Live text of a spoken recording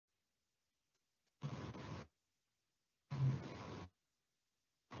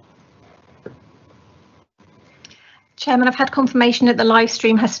Chairman, I've had confirmation that the live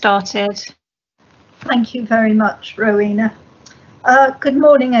stream has started. Thank you very much, Rowena. Good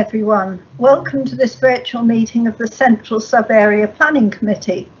morning, everyone. Welcome to this virtual meeting of the Central Sub-Area Planning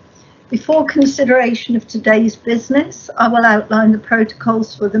Committee. Before consideration of today's business, I will outline the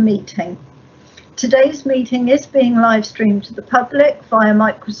protocols for the meeting. Today's meeting is being live streamed to the public via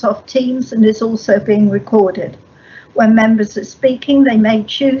Microsoft Teams and is also being recorded. When members are speaking, they may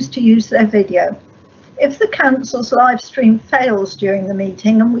choose to use their video. If the Council's live stream fails during the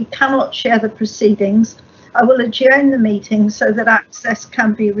meeting and we cannot share the proceedings, I will adjourn the meeting so that access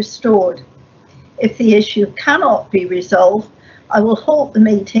can be restored. If the issue cannot be resolved, I will halt the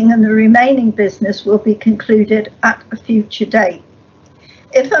meeting and the remaining business will be concluded at a future date.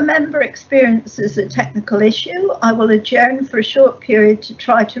 If a member experiences a technical issue, I will adjourn for a short period to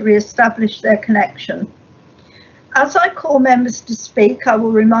try to re-establish their connection. As I call members to speak, I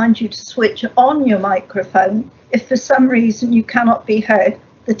will remind you to switch on your microphone. If for some reason you cannot be heard,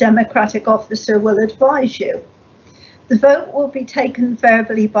 the Democratic officer will advise you. The vote will be taken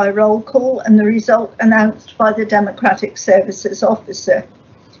verbally by roll call and the result announced by the Democratic Services Officer.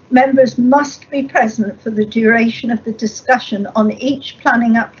 Members must be present for the duration of the discussion on each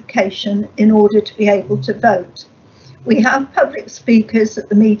planning application in order to be able to vote. We have public speakers at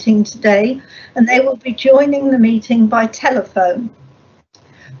the meeting today and they will be joining the meeting by telephone.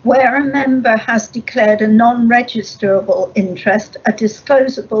 Where a member has declared a non-registerable interest, a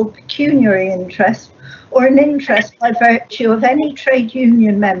disclosable pecuniary interest, or an interest by virtue of any trade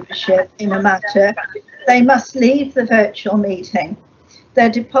union membership in a matter, they must leave the virtual meeting. Their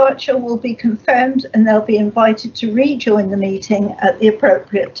departure will be confirmed and they'll be invited to rejoin the meeting at the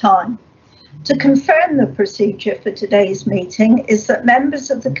appropriate time. To confirm the procedure for today's meeting is that members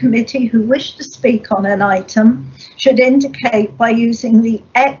of the committee who wish to speak on an item should indicate by using the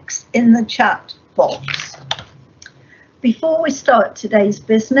X in the chat box. Before we start today's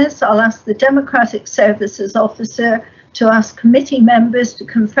business, I'll ask the Democratic Services Officer to ask committee members to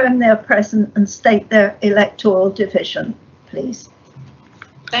confirm they are present and state their electoral division, please.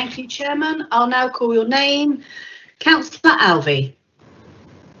 Thank you, Chairman. I'll now call your name. Councillor Alvey.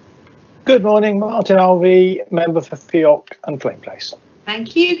 Good morning, Martin Alvey, member for Fiocc and Flame Place.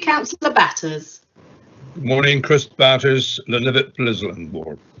 Thank you. Councillor Batters. Good morning, Chris Batters, Llanivit Blisland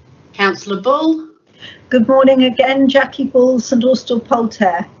Ward. Councillor Bull. Good morning again, Jackie Bull, St Austell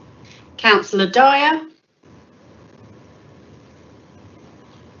Poltaire. Councillor Dyer.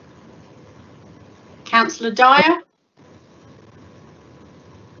 Councillor Dyer.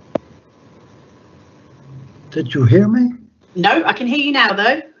 Did you hear me? No, I can hear you now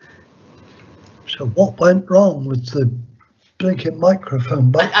though. So what went wrong with the blinking microphone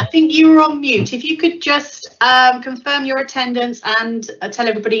button? I think you were on mute. If you could just confirm your attendance and tell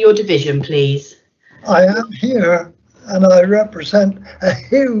everybody your division, please. I am here and I represent a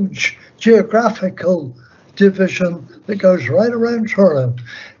huge geographical division that goes right around Truro.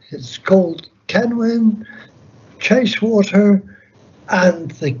 It's called Kenwyn, Chasewater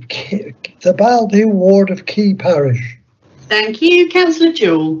and the Baldy ward of Key Parish. Thank you. Councillor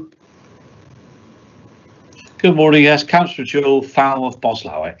Jewell. Good morning, yes, Councillor Jewell, Falmouth,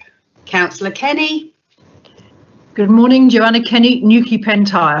 Boslowick. Councillor Kenny. Good morning, Joanna Kenny, Newquay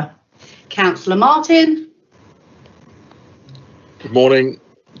Pentire. Councillor Martin. Good morning,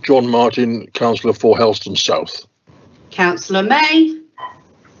 John Martin, Councillor for Helston South. Councillor May.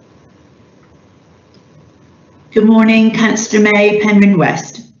 Good morning, Councillor May, Penryn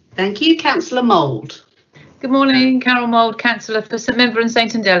West. Thank you. Councillor Mould. Good morning, Carol Mould, Councillor for St Member and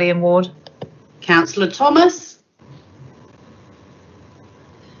St Endelian Ward. Councillor Thomas.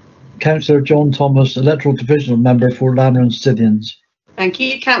 Councillor John Thomas, Electoral Divisional Member for Lanner and Scythians. Thank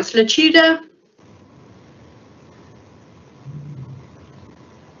you. Councillor Tudor.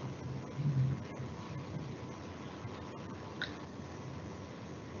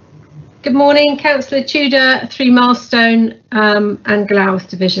 Good morning, Councillor Tudor, 3 Milestone and Glouth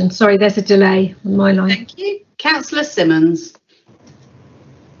Division. Sorry, there's a delay on my line. Thank you. Councillor Simmons.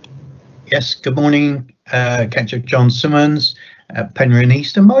 Yes, good morning, Councillor John Simmons, Penryn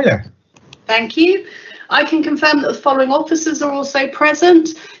East and Moyler. Thank you. I can confirm that the following officers are also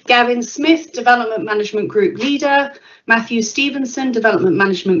present. Gavin Smith, Development Management Group Leader. Matthew Stevenson, Development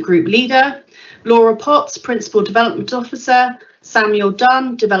Management Group Leader. Laura Potts, Principal Development Officer. Samuel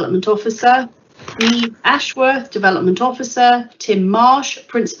Dunn, Development Officer. Neve Ashworth, Development Officer. Tim Marsh,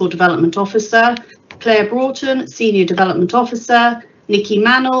 Principal Development Officer. Claire Broughton, Senior Development Officer. Nikki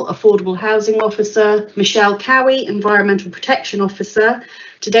Mannell, Affordable Housing Officer. Michelle Cowie, Environmental Protection Officer.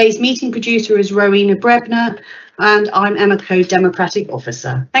 Today's meeting producer is Rowena Brebner, and I'm Emma Code, Democratic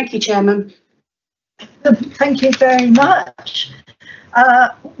Officer. Thank you, Chairman. Thank you very much.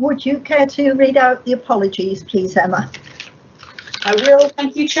 Would you care to read out the apologies, please, Emma? I will,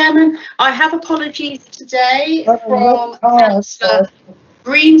 thank you, Chairman. I have apologies today from Councillor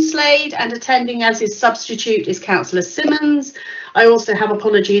Greenslade, and attending as his substitute is Councillor Simmons. I also have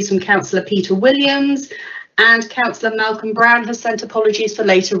apologies from Councillor Peter Williams, and Councillor Malcolm Brown has sent apologies for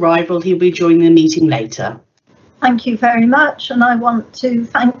late arrival. He'll be joining the meeting later. Thank you very much, and I want to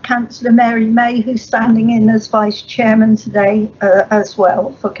thank Councillor Mary May, who's standing in as Vice Chairman today as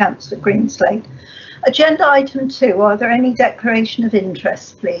well for Councillor Greenslade. Agenda item 2, are there any declaration of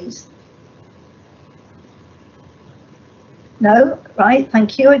interest, please? No, right,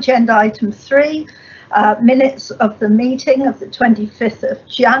 thank you. Agenda item 3, minutes of the meeting of the 25th of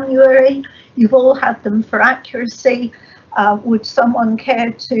January. You've all had them for accuracy. Would someone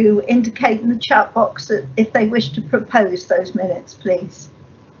care to indicate in the chat box that if they wish to propose those minutes, please?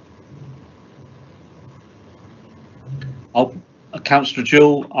 Councillor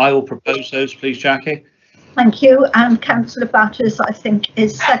Jewell, I will propose those, please, Jackie. Thank you. And Councillor Batters, I think,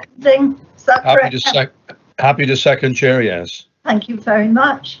 is seconding. Is that correct? Happy to second, Chair, yes. Thank you very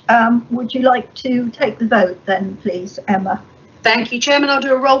much. Would you like to take the vote then, please, Emma? Thank you, Chairman. I'll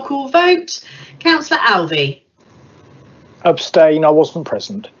do a roll call vote. Councillor Alvey. Abstain, I wasn't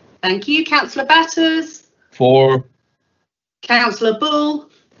present. Thank you. Councillor Batters. For. Councillor Bull.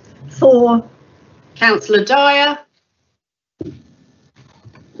 For. Councillor Dyer.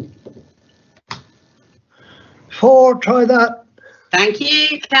 For, try that. Thank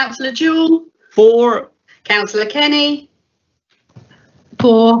you. Councillor Jewell. For. Councillor Kenny.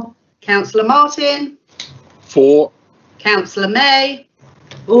 For. Councillor Martin. For. Councillor May.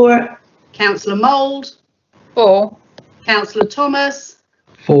 For. Councillor Mould. For. Councillor Thomas.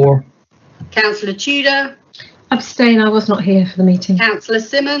 For. Councillor Tudor. Abstain, I was not here for the meeting. Councillor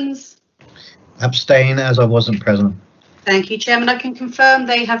Simmons. Abstain as I wasn't present. Thank you, Chairman. I can confirm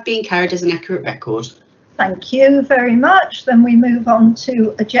they have been carried as an accurate record. Thank you very much. Then we move on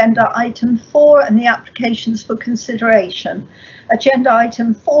to agenda item 4 and the applications for consideration. Agenda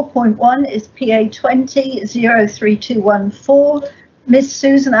item 4.1 is PA 20-03214. Miss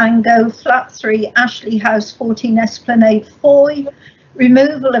Susan Ango, Flat 3, Ashley House, 14 Esplanade, Foy.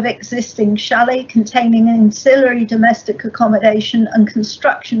 Removal of existing chalet containing ancillary domestic accommodation and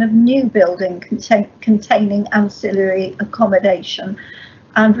construction of new building containing ancillary accommodation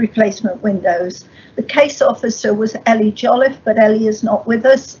and replacement windows. The case officer was Ellie Jolliffe, but Ellie is not with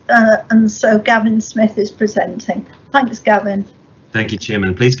us, and so Gavin Smith is presenting. Thanks, Gavin. Thank you,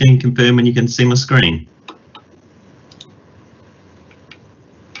 Chairman. Please can you confirm when you can see my screen?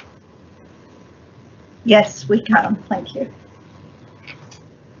 Yes, we can. Thank you.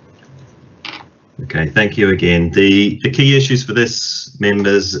 Okay, thank you again. The key issues for this,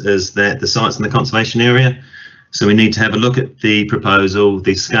 members, is that the site's in the conservation area. So we need to have a look at the proposal,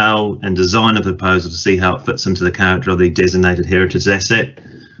 the scale and design of the proposal to see how it fits into the character of the designated heritage asset.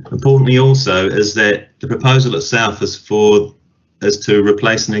 Importantly also is that the proposal itself is to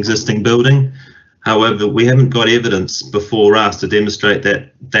replace an existing building. However, we haven't got evidence before us to demonstrate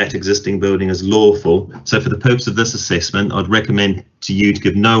that that existing building is lawful. So for the purpose of this assessment, I'd recommend to you to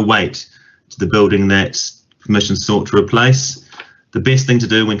give no weight to the building that permission sought to replace. The best thing to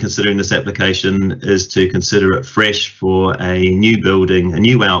do when considering this application is to consider it fresh for a new building, a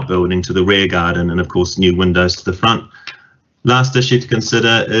new outbuilding to the rear garden, and of course new windows to the front. Last issue to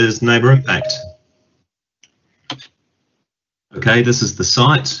consider is neighbour impact. Okay, this is the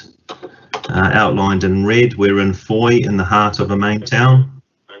site outlined in red. We're in Foy, in the heart of a main town.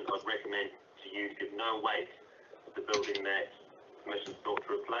 And I'd recommend to you to give no weight to the building that permission sought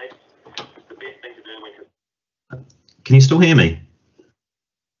to replace. The best thing to do when... Can you still hear me?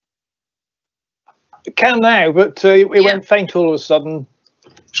 I can now, but it went faint all of a sudden.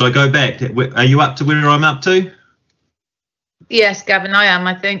 Shall I go back? Are you up to where I'm up to? Yes, Gavin, I am,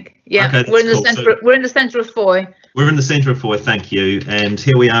 I think. Yeah, okay, we're in the centre. We're in the centre of Foy. We're in the centre of Foy, thank you. And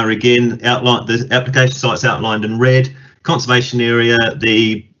here we are again. Outline the application site's outlined in red. Conservation area.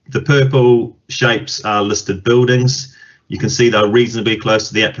 The purple shapes are listed buildings. You can see they're reasonably close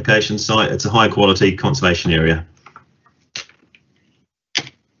to the application site. It's a high quality conservation area.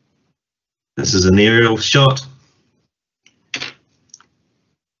 This is an aerial shot.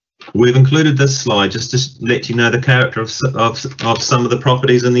 We've included this slide just to let you know the character of some of the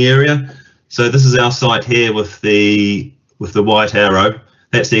properties in the area. So this is our site here with the white arrow.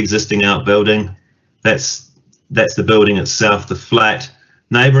 That's the existing outbuilding. That's the building itself, the flat.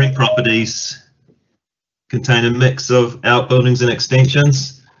 Neighbouring properties contain a mix of outbuildings and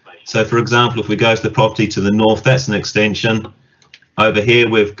extensions. So for example, if we go to the property to the north, that's an extension. Over here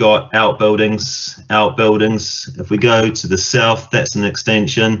we've got outbuildings. If we go to the south, that's an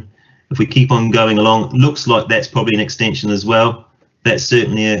extension. If we keep on going along, looks like that's probably an extension as well. That's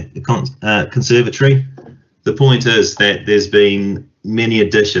certainly a conservatory. The point is that there's been many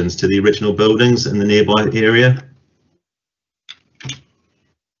additions to the original buildings in the nearby area.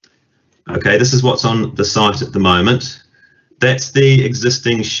 Okay, this is what's on the site at the moment. That's the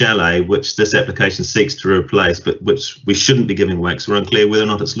existing chalet which this application seeks to replace, but which we shouldn't be giving away because we're unclear whether or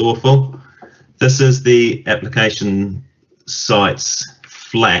not it's lawful. This is the application site's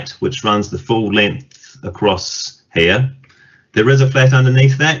flat, which runs the full length across here. There is a flat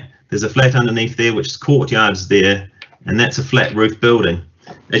underneath that. There's a flat underneath there, which is courtyards there, and that's a flat roof building.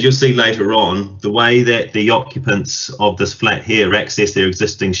 As you'll see later on, the way that the occupants of this flat here access their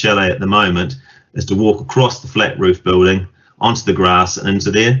existing chalet at the moment is to walk across the flat roof building onto the grass and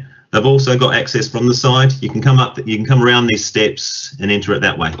into there. They've also got access from the side. You can come up, you can come around these steps and enter it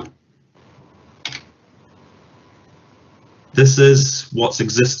that way. This is what's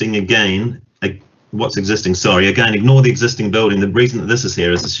existing again. Again, ignore the existing building. The reason that this is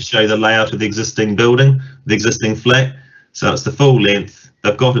here is to show the layout of the existing building, the existing flat. So it's the full length.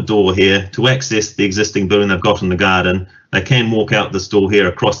 They've got a door here to access the existing building they've got in the garden. They can walk out this door here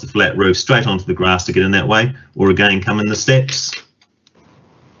across the flat roof straight onto the grass to get in that way, or again come in the steps.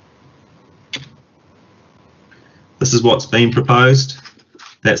 This is what's been proposed.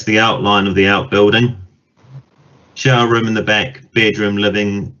 That's the outline of the outbuilding. Shower room in the back, bedroom,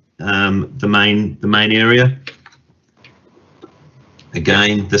 living, the main area.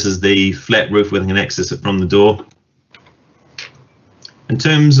 Again, this is the flat roof where they can access it from the door. In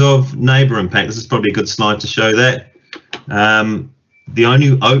terms of neighbour impact, this is probably a good slide to show that. The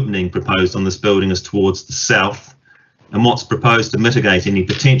only opening proposed on this building is towards the south, and what's proposed to mitigate any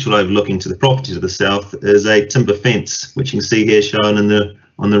potential overlooking to the property to the south is a timber fence, which you can see here shown in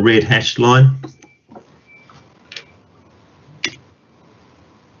on the red hashed line.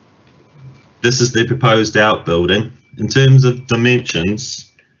 This is the proposed outbuilding. In terms of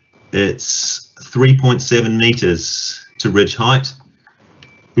dimensions, it's 3.7 metres to ridge height.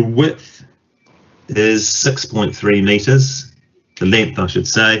 The width is 6.3 metres, the length I should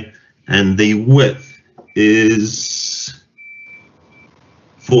say, and the width is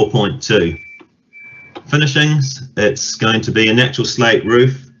 4.2. Finishings, it's going to be a natural slate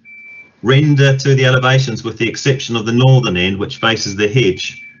roof, render to the elevations with the exception of the northern end which faces the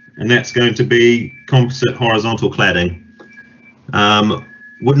hedge, and that's going to be composite horizontal cladding.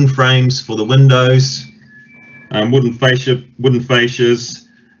 Wooden frames for the windows, wooden fascias,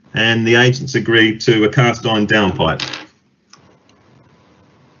 and the agents agreed to a cast iron downpipe.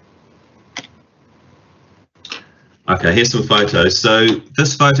 Okay, here's some photos. So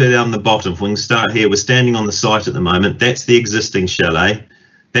this photo down the bottom, if we can start here, we're standing on the site at the moment. That's the existing chalet.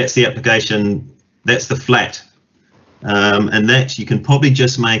 That's the application, that's the flat. And that you can probably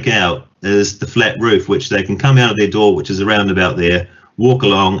just make out is the flat roof, which they can come out of their door, which is around about there, walk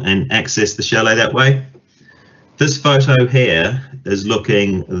along and access the chalet that way. This photo here is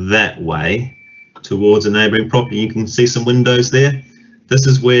looking that way towards a neighbouring property. You can see some windows there. This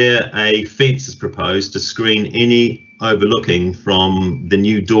is where a fence is proposed to screen any overlooking from the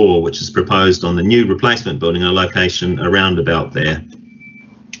new door, which is proposed on the new replacement building, a location around about there.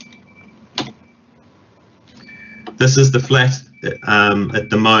 This is the flat at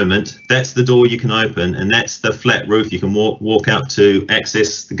the moment. That's the door you can open, and that's the flat roof you can walk out to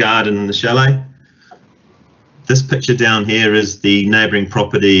access the garden and the chalet. This picture down here is the neighbouring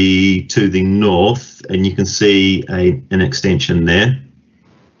property to the north, and you can see an extension there.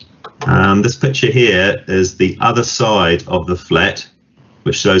 This picture here is the other side of the flat,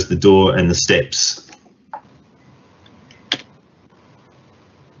 which shows the door and the steps.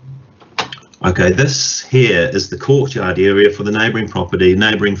 Okay, this here is the courtyard area for the neighbouring property,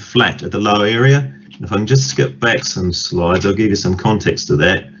 neighbouring flat at the lower area. If I can just skip back some slides, I'll give you some context to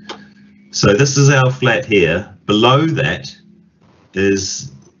that. So this is our flat here. Below that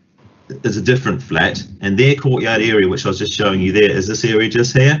is a different flat, and their courtyard area, which I was just showing you there, is this area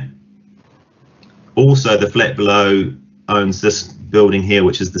just here. Also, the flat below owns this building here,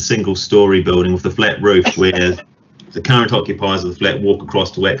 which is the single-storey building with the flat roof, where the current occupiers of the flat walk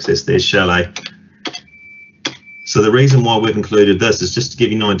across to access their chalet. So the reason why we've included this is just to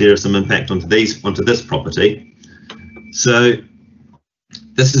give you an idea of some impact onto this property. So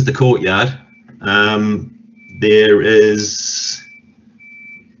this is the courtyard. There is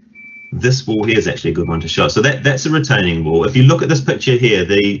this wall here is actually a good one to show. So that's a retaining wall. If you look at this picture here,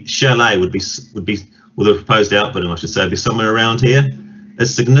 the chalet would be or the proposed outbuilding, I should say, be somewhere around here.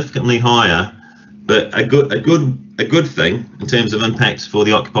 It's significantly higher But a good thing in terms of impacts for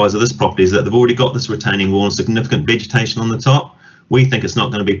the occupiers of this property is that they've already got this retaining wall and significant vegetation on the top. We think it's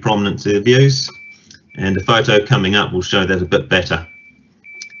not going to be prominent to the views, and the photo coming up will show that a bit better.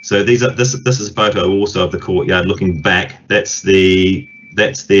 So this is a photo also of the courtyard looking back. That's the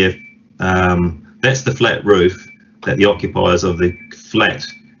flat roof that the occupiers of the flat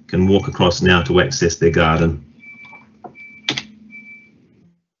can walk across now to access their garden.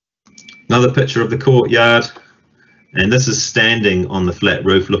 Another picture of the courtyard, and this is standing on the flat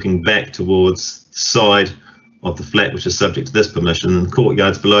roof looking back towards the side of the flat which is subject to this permission, and the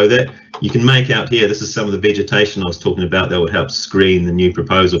courtyard's below that. You can make out here, this is some of the vegetation I was talking about that would help screen the new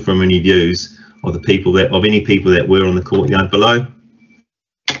proposal from any views of any people that were on the courtyard below.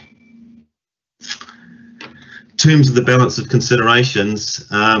 In terms of the balance of considerations,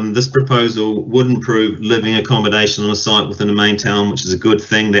 this proposal would improve living accommodation on a site within the main town, which is a good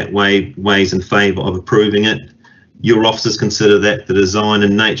thing. That weighs in favour of approving it. Your officers consider that the design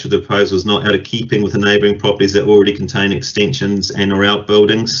and nature of the proposal is not out of keeping with the neighbouring properties that already contain extensions and or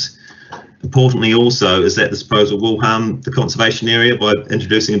outbuildings. Importantly also is that this proposal will harm the conservation area by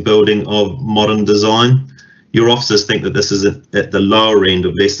introducing a building of modern design. Your officers think that this is at the lower end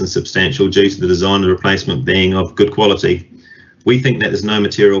of less than substantial due to the design of the replacement being of good quality. We think that there's no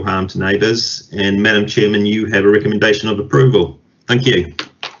material harm to neighbours, and Madam Chairman, you have a recommendation of approval. Thank you.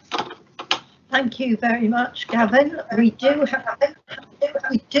 Thank you very much, Gavin. We do have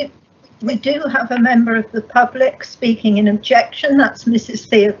a member of the public speaking in objection. That's Mrs.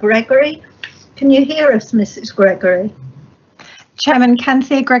 Thea Gregory. Can you hear us, Mrs. Gregory? Chairman, can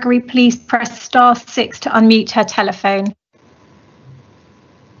Thea Gregory please press *6 to unmute her telephone?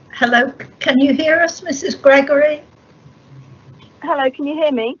 Hello, can you hear us, Mrs. Gregory? Hello, can you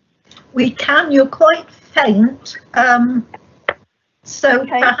hear me? We can, you're quite faint. So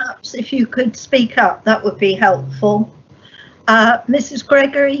okay. Perhaps if you could speak up, that would be helpful. Mrs.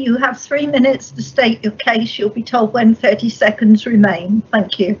 Gregory, you have 3 minutes to state your case. You'll be told when 30 seconds remain.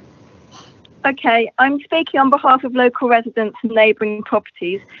 Thank you. Okay, I'm speaking on behalf of local residents and neighbouring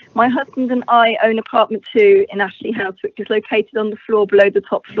properties. My husband and I own apartment 2 in Ashley House, which is located on the floor below the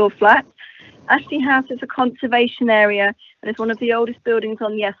top floor flat. Ashley House is a conservation area and is one of the oldest buildings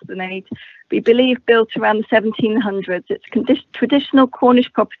on the Esplanade. We believe built around the 1700s. It's a traditional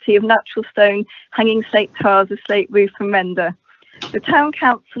Cornish property of natural stone, hanging slate tiles, a slate roof and render. The Town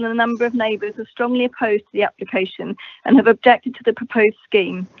Council and a number of neighbours are strongly opposed to the application and have objected to the proposed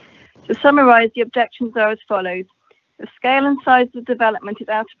scheme. To summarise, the objections are as follows. The scale and size of the development is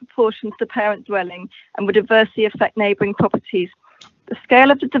out of proportion to the parent dwelling and would adversely affect neighbouring properties. The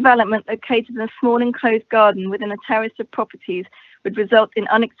scale of the development, located in a small enclosed garden within a terrace of properties, would result in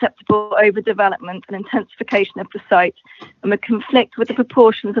unacceptable overdevelopment and intensification of the site and would conflict with the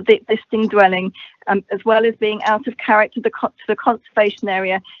proportions of the existing dwelling, as well as being out of character to the conservation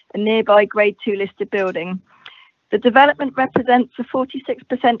area and nearby Grade 2 listed building. The development represents a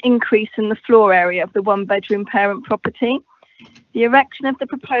 46% increase in the floor area of the one-bedroom parent property. The erection of the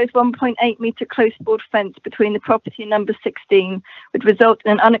proposed 1.8 metre close-board fence between the property and number 16 would result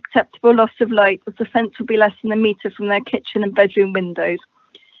in an unacceptable loss of light, as the fence would be less than a metre from their kitchen and bedroom windows.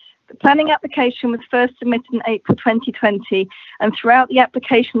 The planning application was first submitted in April 2020, and throughout the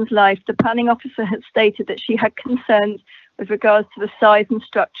application's life, the planning officer has stated that she had concerns with regards to the size and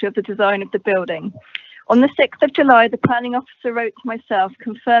structure of the design of the building. On the 6th of July, the planning officer wrote to myself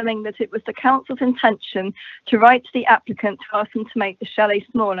confirming that it was the council's intention to write to the applicant to ask them to make the chalet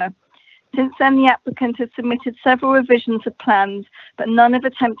smaller. Since then, the applicant has submitted several revisions of plans, but none have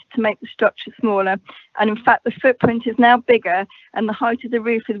attempted to make the structure smaller. And in fact, the footprint is now bigger and the height of the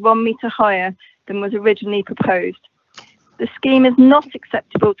roof is 1 metre higher than was originally proposed. The scheme is not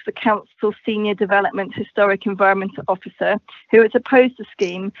acceptable to the council's Senior Development Historic Environmental Officer, who has opposed the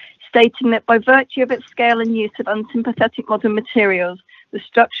scheme, stating that by virtue of its scale and use of unsympathetic modern materials, the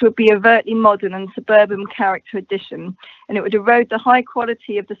structure would be overtly modern and suburban character addition, and it would erode the high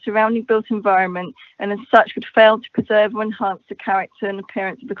quality of the surrounding built environment, and as such would fail to preserve or enhance the character and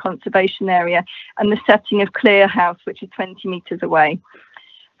appearance of the conservation area and the setting of Clear House, which is 20 metres away.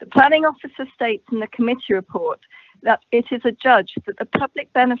 The planning officer states in the committee report that it is adjudged that the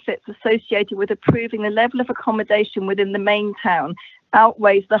public benefits associated with approving the level of accommodation within the main town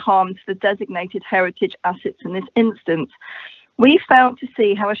outweighs the harm to the designated heritage assets in this instance. We failed to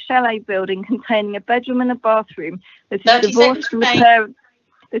see how a chalet building containing a bedroom and a bathroom that is divorced from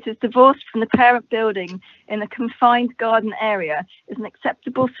the parent building in a confined garden area is an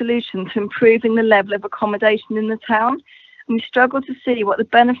acceptable solution to improving the level of accommodation in the town. And we struggle to see what the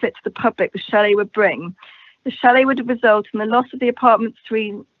benefit to the public the chalet would bring. The chalet would result in the loss of the apartment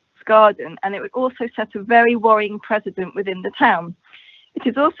 3 garden, and it would also set a very worrying precedent within the town. It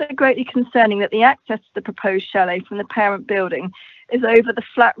is also greatly concerning that the access to the proposed chalet from the parent building is over the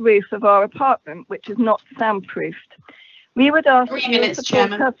flat roof of our apartment, which is not soundproofed. We would ask you to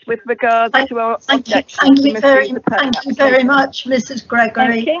support us with regards to our objections. Thank you very much, Mrs.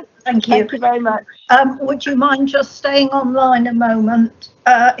 Gregory. Thank you very much. Would you mind just staying online a moment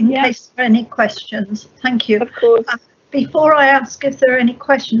in case there are any questions? Thank you. Of course. Before I ask if there are any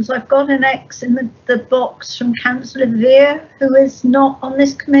questions, I've got an X in the box from Councillor Veer, who is not on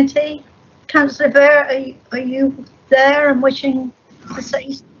this committee. Councillor Veer, are you there and wishing to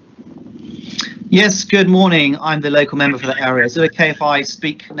say something? Yes, good morning. I'm the local member for the area. Is it okay if I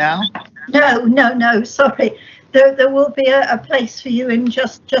speak now? No, sorry. There will be a place for you in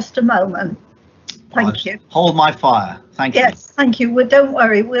just a moment. Thank you. Hold my fire. Thank you. Yes, thank you. Well, don't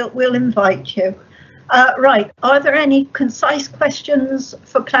worry, we'll invite you. Right, are there any concise questions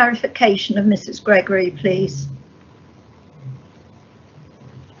for clarification of Mrs. Gregory, please?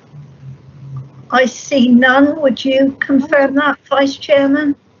 I see none. Would you confirm that, Vice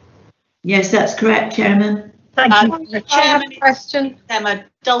Chairman? Yes, that's correct, Chairman. Thank you. Chairman, question. Emma,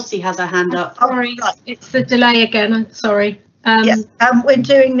 Dulcie has her hand up. Sorry, it's the delay again. I'm sorry. Yes, we're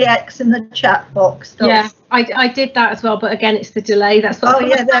doing the X in the chat box. Yeah, I did that as well, but again, it's the delay. That's what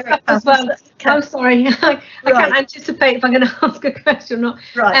there it as well. I'm sorry, I can't anticipate if I'm going to ask a question or not.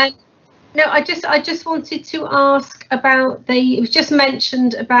 Right. No, I just wanted to ask about it was just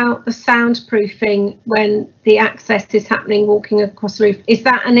mentioned about the soundproofing when the access is happening, walking across the roof. Is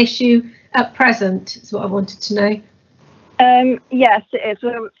that an issue at present? Is what I wanted to know. Yes, it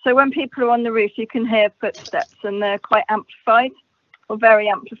is. So when people are on the roof, you can hear footsteps, and they're quite amplified, or very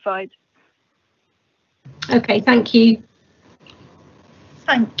amplified. Okay, thank you.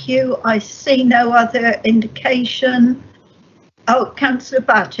 Thank you. I see no other indication. Oh, Councillor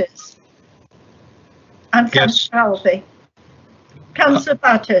Batters. And Councillor Alvey. Councillor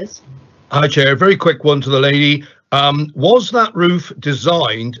Batters. Hi, Chair. Very quick one to the lady. Was that roof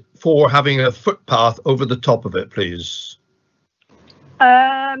designed for having a footpath over the top of it, please?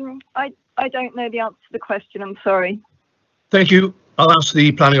 I don't know the answer to the question. I'm sorry. Thank you. I'll ask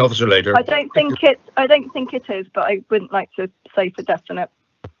the planning officer later. I don't think it is, but I wouldn't like to say for definite.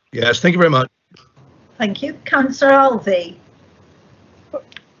 Yes, thank you very much. Thank you. Councillor Alvey.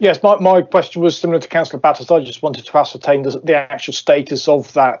 Yes, my question was similar to Councillor Batters. I just wanted to ascertain the actual status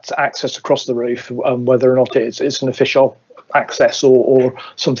of that access across the roof, whether or not it's an official access or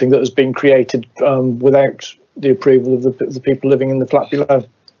something that has been created without the approval of the people living in the flat below.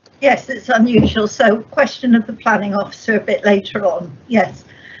 Yes, it's unusual. So question of the planning officer a bit later on. Yes,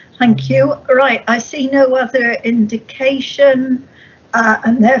 thank you. Right, I see no other indication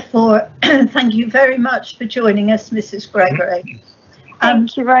and therefore thank you very much for joining us, Mrs. Gregory.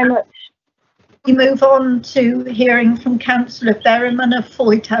 Thank you very much. We move on to hearing from Councillor Berryman of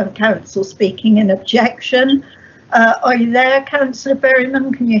Foy Town Council speaking in objection. Are you there, Councillor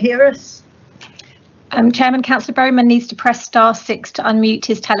Berryman? Can you hear us? Chairman, Councillor Berryman needs to press *6 to unmute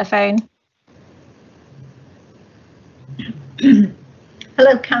his telephone.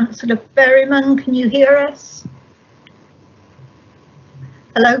 Hello, Councillor Berryman. Can you hear us?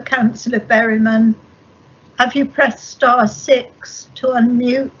 Hello, Councillor Berryman. Have you pressed *6 to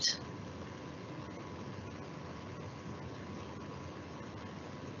unmute?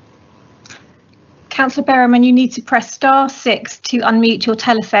 Councillor Berryman, you need to press *6 to unmute your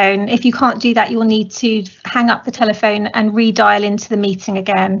telephone. If you can't do that, you'll need to hang up the telephone and redial into the meeting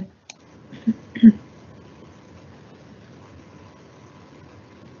again.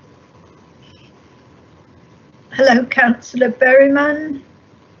 Hello, Councillor Berryman.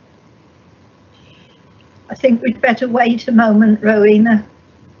 I think we'd better wait a moment, Rowena.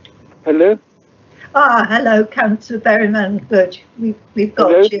 Hello? Hello, Councillor Berryman. Good, we've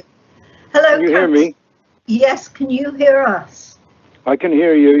got you. Hello, can you hear me? Yes, can you hear us? I can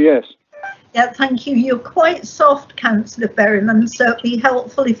hear you, yes. Yeah, thank you. You're quite soft, Councillor Berryman, so it'd be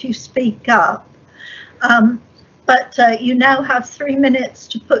helpful if you speak up. But you now have 3 minutes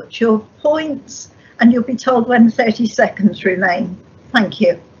to put your points, and you'll be told when 30 seconds remain. Thank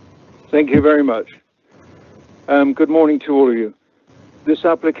you. Thank you very much. Good morning to all of you. This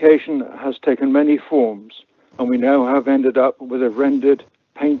application has taken many forms, and we now have ended up with a rendered,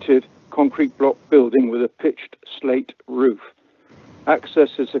 painted, concrete block building with a pitched slate roof.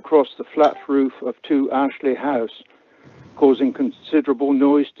 Access is across the flat roof of 2 Ashley House, causing considerable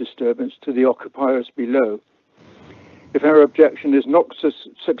noise disturbance to the occupiers below. If our objection is not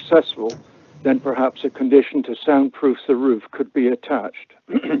successful, then perhaps a condition to soundproof the roof could be attached.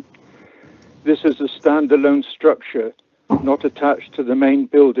 This is a standalone structure not attached to the main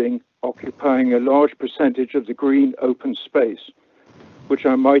building, occupying a large percentage of the green open space, which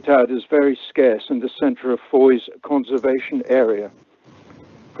I might add is very scarce in the centre of Foy's conservation area.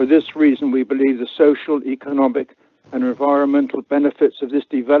 For this reason, we believe the social, economic and environmental benefits of this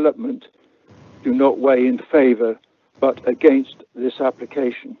development do not weigh in favour, but against this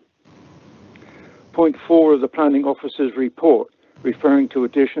application. Point 4 of the Planning Officer's report, referring to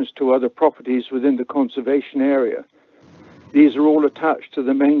additions to other properties within the conservation area. These are all attached to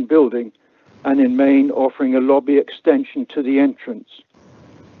the main building and in main offering a lobby extension to the entrance.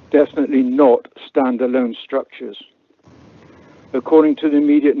 Definitely not standalone structures. According to the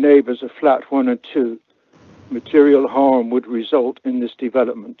immediate neighbours of Flat 1 and 2, material harm would result in this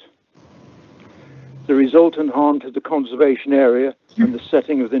development. The resultant harm to the conservation area and the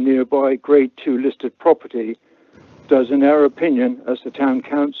setting of the nearby Grade 2 listed property does, in our opinion, as the Town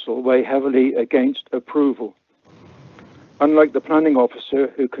Council, weigh heavily against approval. Unlike the Planning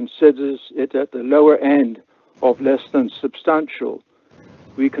Officer, who considers it at the lower end of less than substantial,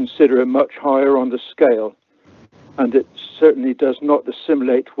 we consider it much higher on the scale, and it certainly does not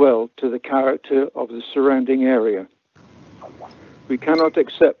assimilate well to the character of the surrounding area. We cannot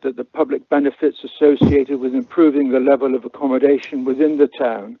accept that the public benefits associated with improving the level of accommodation within the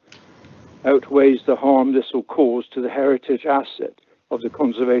town outweighs the harm this will cause to the heritage asset of the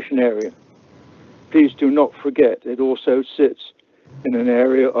conservation area. Please do not forget it also sits in an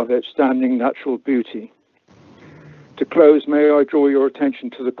area of outstanding natural beauty. To close, may I draw your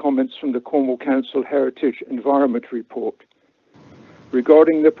attention to the comments from the Cornwall Council Heritage Environment Report.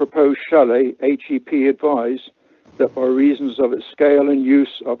 Regarding the proposed chalet, HEP advised that by reasons of its scale and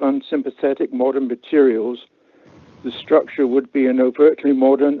use of unsympathetic modern materials, the structure would be an overtly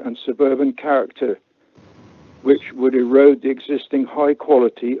modern and suburban character, which would erode the existing high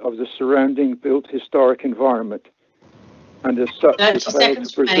quality of the surrounding built historic environment, and as such would fail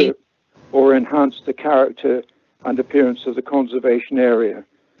to preserve or enhance the character and appearance of the conservation area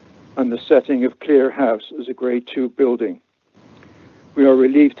and the setting of Clear House as a Grade 2 building. We are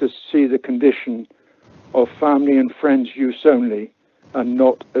relieved to see the condition of family and friends use only and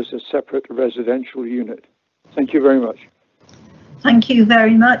not as a separate residential unit. Thank you very much. Thank you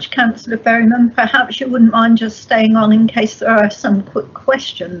very much, Councillor Berryman. Perhaps you wouldn't mind just staying on in case there are some quick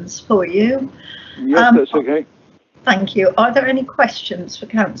questions for you. Yes, that's okay. Thank you. Are there any questions for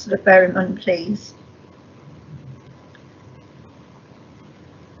Councillor Berryman, please?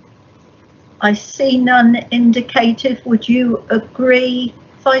 I see none indicated. Would you agree,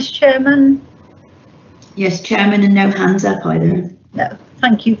 Vice Chairman? Yes, Chairman, and no hands up either. No,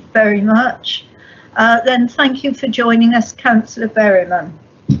 thank you very much. Then thank you for joining us, Councillor Berryman.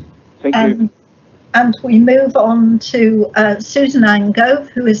 Thank you. And we move on to Susan Angove,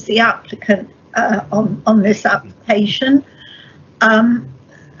 who is the applicant on this application.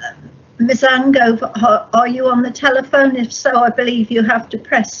 Ms. Angove, are you on the telephone? If so, I believe you have to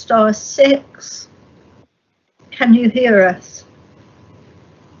press *6. Can you hear us?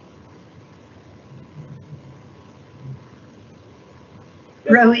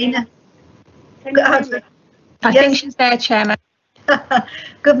 Rowena? I think she's there, Chairman.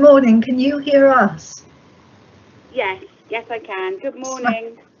 Good morning. Can you hear us? Yes, I can. Good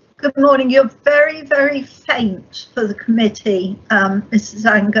morning. Good morning. You're very, very faint for the committee, Mrs.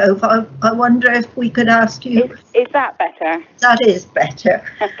 Angove. I wonder if we could ask you... Is that better? That is better.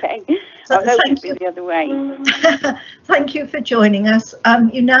 Okay. So I was hoping to be the other way. Thank you for joining us.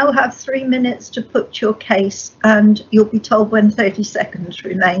 You now have 3 minutes to put your case, and you'll be told when 30 seconds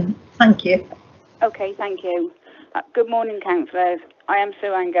remain. Thank you. Okay, thank you. Good morning, councillors. I am Sue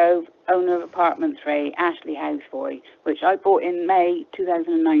Angove, owner of Apartment 3, Ashley House, Foy, which I bought in May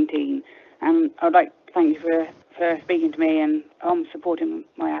 2019. And I'd like to thank you for speaking to me and supporting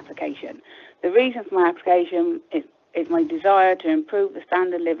my application. The reason for my application is my desire to improve the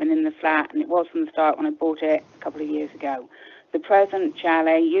standard of living in the flat, and it was from the start when I bought it a couple of years ago. The present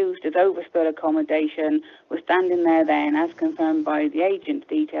chalet, used as overspill accommodation, was standing there then, as confirmed by the agent's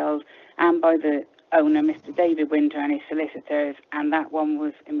details and by the owner, Mr. David Winter, and his solicitors, and that one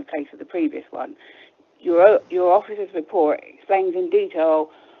was in the place of the previous one. Your officer's report explains in detail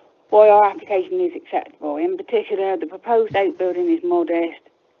why our application is acceptable. In particular, the proposed outbuilding is modest.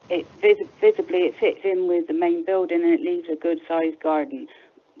 Visibly it fits in with the main building, and it leaves a good-sized garden,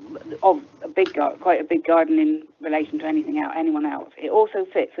 quite a big garden in relation to anyone else. It also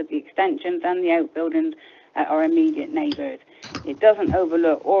fits with the extensions and the outbuildings at our immediate neighbours. It doesn't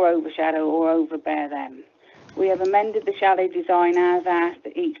overlook or overshadow or overbear them. We have amended the chalet design as asked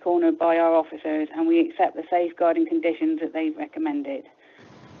at each corner by our officers, and we accept the safeguarding conditions that they've recommended.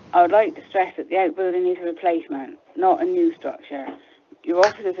 I would like to stress that the outbuilding is a replacement, not a new structure. Your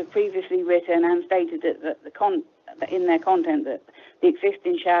officers have previously written and stated that in their content that the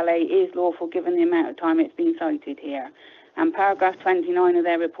existing chalet is lawful given the amount of time it's been cited here. And paragraph 29 of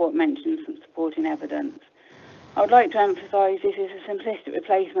their report mentions some supporting evidence. I would like to emphasise this is a simplistic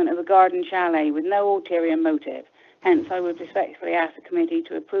replacement of a garden chalet with no ulterior motive. Hence, I would respectfully ask the committee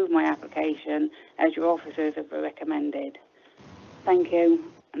to approve my application as your officers have recommended. Thank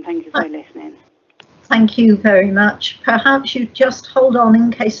you, and thank you for listening. Thank you very much. Perhaps you just hold on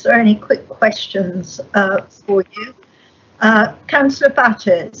in case there are any quick questions for you. Councillor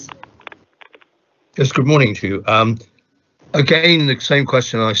Batters. Yes, good morning to you. Again, the same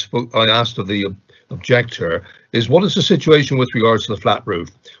question I asked of the objector is, what is the situation with regards to the flat roof?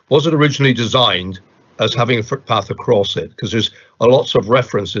 Was it originally designed as having a footpath across it? Because there's lots of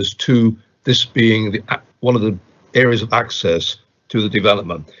references to this being one of the areas of access to the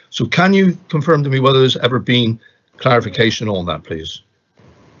development. So can you confirm to me whether there's ever been clarification on that, please?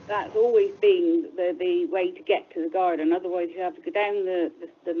 That's always been the way to get to the garden. Otherwise, you have to go down the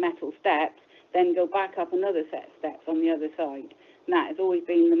metal steps, then go back up another set of steps on the other side. And that has always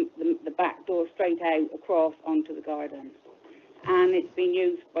been the back door straight out across onto the garden. And it's been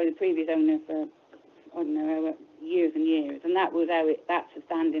used by the previous owner for, I don't know, years and years. And that was that's the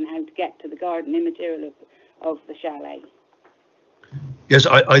standing how to get to the garden immaterial of the chalet. Yes,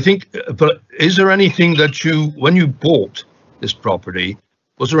 I think, but is there anything that when you bought this property,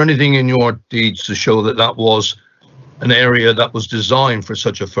 was there anything in your deeds to show that that was an area that was designed for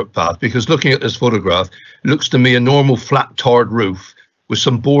such a footpath? Because looking at this photograph, it looks to me a normal flat tarred roof with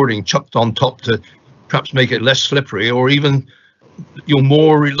some boarding chucked on top to perhaps make it less slippery or even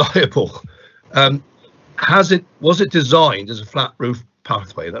more reliable. Was it designed as a flat roof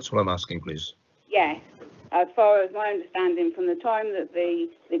pathway? That's what I'm asking, please. Yes. As far as my understanding, from the time that the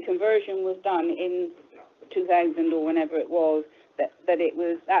conversion was done in 2000 or whenever it was,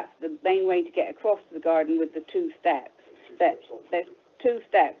 that's the main way to get across to the garden with the 2 steps. There's 2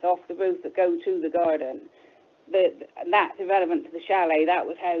 steps off the roof that go to the garden. That's irrelevant to the chalet. That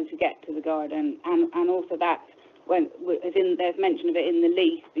was how to get to the garden, and also that's there's mention of it in the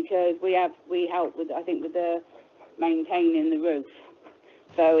lease, because we help with, I think, with the maintaining the roof.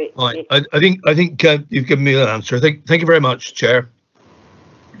 So I think you've given me that answer. Thank you very much, Chair.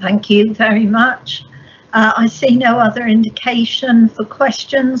 Thank you very much. I see no other indication for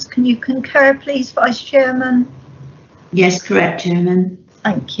questions. Can you concur, please, Vice Chairman? Yes, correct, Chairman.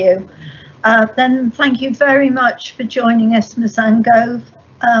 Thank you. Then thank you very much for joining us, Ms. Angove.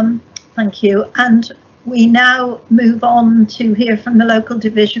 Thank you. And we now move on to hear from the local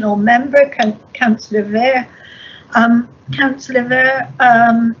divisional member, Councillor Vere. Councillor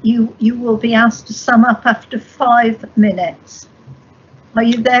Vere, you will be asked to sum up after 5 minutes. Are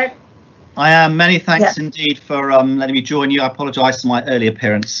you there? I am. Many thanks indeed for letting me join you. I apologise for my early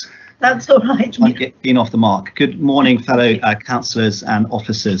appearance. That's all right. Trying to get off the mark. Good morning, fellow councillors and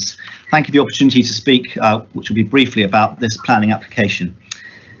officers. Thank you for the opportunity to speak, which will be briefly about this planning application.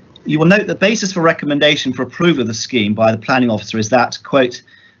 You will note the basis for recommendation for approval of the scheme by the planning officer is that, quote,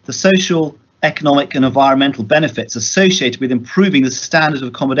 the social, economic and environmental benefits associated with improving the standard of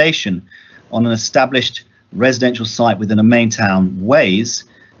accommodation on an established residential site within a main town weighs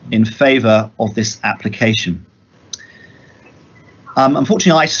in favour of this application.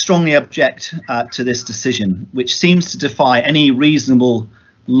 Unfortunately, I strongly object to this decision, which seems to defy any reasonable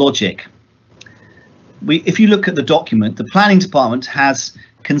logic. If you look at the document, the planning department has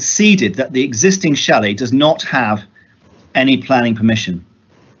conceded that the existing chalet does not have any planning permission.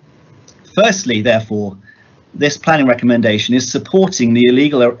 Firstly, therefore, this planning recommendation is supporting the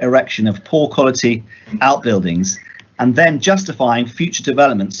illegal erection of poor quality outbuildings and then justifying future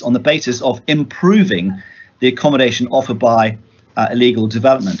developments on the basis of improving the accommodation offered by illegal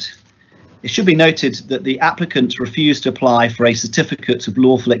development. It should be noted that the applicant refused to apply for a certificate of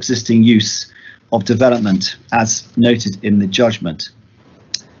lawful existing use of development, as noted in the judgment.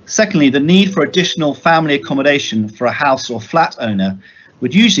 Secondly, the need for additional family accommodation for a house or flat owner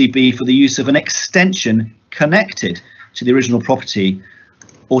would usually be for the use of an extension connected to the original property,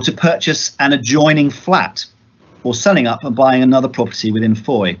 or to purchase an adjoining flat, or selling up and buying another property within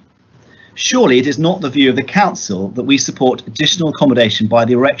Foy. Surely it is not the view of the council that we support additional accommodation by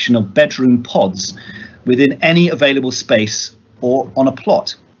the erection of bedroom pods within any available space or on a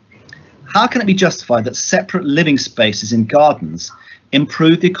plot. How can it be justified that separate living spaces in gardens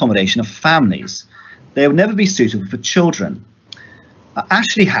improve the accommodation of families? They will never be suitable for children.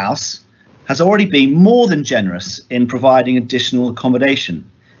 Ashley House has already been more than generous in providing additional accommodation.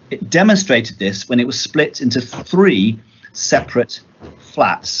 It demonstrated this when it was split into 3 separate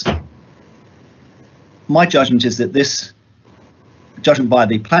flats. My judgment is that this judgment by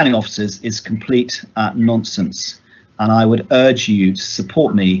the planning officers is complete nonsense, and I would urge you to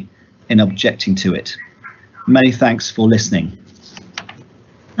support me in objecting to it. Many thanks for listening.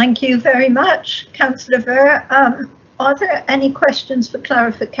 Thank you very much, Councillor Ver. Are there any questions for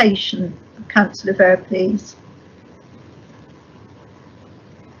clarification? Councillor Ver, please.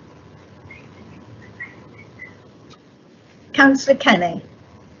 Councillor Kenny.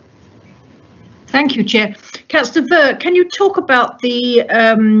 Thank you, Chair. Councillor Ver, can you talk about the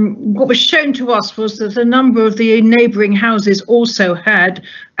what was shown to us was that a number of the neighbouring houses also had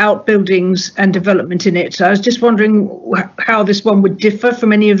outbuildings and development in it. So I was just wondering how this one would differ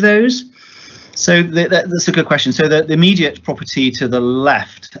from any of those. So that's a good question. So the immediate property to the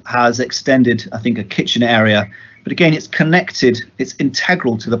left has extended, I think, a kitchen area, but again, it's connected, it's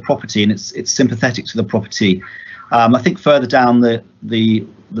integral to the property, and it's sympathetic to the property. I think further down the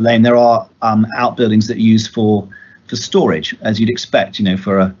lane there are outbuildings that are used for storage, as you'd expect, you know,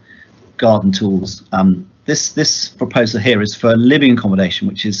 for garden tools. This proposal here is for living accommodation,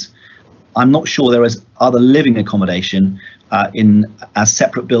 which is, I'm not sure there is other living accommodation as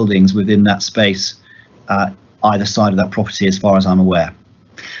separate buildings within that space either side of that property, as far as I'm aware.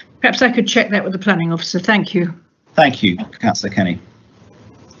 Perhaps I could check that with the planning officer. Thank you. Thank you, Councillor Kenny.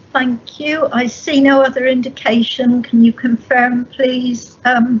 Thank you. I see no other indication. Can you confirm, please,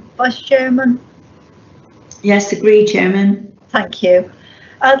 Vice Chairman? Yes, agree, Chairman. Thank you.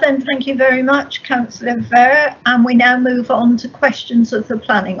 Then thank you very much, Councillor Ver. And we now move on to questions of the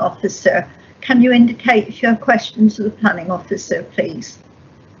planning officer. Can you indicate if you have questions of the planning officer, please?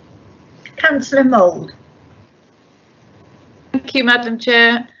 Councillor Mould. Thank you, Madam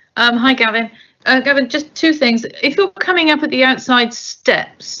Chair. Hi, Gavin. Gavin, just two things. If you're coming up at the outside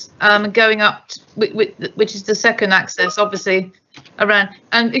steps and going up, which is the second access, obviously, around,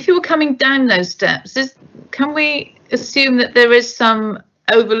 and if you were coming down those steps, can we assume that there is some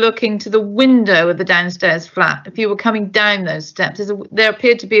overlooking to the window of the downstairs flat? If you were coming down those steps, there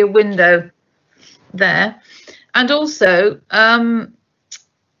appeared to be a window there. And also,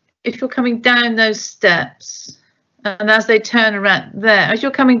 if you're coming down those steps, and as they turn around there, as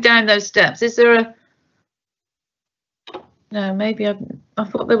you're coming down those steps, is there a? No, maybe I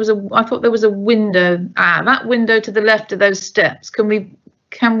thought there was a window. That window to the left of those steps.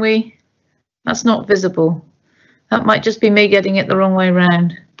 Can we? That's not visible. That might just be me getting it the wrong way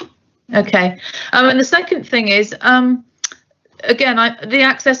around. Okay. And the second thing is, again, the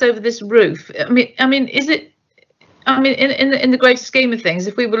access over this roof. I mean, is it? I mean, in the greater scheme of things,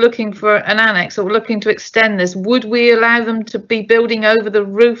 if we were looking for an annex or looking to extend this, would we allow them to be building over the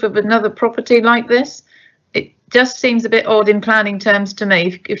roof of another property like this? It just seems a bit odd in planning terms to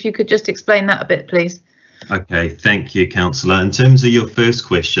me. If you could just explain that a bit, please. Okay, thank you, Councillor. In terms of your first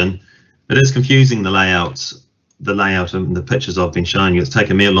question, it is confusing, the layout and the pictures I've been showing you. It's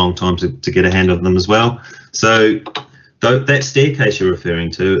taken me a long time to get a hand of them as well. So that staircase you're referring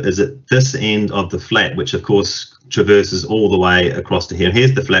to is at this end of the flat, which of course traverses all the way across to here.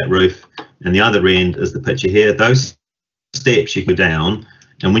 Here's the flat roof, and the other end is the picture here. Those steps you go down,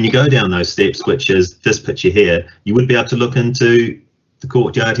 and when you go down those steps, which is this picture here, you would be able to look into the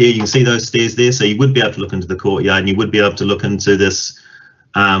courtyard here. You can see those stairs there, so you would be able to look into the courtyard, and you would be able to look into this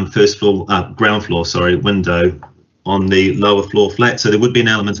ground floor, window on the lower floor flat. So there would be an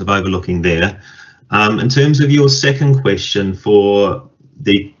element of overlooking there. In terms of your second question for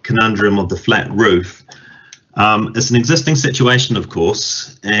the conundrum of the flat roof, it's an existing situation, of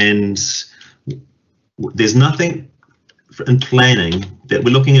course, and there's nothing in planning that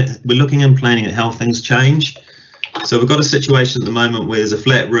we're looking in planning at how things change. So we've got a situation at the moment where there's a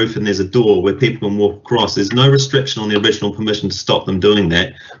flat roof and there's a door where people can walk across. There's no restriction on the original permission to stop them doing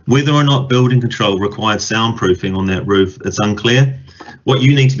that. Whether or not building control required soundproofing on that roof, it's unclear. What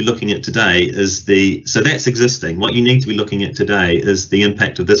you need to be looking at today is so that's existing. What you need to be looking at today is the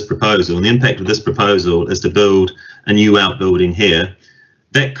impact of this proposal. And the impact of this proposal is to build a new outbuilding here.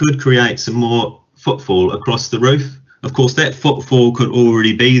 That could create some more footfall across the roof. Of course, that footfall could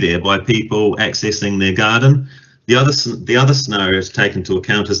already be there by people accessing their garden. The other scenario to take into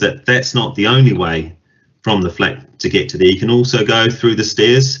account is that that's not the only way from the flat to get to there. You can also go through the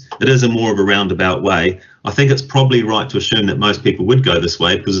stairs. It is more of a roundabout way. I think it's probably right to assume that most people would go this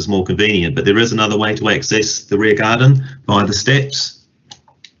way because it's more convenient, but there is another way to access the rear garden via the steps.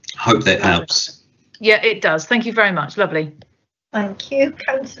 Hope that helps. Yeah, it does. Thank you very much. Lovely. Thank you.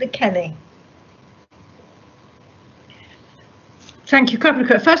 Councillor Kenny. Thank you.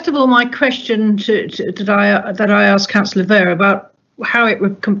 First of all, my question that I asked Councillor Ver about how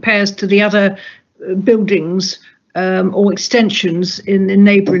it compares to the other buildings or extensions in the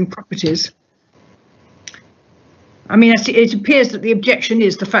neighbouring properties? I mean, it appears that the objection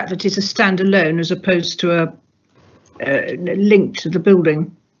is the fact that it's a standalone as opposed to a link to the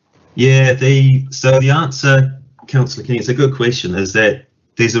building. Yeah, so the answer, Councillor King, it's a good question, is that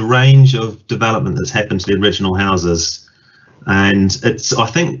there's a range of development that's happened to the original houses, and I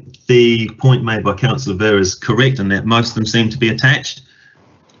think the point made by Councillor Ver is correct in that most of them seem to be attached.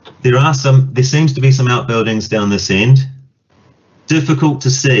 There seems to be some outbuildings down this end. Difficult to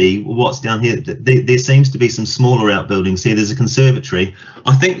see what's down here. There seems to be some smaller outbuildings here. There's a conservatory.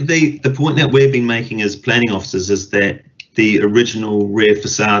 I think the point that we've been making as planning officers is that the original rear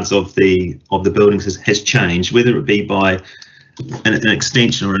facades of the buildings has changed, whether it be by an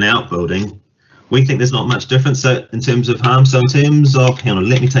extension or an outbuilding. We think there's not much difference in terms of harm. So in terms of, hang on,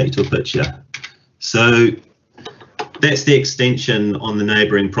 let me take you to a picture. So that's the extension on the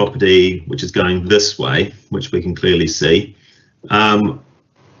neighbouring property, which is going this way, which we can clearly see.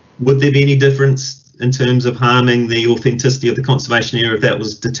 Would there be any difference in terms of harming the authenticity of the conservation area if that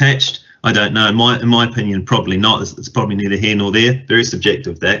was detached? I don't know. In my opinion, probably not. It's probably neither here nor there. Very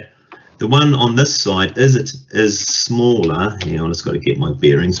subjective, that. The one on this side is smaller. Hang on, I've just got to get my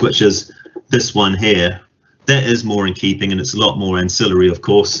bearings, which is this one here. That is more in keeping, and it's a lot more ancillary, of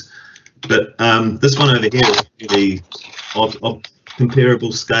course. But this one over here is really of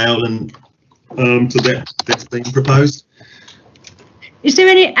comparable scale and to that's being proposed. Is there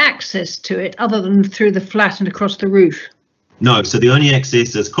any access to it other than through the flat and across the roof? No, so the only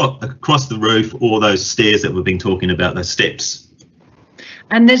access is across the roof or those stairs that we've been talking about, those steps.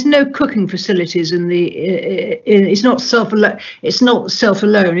 And there's no cooking facilities in the. It's not self-alone. It's not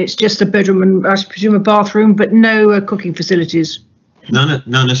self-alone. It's just a bedroom and I presume a bathroom, but no cooking facilities.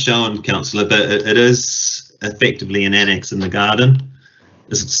 None are shown, Councillor, but it is effectively an annex in the garden.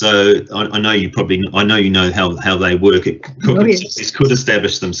 So I know you know how they work. Cooking facilities could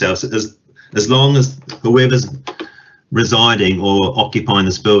establish themselves as long as whoever's residing or occupying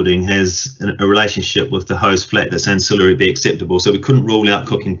this building has a relationship with the host flat that's ancillary, be acceptable. So we couldn't rule out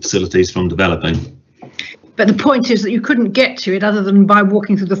cooking facilities from developing. But the point is that you couldn't get to it other than by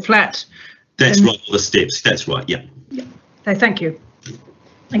walking through the flat. That's right, all the steps. That's right, yeah. So thank you.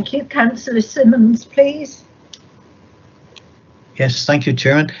 Thank you. Councillor Simmons, please. Yes, thank you,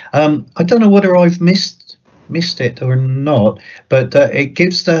 Chairman. I don't know whether I've missed it or not, but it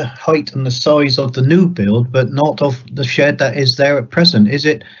gives the height and the size of the new build, but not of the shed that is there at present. Is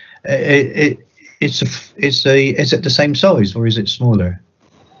it? Is it the same size or is it smaller?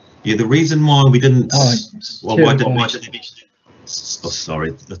 Yeah, the reason why we didn't. Why didn't we mention it? Oh,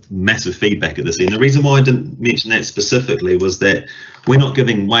 sorry, massive feedback at this end. The reason why I didn't mention that specifically was that we're not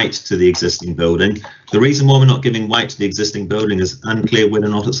giving weight to the existing building. The reason why we're not giving weight to the existing building is unclear whether or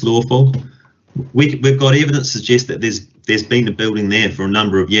not it's lawful. We've got evidence to suggest that there's been a building there for a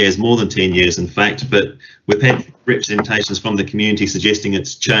number of years, more than 10 years in fact, but we've had representations from the community suggesting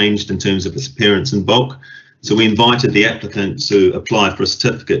it's changed in terms of its appearance and bulk. So we invited the applicant to apply for a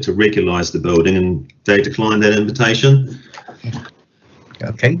certificate to regularise the building and they declined that invitation.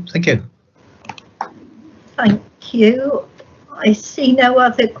 Okay, thank you. Thank you. I see no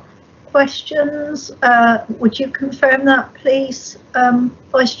other questions. Would you confirm that, please,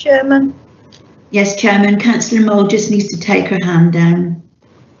 Vice Chairman? Yes, Chairman. Councillor Mole just needs to take her hand down.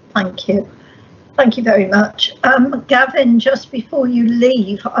 Thank you. Thank you very much. Gavin, just before you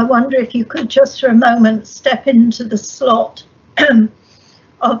leave, I wonder if you could just for a moment step into the slot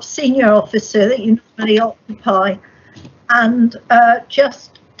of senior officer that you normally occupy and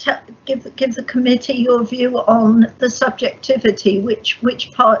just give the committee your view on the subjectivity,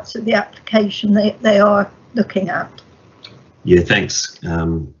 which parts of the application they are looking at. Yeah, thanks,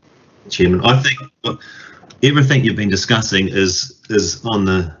 Chairman. I think everything you've been discussing is on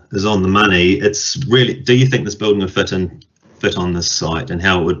the money. It's really, do you think this building would fit on this site and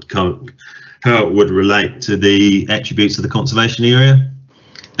how it would relate to the attributes of the conservation area?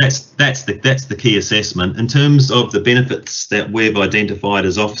 That's the key assessment. In terms of the benefits that we've identified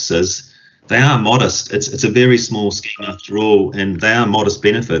as officers, they are modest. It's a very small scheme after all, and they are modest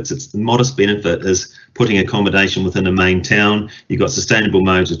benefits. The modest benefit is putting accommodation within a main town. You've got sustainable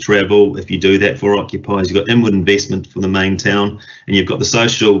modes of travel. If you do that for occupiers, you've got inward investment for the main town, and you've got the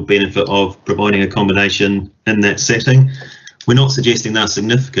social benefit of providing accommodation in that setting. We're not suggesting they're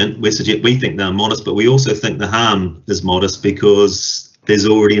significant. We think they're modest, but we also think the harm is modest because there's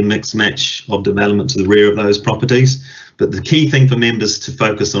already a mixed match of development to the rear of those properties. But the key thing for members to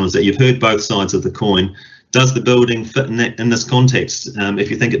focus on is that you've heard both sides of the coin. Does the building fit in this context?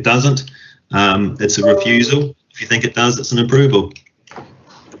 If you think it doesn't, it's a refusal. If you think it does, it's an approval.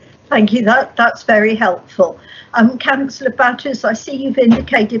 Thank you. That's very helpful. Councillor Batters, I see you've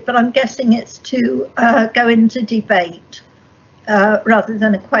indicated, but I'm guessing it's to go into debate rather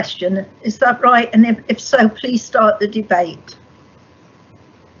than a question. Is that right? And if so, please start the debate.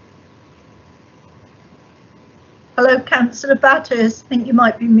 Hello, Councillor Batters. I think you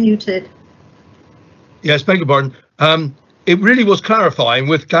might be muted. Yes, beg your pardon. It really was clarifying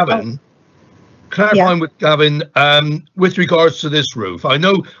with Gavin. With regards to this roof. I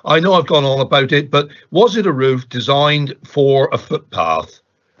know I've gone on about it, but was it a roof designed for a footpath?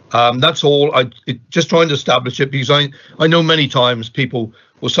 That's all. Just trying to establish it, because I know many times people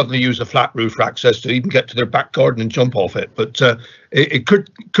will suddenly use a flat roof for access to even get to their back garden and jump off it. But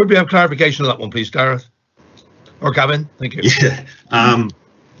could we have clarification on that one, please, Gareth or Gavin? Thank you. Yeah.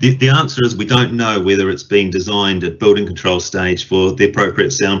 The answer is we don't know whether it's being designed at building control stage for the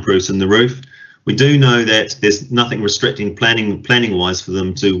appropriate soundproofs in the roof. We do know that there's nothing restricting planning wise for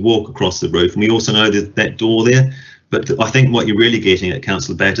them to walk across the roof, and we also know that door there. But I think what you're really getting at,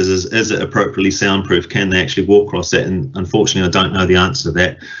 Councillor Batters, is it appropriately soundproof? Can they actually walk across it? And unfortunately, I don't know the answer to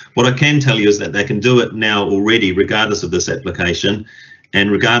that. What I can tell you is that they can do it now already, regardless of this application,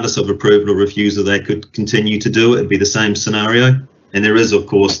 and regardless of approval or refusal, they could continue to do it. It'd be the same scenario. And there is, of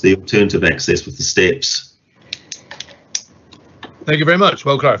course, the alternative access with the steps. Thank you very much.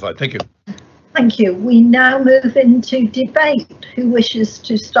 Well clarified. Thank you. Thank you. We now move into debate. Who wishes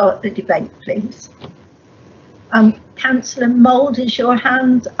to start the debate, please? Councillor Mould, is your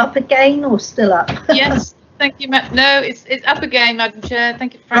hand up again or still up? Yes, thank you. No, it's up again, Madam Chair.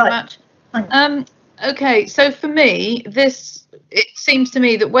 Thank you very much. Okay, so for me, it seems to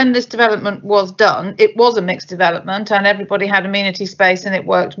me that when this development was done, it was a mixed development and everybody had amenity space and it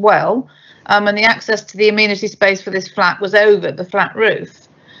worked well. And the access to the amenity space for this flat was over the flat roof.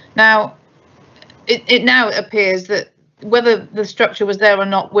 Now, it now appears that whether the structure was there or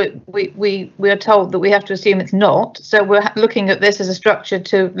not, we are told that we have to assume it's not. So we're looking at this as a structure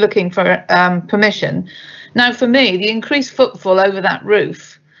to looking for permission. Now, for me, the increased footfall over that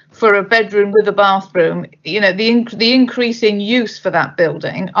roof for a bedroom with a bathroom, you know, the increase in use for that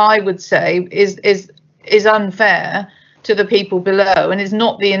building, I would say, is unfair to the people below, and is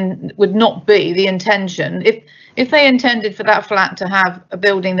not would not be the intention. If they intended for that flat to have a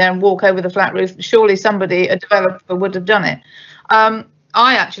building there and walk over the flat roof, surely a developer would have done it. I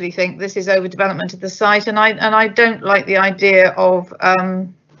actually think this is overdevelopment of the site, and I don't like the idea of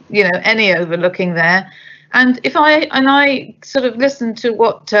you know, any overlooking there. And I sort of listen to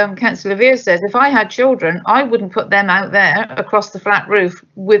what Councillor Veer says. If I had children, I wouldn't put them out there across the flat roof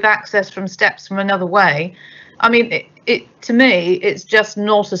with access from steps from another way. I mean, to me, it's just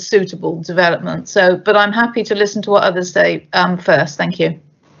not a suitable development. So, but I'm happy to listen to what others say first. Thank you.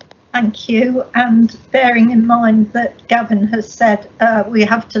 Thank you. And bearing in mind that Gavin has said we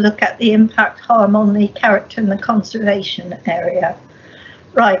have to look at the impact harm on the character and the conservation area.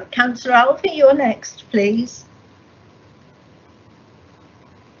 Right, Councillor Alvey, you're next, please.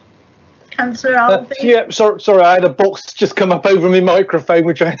 Councillor Alvey. Yeah, sorry, I had a box just come up over my microphone,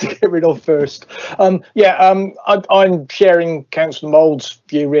 which I had to get rid of first. I'm sharing Councillor Mould's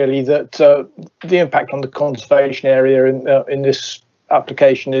view, really, that the impact on the conservation area in this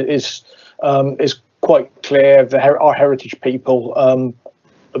application is quite clear. Our heritage people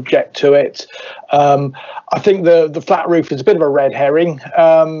object to it. I think the flat roof is a bit of a red herring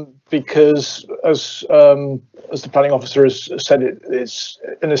because, as the planning officer has said, it's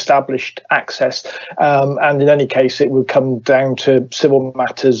an established access, and in any case it would come down to civil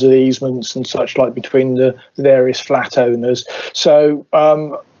matters, easements and such like between the various flat owners. So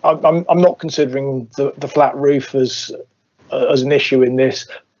I'm not considering the flat roof as an issue in this,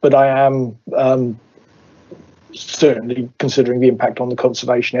 but I am certainly considering the impact on the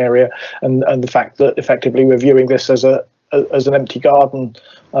conservation area and the fact that effectively we're viewing this as an empty garden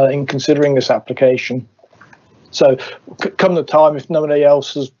in considering this application. So come the time, if nobody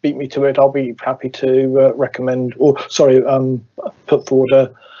else has beat me to it, I'll be happy to put forward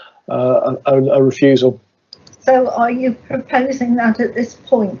a refusal. So are you proposing that at this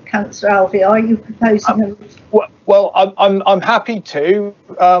point, Councillor Alvey? Are you proposing well, I'm happy to,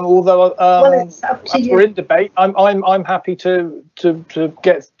 although it's up to you. We're in debate. I'm happy to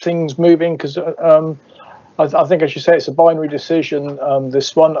get things moving, because I think I should say it's a binary decision,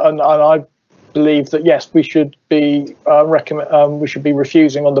 this one, and I believe that yes, we should be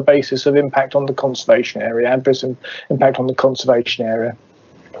refusing on the basis of impact on the conservation area, adverse impact on the conservation area.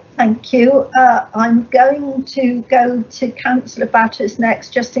 Thank you. I'm going to go to Councillor Batters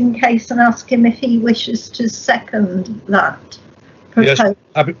next, just in case, and ask him if he wishes to second that proposal.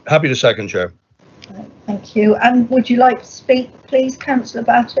 Yes, happy to second, Chair. Thank you. And would you like to speak, please, Councillor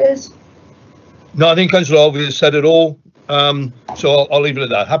Batters? No, I think Councillor Alvey has said it all. So I'll leave it at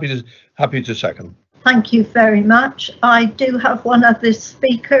that. Happy to second. Thank you very much. I do have one other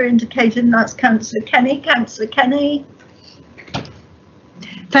speaker indicated, and that's Councillor Kenny. Councillor Kenny.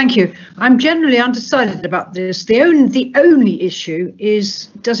 Thank you. I'm generally undecided about this. The only issue is,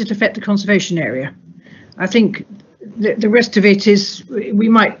 does it affect the conservation area? I think the rest of it is, we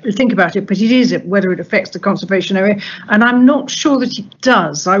might think about it, but it is whether it affects the conservation area, and I'm not sure that it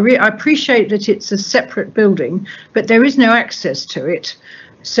does. I appreciate that it's a separate building, but there is no access to it,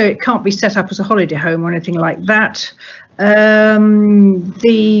 so it can't be set up as a holiday home or anything like that.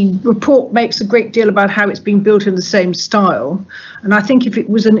 The report makes a great deal about how it's been built in the same style, and I think if it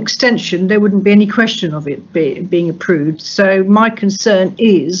was an extension there wouldn't be any question of it being approved. So my concern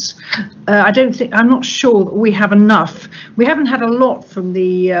is I'm not sure that we have enough. We haven't had a lot from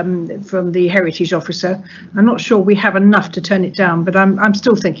the heritage officer. I'm not sure we have enough to turn it down, but I'm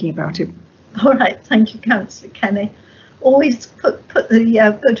still thinking about it. All right, thank you, Councillor Kenny. Always put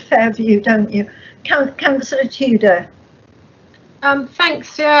the good fair view, don't you? Councillor Tudor.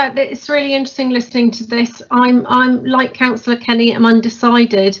 Thanks. Yeah, it's really interesting listening to this. I'm like Councillor Kenny, I'm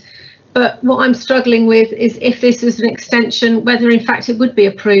undecided, but what I'm struggling with is if this is an extension, whether in fact it would be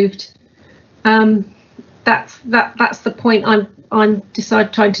approved. That's the point I'm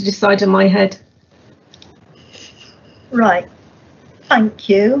trying to decide in my head. Right. Thank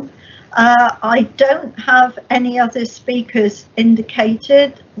you. I don't have any other speakers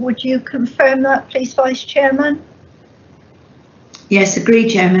indicated. Would you confirm that, please, Vice Chairman? Yes,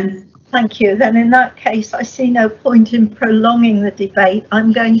 agreed, Chairman. Thank you. Then in that case, I see no point in prolonging the debate.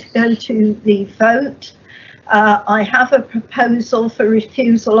 I'm going to go to the vote. I have a proposal for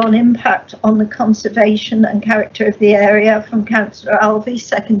refusal on impact on the conservation and character of the area from Councillor Alvey,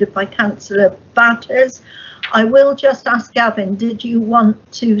 seconded by Councillor Batters. I will just ask Gavin, did you want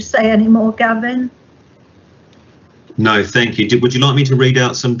to say any more, Gavin? No, thank you. Would you like me to read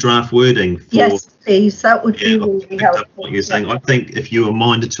out some draft wording? Yes, please. That would be really helpful. What you're saying. I think if you were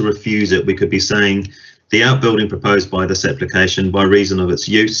minded to refuse it, we could be saying the outbuilding proposed by this application, by reason of its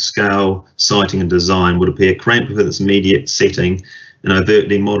use, scale, siting and design, would appear cramped with its immediate setting and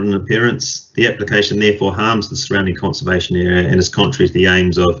overtly modern appearance. The application therefore harms the surrounding conservation area and is contrary to the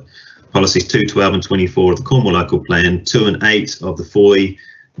aims of policies 2, 12 and 24 of the Cornwall Local Plan, 2 and 8 of the Foy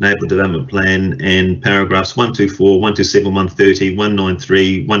Neighbourhood Development Plan, and paragraphs 124, 127, 130,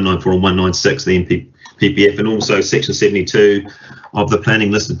 193, 194 and 196 of the PPF, and also section 72 of the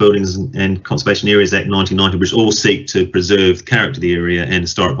Planning Listed Buildings and Conservation Areas Act 1990, which all seek to preserve character of the area and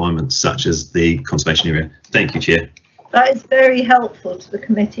historic environments such as the conservation area. Thank you, Chair. That is very helpful to the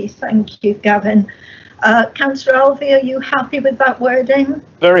committee. Thank you, Gavin. Councillor Alvey, are you happy with that wording?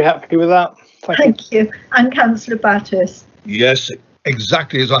 Very happy with that. Thank you. And Councillor Batters? Yes,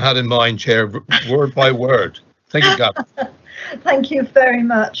 exactly as I had in mind, Chair, word by word. Thank you, Gavin. Thank you very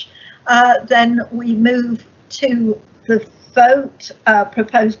much. Then we move to the vote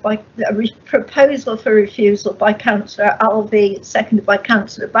proposal for refusal by Councillor Alvey, seconded by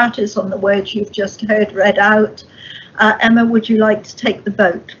Councillor Batters on the words you've just heard read out. Emma, would you like to take the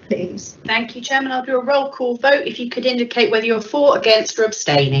vote, please? Thank you, Chairman. I'll do a roll call vote. If you could indicate whether you're for, against or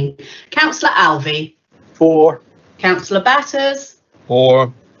abstaining. Councillor Alvey. For. Councillor Batters.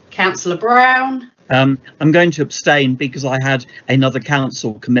 For. Councillor Brown. I'm going to abstain because I had another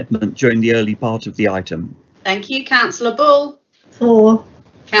council commitment during the early part of the item. Thank you. Councillor Bull. For.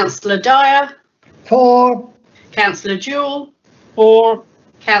 Councillor Dyer. For. Councillor Jewell. For.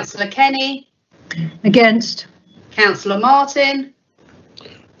 Councillor Kenny. Against. Councillor Martin.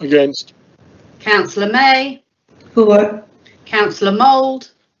 Against. Councillor May. For. Councillor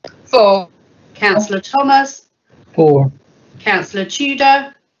Mould. For. Councillor Thomas. For. Councillor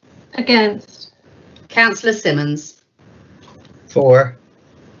Tudor. Against. Councillor Simmons. For.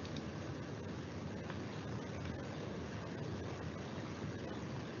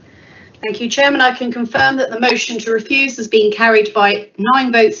 Thank you, Chairman. I can confirm that the motion to refuse has been carried by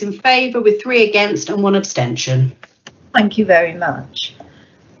 9 votes in favour with 3 against and 1 abstention. Thank you very much.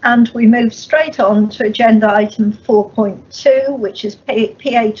 And we move straight on to agenda item 4.2, which is PA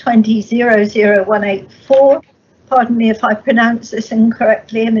 200184. Pardon me if I pronounce this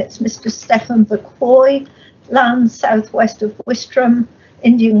incorrectly, and it's Mr. Stephen Bacoy, land southwest of Wistrom,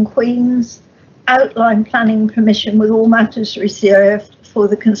 Indian Queens, outline planning permission with all matters reserved for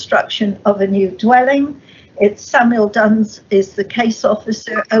the construction of a new dwelling. It's Samuel Duns is the case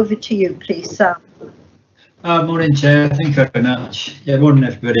officer. Over to you, please, Sam. Morning, Chair. Thank you very much. Yeah, morning,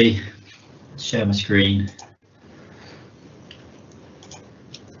 everybody. Share my screen.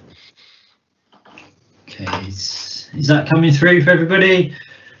 Okay, is that coming through for everybody?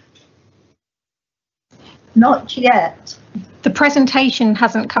 Not yet. The presentation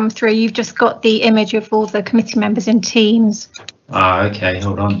hasn't come through. You've just got the image of all the committee members in Teams. Ah, okay,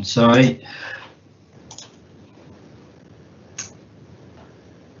 hold on, sorry.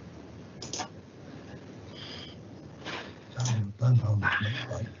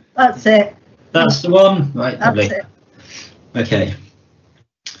 That's it. That's the one, right? That's Lovely. it. Okay.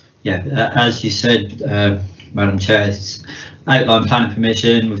 Yeah, as you said, Madam Chair, it's outline planning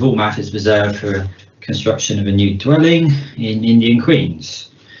permission with all matters reserved for construction of a new dwelling in Indian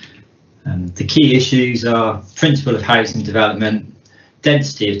Queens. The key issues are principle of housing development,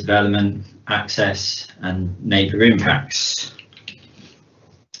 density of development, access and neighbour impacts.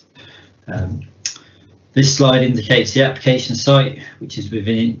 This slide indicates the application site, which is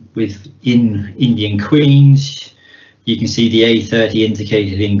within Indian Queens. You can see the A30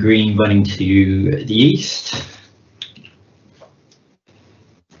 indicated in green running to the east.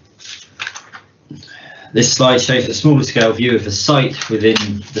 This slide shows a smaller scale view of the site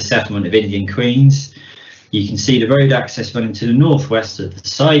within the settlement of Indian Queens. You can see the road access running to the northwest of the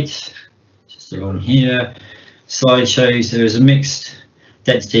site, just along here. Slide shows there is a mixed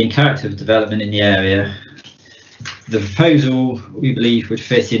density and character of development in the area. The proposal, we believe, would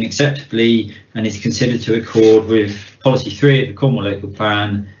fit in acceptably and is considered to accord with Policy 3 of the Cornwall Local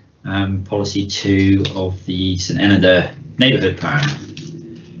Plan and Policy 2 of the St Eneda Neighbourhood Plan.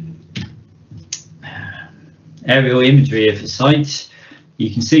 Aerial imagery of the site.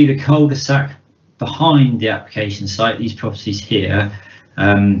 You can see the cul-de-sac behind the application site, these properties here,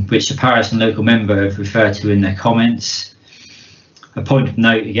 which the parish and local member have referred to in their comments. A point of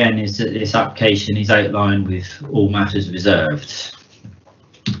note again is that this application is outlined with all matters reserved.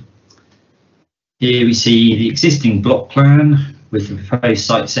 Here we see the existing block plan with the proposed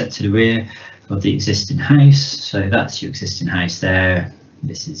site set to the rear of the existing house. So that's your existing house there.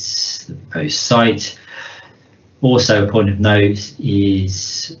 This is the proposed site. Also, a point of note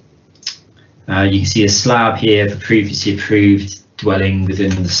is you can see a slab here for previously approved dwelling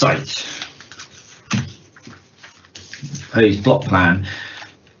within the site. Proposed block plan.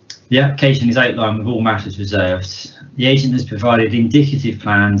 The application is outlined with all matters reserved. The agent has provided indicative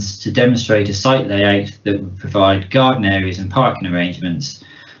plans to demonstrate a site layout that would provide garden areas and parking arrangements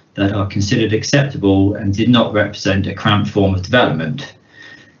that are considered acceptable and did not represent a cramped form of development.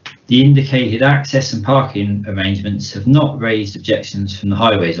 The indicated access and parking arrangements have not raised objections from the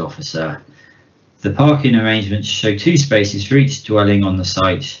highways officer. The parking arrangements show 2 spaces for each dwelling on the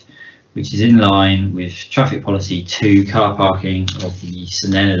site, which is in line with Traffic Policy 2 car parking of the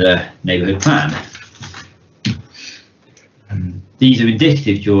St Eneda Neighbourhood Plan. These are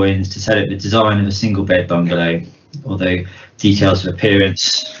indicative drawings to set up the design of a single bed bungalow, although details of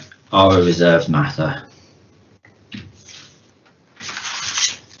appearance are a reserved matter.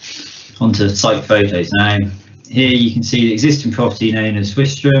 Onto site photos now. Here you can see the existing property known as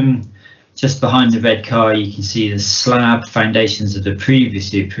Wistrom. Just behind the red car you can see the slab foundations of the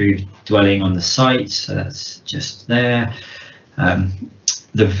previously approved dwelling on the site, so that's just there.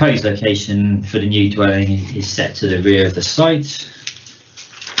 The proposed location for the new dwelling is set to the rear of the site.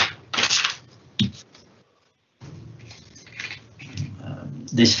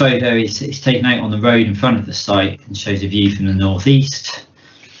 This photo is taken out on the road in front of the site and shows a view from the northeast.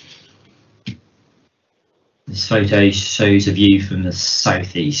 This photo shows a view from the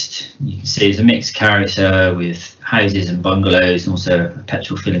southeast. You can see there's a mixed character with houses and bungalows and also a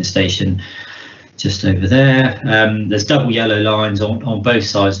petrol filling station just over there. There's double yellow lines on both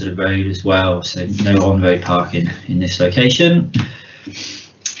sides of the road as well, so no on-road parking in this location.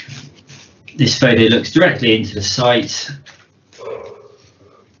 This photo looks directly into the site.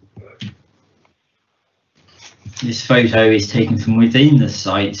 This photo is taken from within the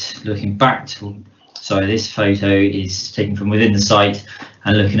site, looking back to, this photo is taken from within the site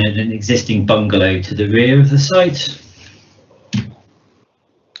and looking at an existing bungalow to the rear of the site.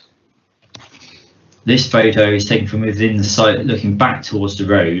 This photo is taken from within the site looking back towards the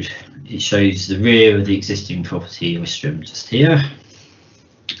road. It shows the rear of the existing property, Wistrom, just here.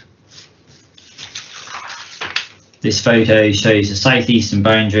 This photo shows the southeastern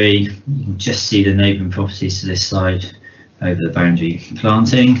boundary. You can just see the neighbouring properties to this side over the boundary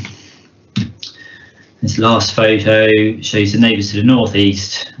planting. This last photo shows the neighbours to the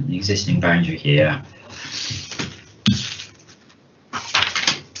northeast, the existing boundary here.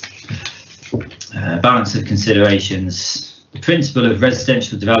 Balance of considerations. The principle of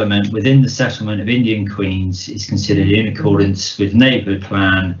residential development within the settlement of Indian Queens is considered in accordance with the Neighbourhood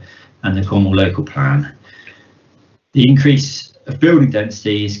Plan and the Cornwall Local Plan. The increase of building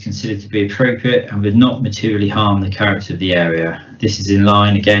density is considered to be appropriate and would not materially harm the character of the area. This is in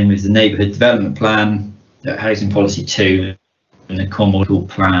line again with the Neighbourhood Development Plan at Housing Policy 2 and the Cornwall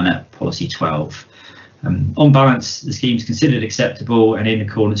Plan at Policy 12. On balance, the scheme is considered acceptable and in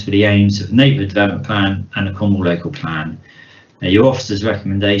accordance with the aims of the Neighbourhood Development Plan and the Cornwall Local Plan. Your officer's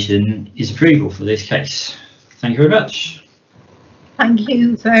recommendation is approval for this case. Thank you very much. Thank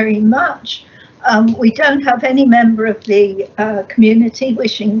you very much. We don't have any member of the community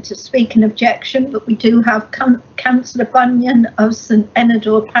wishing to speak in objection, but we do have Councillor Bunyan of St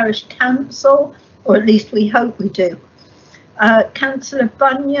Enidor Parish Council, or at least we hope we do. Councillor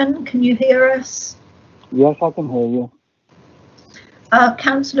Bunyan, can you hear us? Yes, I can hear you.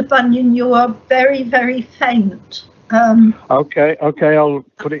 Councillor Bunyan, you are very, very faint. Okay, I'll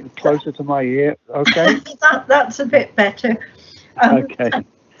put it closer to my ear. Okay. That's a bit better. Okay.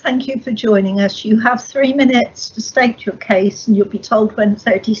 Thank you for joining us. You have 3 minutes to state your case and you'll be told when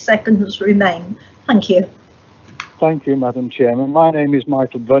 30 seconds remain. Thank you. Thank you, Madam Chairman. My name is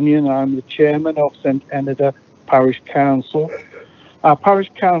Michael Bunyan. I'm the Chairman of St Enidor Parish Council. Our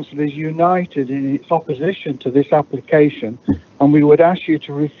Parish Council is united in its opposition to this application, and we would ask you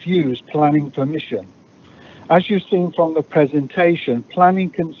to refuse planning permission. As you've seen from the presentation, planning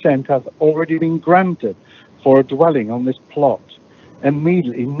consent has already been granted for a dwelling on this plot,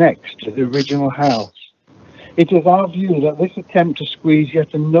 immediately next to the original house. It is our view that this attempt to squeeze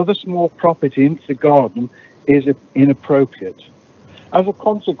yet another small property into the garden is inappropriate. As a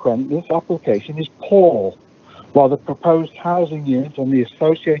consequence, this application is poor, while the proposed housing unit and the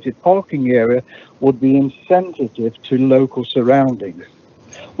associated parking area would be insensitive to local surroundings.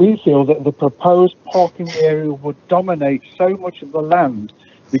 We feel that the proposed parking area would dominate so much of the land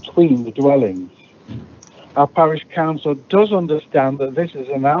between the dwellings. Our Parish Council does understand that this is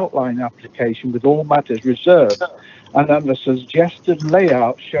an outline application with all matters reserved, and that the suggested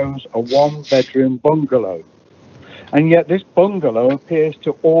layout shows a one-bedroom bungalow. And yet this bungalow appears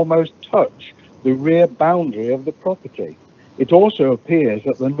to almost touch the rear boundary of the property. It also appears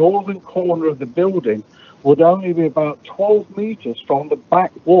that the northern corner of the building would only be about 12 metres from the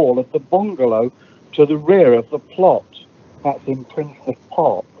back wall of the bungalow to the rear of the plot. That's in Princess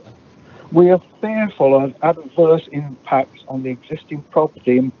Park. We are fearful of adverse impacts on the existing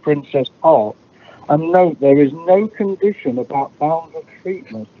property in Princess Park, and note there is no condition about boundary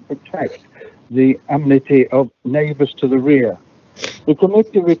treatment to protect the amenity of neighbours to the rear. The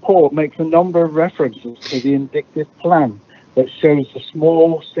committee report makes a number of references to the indicative plan that shows the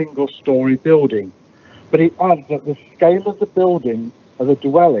small single-storey building, but it adds that the scale of the building, of the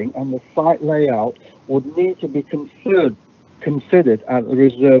dwelling, and the site layout would need to be considered at the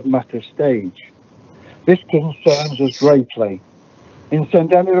reserved matter stage. This concerns us greatly. In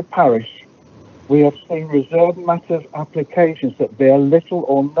St Enidor Parish, we have seen reserved matters applications that bear little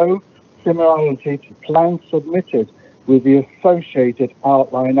or no similarity to plans submitted with the associated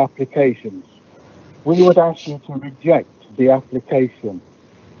outline applications. We would ask you to reject the application.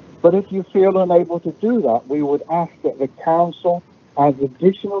 But if you feel unable to do that, we would ask that the Council adds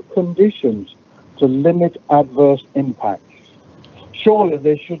additional conditions to limit adverse impacts. Surely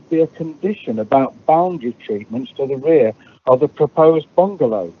there should be a condition about boundary treatments to the rear of the proposed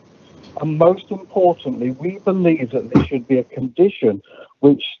bungalow. And most importantly, we believe that there should be a condition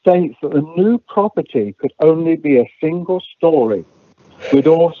which states that the new property could only be a single story. We'd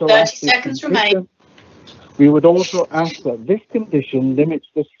also 30 seconds remain. We would also ask that this condition limits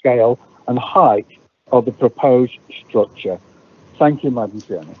the scale and height of the proposed structure. Thank you, Madam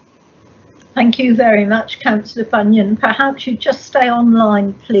Chairman. Thank you very much, Councillor Bunyan. Perhaps you just stay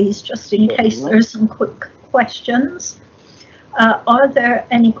online, please, just in case there are some quick questions. Are there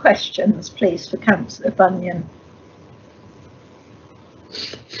any questions, please, for Councillor Bunyan?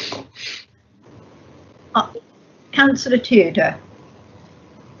 Councillor Tudor.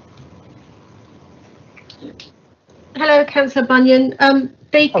 Hello, Councillor Bunyan.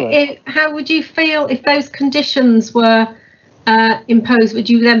 How would you feel if those conditions were imposed? Would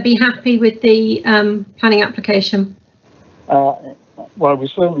you then be happy with the planning application? Well, we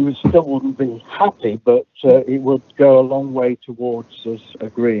certainly still wouldn't be happy, but it would go a long way towards us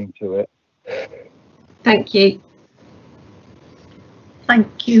agreeing to it. Thank you.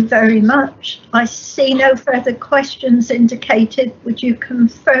 Thank you very much. I see no further questions indicated. Would you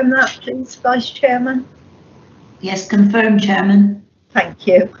confirm that, please, Vice Chairman? Yes, confirm, Chairman. Thank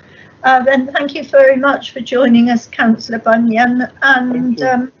you. Then thank you very much for joining us, Councillor Bunyan.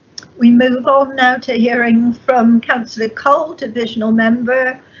 And we move on now to hearing from Councillor Cole, Divisional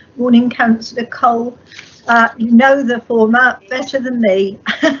Member. Morning, Councillor Cole. You know the format better than me.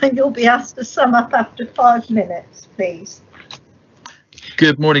 You'll be asked to sum up after 5 minutes, please.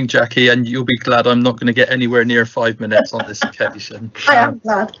 Good morning, Jackie, and you'll be glad I'm not going to get anywhere near 5 minutes on this occasion. I am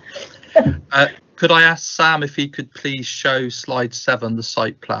glad. Could I ask Sam if he could please show slide 7, the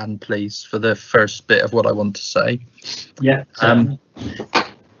site plan, please, for the first bit of what I want to say? Yeah. Thank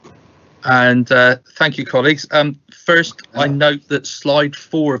you, colleagues. First, I note that slide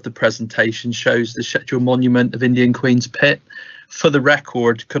 4 of the presentation shows the scheduled monument of Indian Queen's Pit. For the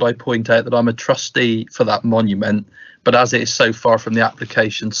record, could I point out that I'm a trustee for that monument, but as it is so far from the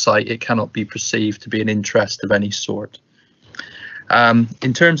application site, it cannot be perceived to be an interest of any sort.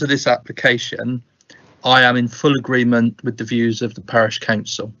 In terms of this application, I am in full agreement with the views of the Parish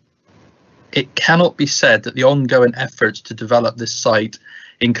Council. It cannot be said that the ongoing efforts to develop this site,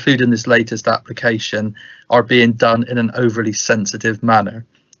 including this latest application, are being done in an overly sensitive manner.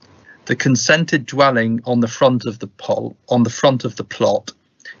 The consented dwelling on the front of the plot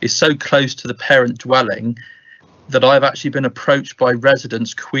is so close to the parent dwelling that I've actually been approached by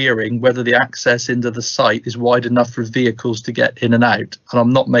residents querying whether the access into the site is wide enough for vehicles to get in and out. And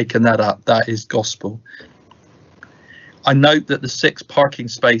I'm not making that up, that is gospel. I note that the 6 parking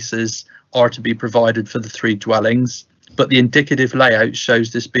spaces are to be provided for the 3 dwellings, but the indicative layout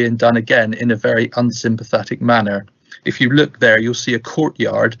shows this being done again in a very unsympathetic manner. If you look there, you'll see a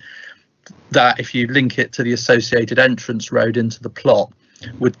courtyard that, if you link it to the associated entrance road into the plot,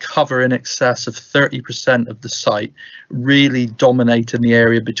 would cover in excess of 30% of the site, really dominating the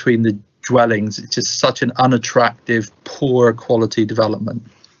area between the dwellings. It's just such an unattractive, poor quality development.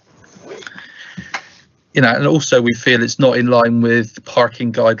 You know, and also we feel it's not in line with the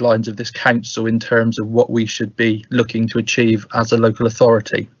parking guidelines of this council in terms of what we should be looking to achieve as a local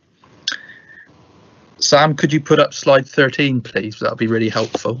authority. Sam, could you put up slide 13, please? That would be really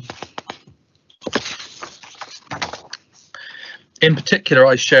helpful. In particular,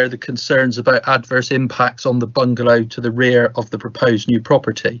 I share the concerns about adverse impacts on the bungalow to the rear of the proposed new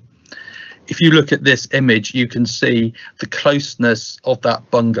property. If you look at this image, you can see the closeness of that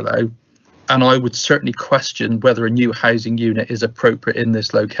bungalow, and I would certainly question whether a new housing unit is appropriate in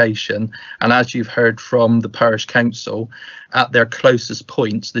this location. And as you've heard from the Parish Council, at their closest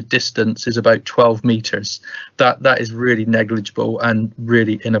points, the distance is about 12 metres. That is really negligible and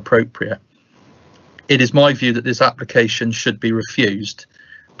really inappropriate. It is my view that this application should be refused,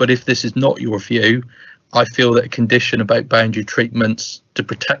 but if this is not your view, I feel that a condition about boundary treatments to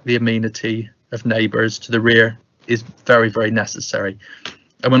protect the amenity of neighbours to the rear is very, very necessary.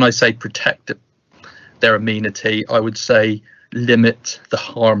 And when I say protect their amenity, I would say limit the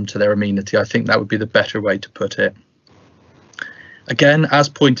harm to their amenity. I think that would be the better way to put it. Again, as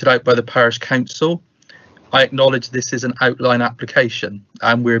pointed out by the Parish Council, I acknowledge this is an outline application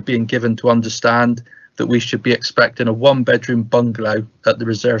and we're being given to understand that we should be expecting a 1-bedroom bungalow at the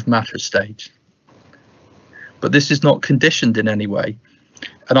reserved matter stage. But this is not conditioned in any way,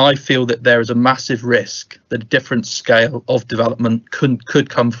 and I feel that there is a massive risk that a different scale of development could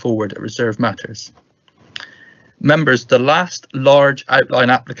come forward at reserved matters. Members, the last large outline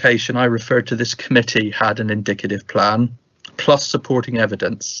application I referred to this committee had an indicative plan plus supporting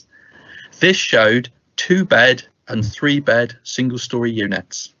evidence. This showed 2-bed and 3-bed single-storey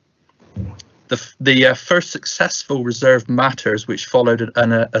units. The first successful reserved matters, which followed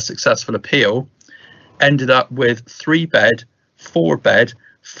a successful appeal, ended up with 3-bed, 4-bed,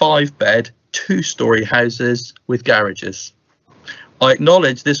 5-bed, 2-storey houses with garages. I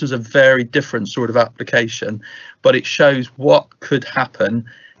acknowledge this was a very different sort of application, but it shows what could happen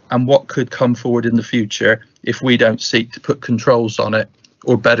and what could come forward in the future if we don't seek to put controls on it,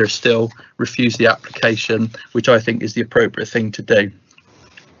 or better still, refuse the application, which I think is the appropriate thing to do.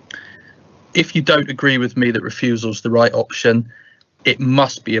 If you don't agree with me that refusal is the right option, it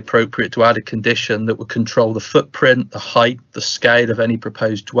must be appropriate to add a condition that would control the footprint, the height, the scale of any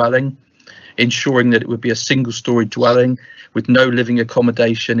proposed dwelling, ensuring that it would be a single-storey dwelling with no living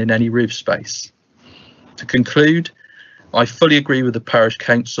accommodation in any roof space. To conclude, I fully agree with the Parish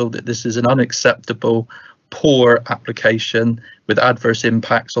Council that this is an unacceptable, poor application with adverse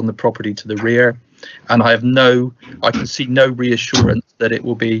impacts on the property to the rear, and I can see no reassurance that it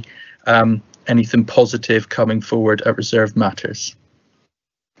will be anything positive coming forward at reserved matters.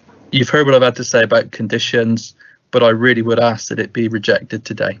 You've heard what I've had to say about conditions, but I really would ask that it be rejected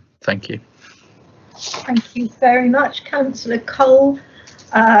today. Thank you. Thank you very much, Councillor Cole.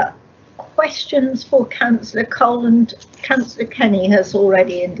 Questions for Councillor Cole, and Councillor Kenny has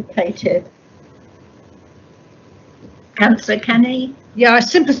already indicated. Councillor Kenny? Yeah, I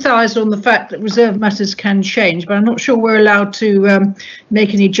sympathise on the fact that reserved matters can change, but I'm not sure we're allowed to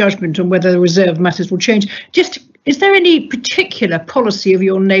make any judgment on whether the reserved matters will change. Just, is there any particular policy of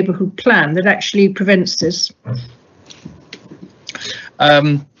your neighbourhood plan that actually prevents this?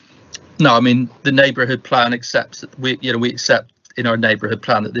 No, I mean, the neighbourhood plan accepts that we accept in our neighbourhood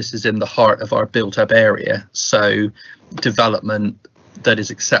plan that this is in the heart of our built-up area, so development that is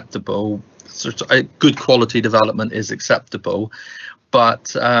acceptable, sort of good quality development is acceptable,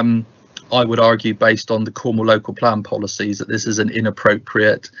 but I would argue, based on the Cornwall local plan policies, that this is an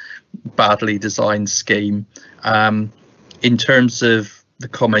inappropriate, badly designed scheme. In terms of the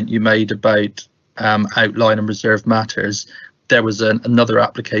comment you made about outline and reserved matters, there was another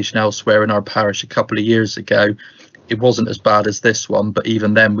application elsewhere in our parish a couple of years ago. It wasn't as bad as this one, but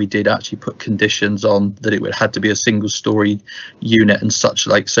even then we did actually put conditions on that it had to be a single story unit and such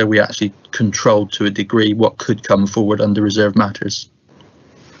like, so we actually controlled to a degree what could come forward under reserved matters.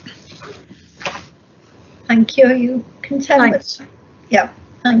 Thank you. Are you content with that? Yeah,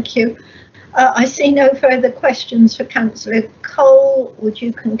 thank you. I see no further questions for Councillor Cole. Would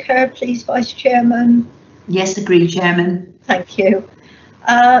you concur, please, Vice Chairman? Yes, agree, Chairman. Thank you.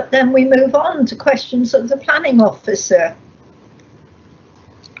 Then we move on to questions of the Planning Officer.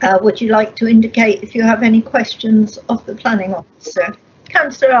 Would you like to indicate if you have any questions of the Planning Officer?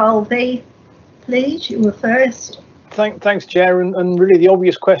 Councillor Alvey, please, you were first. Thanks, Chair. And really the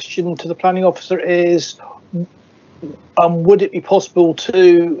obvious question to the Planning Officer is, would it be possible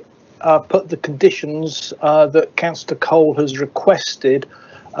to put the conditions that Councillor Cole has requested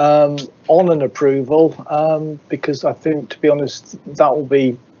on an approval, because I think, to be honest, that will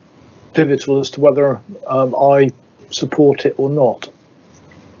be pivotal as to whether I support it or not.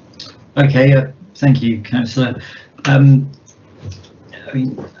 Okay, thank you, Councillor. I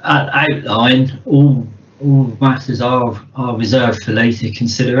mean, at outline, all matters are reserved for later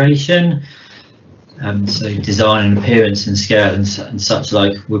consideration. So design and appearance and scale and such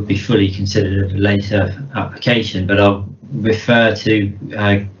like would be fully considered at a later application, but I'll refer to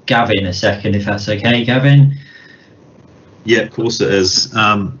Gavin a second, if that's okay, Gavin. Yeah, of course it is.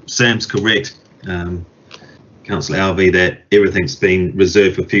 Sam's correct, Councillor Alvey, that everything's been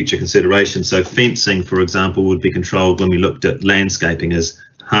reserved for future consideration. So fencing, for example, would be controlled when we looked at landscaping as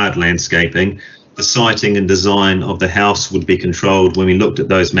hard landscaping. The siting and design of the house would be controlled when we looked at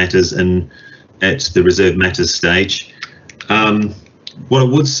those matters at the reserved matters stage. What I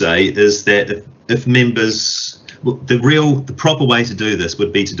would say is that if members, well, the proper way to do this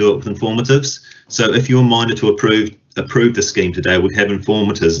would be to do it with informatives. So if you're minded to approve the scheme today, we'd have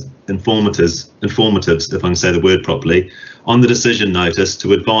informatives, if I can say the word properly, on the decision notice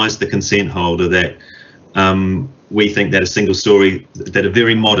to advise the consent holder that we think that a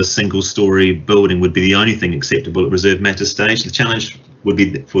very modest single story building would be the only thing acceptable at reserved matters stage. The challenge would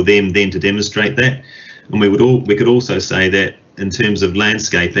be for them then to demonstrate that, and we could also say that in terms of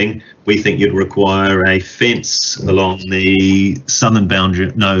landscaping, we think you'd require a fence along the southern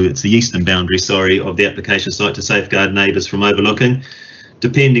boundary, no, it's the eastern boundary, sorry, of the application site to safeguard neighbours from overlooking.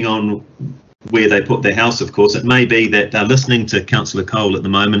 Depending on where they put their house, of course, it may be that they're listening to Councillor Cole at the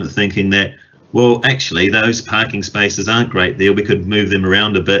moment and thinking that, well, actually, those parking spaces aren't great there. We could move them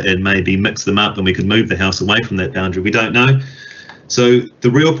around a bit and maybe mix them up, and we could move the house away from that boundary. We don't know. So the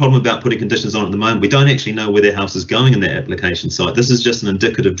real problem about putting conditions on at the moment, we don't actually know where their house is going in their application site. This is just an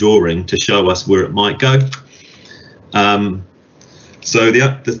indicative drawing to show us where it might go. So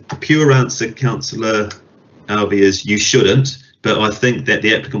the pure answer, Councillor Alvey, is you shouldn't, but I think that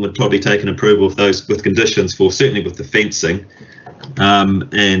the applicant would probably take an approval of those with conditions for, certainly with the fencing,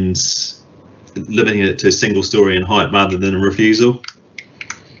 and limiting it to single story in height rather than a refusal.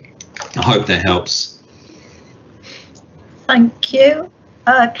 I hope that helps. Thank you.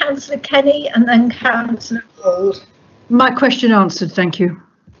 Councillor Kenny and then Councillor Mould. My question answered, thank you.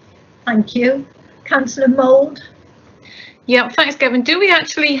 Thank you. Councillor Mould. Yeah, thanks, Gavin. Do we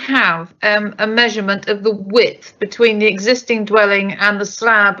actually have a measurement of the width between the existing dwelling and the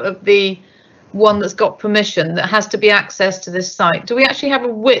slab of the one that's got permission that has to be accessed to this site? Do we actually have a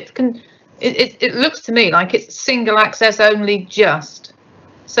width? It looks to me like it's single access only just.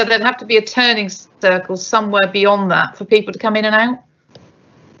 So there'd have to be a turning circle somewhere beyond that for people to come in and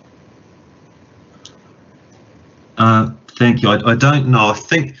out? Thank you. I don't know. I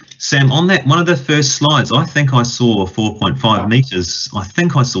think, Sam, on that one of the first slides, I think I saw 4.5 metres. I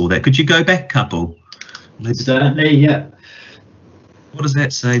think I saw that. Could you go back a couple? Certainly, yeah. What does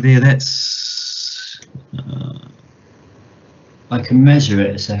that say there? That's... I can measure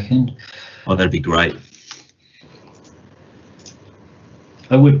it a second. Oh, that'd be great.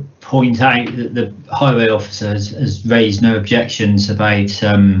 I would point out that the highway officer has raised no objections about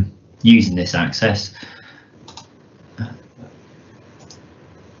using this access.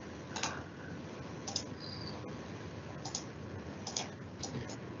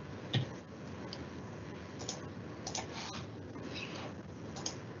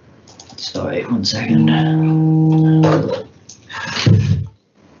 Sorry, 1 second.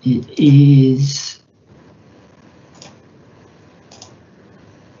 it's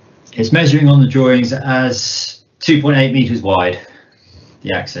measuring on the drawings as 2.8 metres wide,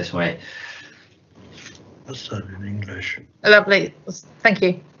 the access way. That's that in English. Lovely, thank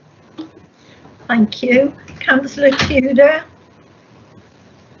you. Thank you. Councillor Tudor.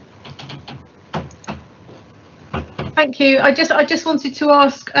 Thank you. I just wanted to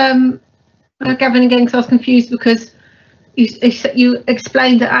ask Gavin again, because I was confused, because you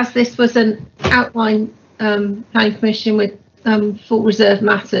explained that as this was an outline planning permission with full reserve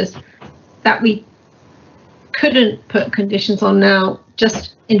matters, that we couldn't put conditions on now,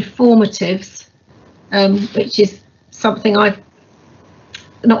 just informatives, which is something I've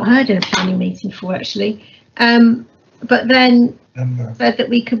not heard in a planning meeting before, actually. But then said that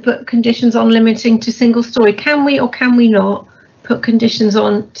we could put conditions on limiting to single story. Can we or can we not put conditions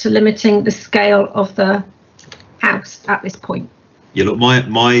on to limiting the scale of the house at this point? Yeah, look,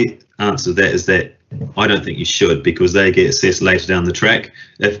 my answer to that is that I don't think you should, because they get assessed later down the track.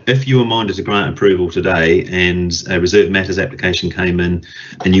 If you were minded to grant approval today and a reserve matters application came in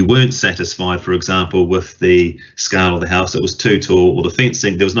and you weren't satisfied, for example, with the scale of the house, it was too tall, or the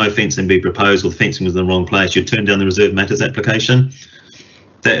fencing, there was no fencing being proposed, or the fencing was in the wrong place, you'd turn down the reserve matters application.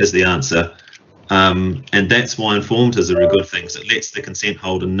 That is the answer. And that's why informatives are a good thing, because it lets the consent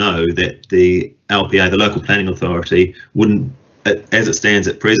holder know that the LPA, the local planning authority, wouldn't, as it stands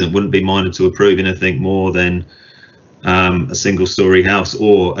at present, wouldn't be minded to approve anything more than a single story house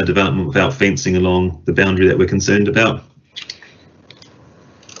or a development without fencing along the boundary that we're concerned about.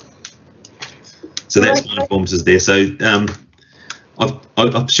 So that's why informatives there. So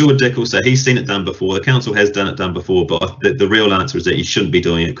I'm sure Dick will say he's seen it done before. The council has done it before, but the real answer is that you shouldn't be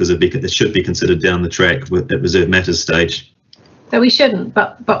doing it, because it should be considered down the track at reserve matters stage. So we shouldn't,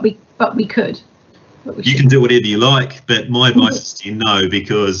 but we could. You can do whatever you like, but my advice is to no,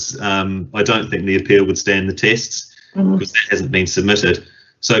 because I don't think the appeal would stand the tests, because that hasn't been submitted.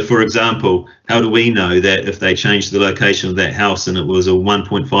 So, for example, how do we know that if they changed the location of that house and it was a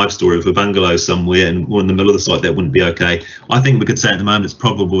 1.5 story of a bungalow somewhere and or in the middle of the site, that wouldn't be okay? I think we could say at the moment it's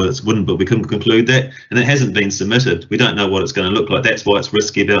probable it wouldn't, but we couldn't conclude that, and it hasn't been submitted. We don't know what it's going to look like. That's why it's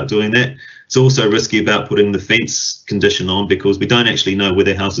risky about doing that. It's also risky about putting the fence condition on, because we don't actually know where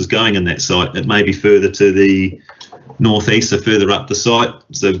the house is going in that site. It may be further to the northeast or further up the site,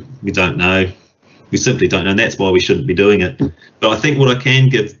 so we don't know. We simply don't know, and that's why we shouldn't be doing it. But I think what I can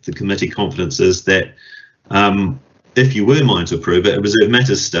give the committee confidence is that if you were minded to approve it at reserve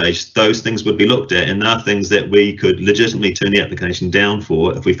matters stage, those things would be looked at, and there are things that we could legitimately turn the application down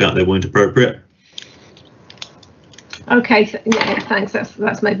for if we felt they weren't appropriate. Okay, yeah, thanks.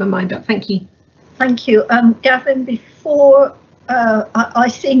 That's made my mind up. Thank you. Thank you. Gavin, before I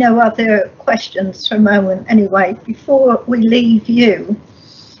see no other questions from Owen anyway, before we leave you,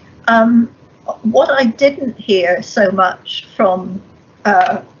 what I didn't hear so much from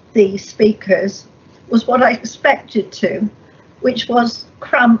the speakers was what I expected to, which was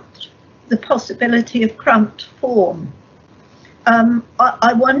the possibility of cramped form.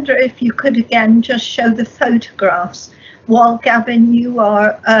 I wonder if you could again just show the photographs while, Gavin, you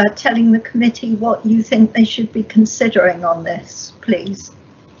are telling the committee what you think they should be considering on this, please.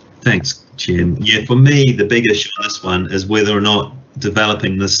 Thanks, Jim. Yeah, for me, the big issue on this one is whether or not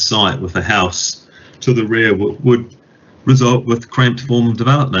developing this site with a house to the rear would result with cramped form of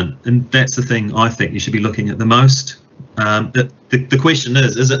development, and that's the thing I think you should be looking at the most. The question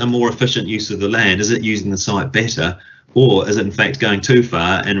is it a more efficient use of the land? Is it using the site better, or is it in fact going too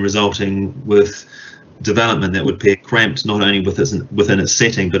far and resulting with development that would be cramped not only within its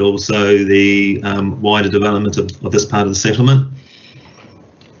setting, but also the wider development of this part of the settlement?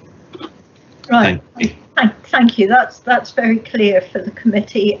 Right. Thank you. That's very clear for the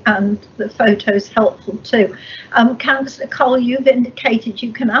committee, and the photo's helpful too. Councillor Cole, you've indicated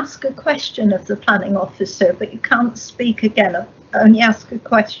you can ask a question of the planning officer, but you can't speak again. Only ask a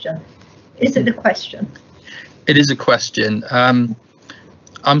question. Is it a question? It is a question.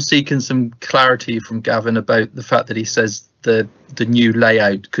 I'm seeking some clarity from Gavin about the fact that he says the new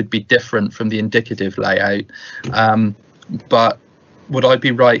layout could be different from the indicative layout, but would I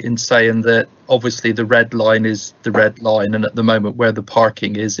be right in saying that obviously the red line is the red line, and at the moment where the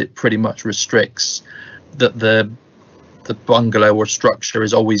parking is, it pretty much restricts that the bungalow or structure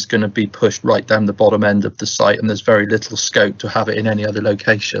is always going to be pushed right down the bottom end of the site, and there's very little scope to have it in any other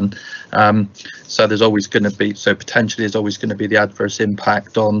location. So there's always going to be, so potentially there's always going to be the adverse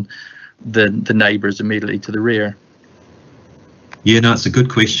impact on the neighbours immediately to the rear. Yeah, no, it's a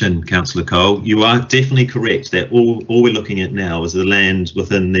good question, Councillor Cole. You are definitely correct that all we're looking at now is the land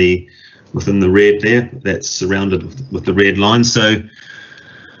within the red there that's surrounded with the red line. So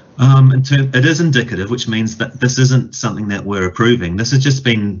It is indicative, which means that this isn't something that we're approving. This has just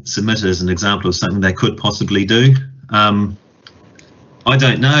been submitted as an example of something they could possibly do. I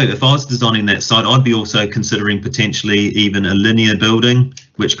don't know. If I was designing that site, I'd be also considering potentially even a linear building,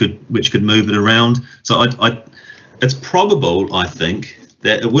 which could move it around. So it's probable, I think,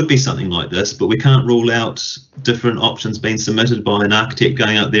 that it would be something like this, but we can't rule out different options being submitted by an architect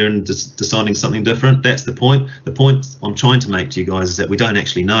going out there and deciding something different. That's the point. The point I'm trying to make to you guys is that we don't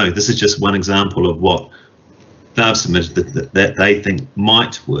actually know. This is just one example of what they've submitted that they think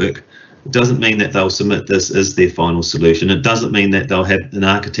might work. It doesn't mean that they'll submit this as their final solution. It doesn't mean that they'll have an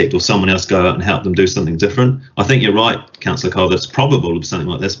architect or someone else go out and help them do something different. I think you're right, Councillor Cole, that it's probable of something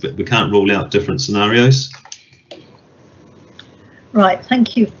like this, but we can't rule out different scenarios. Right,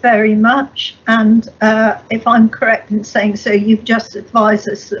 thank you very much. And if I'm correct in saying so, you've just advised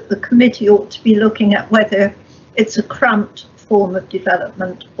us that the committee ought to be looking at whether it's a cramped form of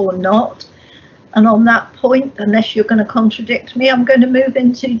development or not. And on that point, unless you're going to contradict me, I'm going to move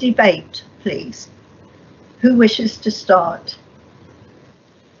into debate, please. Who wishes to start?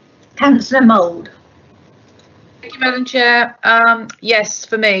 Councillor Mould. Thank you, Madam Chair. Yes,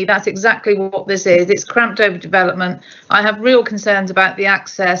 for me, that's exactly what this is. It's cramped overdevelopment. I have real concerns about the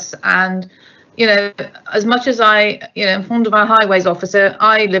access, and, you know, as much as I'm fond of our highways officer,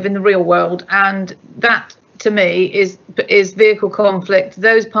 I live in the real world, and that to me is vehicle conflict.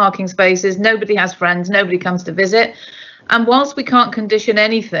 Those parking spaces, nobody has friends, nobody comes to visit. And whilst we can't condition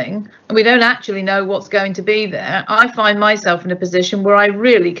anything, and we don't actually know what's going to be there, I find myself in a position where I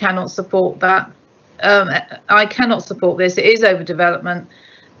really cannot support that. I cannot support this. It is overdevelopment.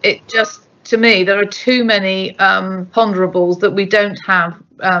 It just, to me, there are too many ponderables that we don't have,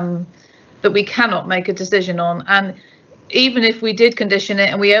 that we cannot make a decision on. And even if we did condition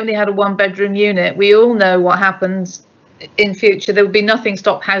it and we only had a one-bedroom unit, we all know what happens in future. There would be nothing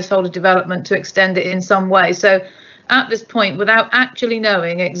stop household development to extend it in some way. So at this point, without actually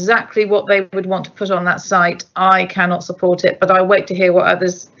knowing exactly what they would want to put on that site, I cannot support it, but I'll wait to hear what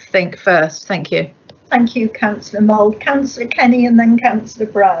others think first. Thank you. Thank you, Councillor Mould. Councillor Kenny and then Councillor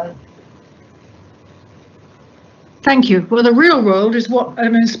Brown. Thank you. Well, the real world is what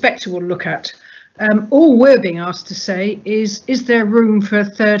an inspector will look at. All we're being asked to say is there room for a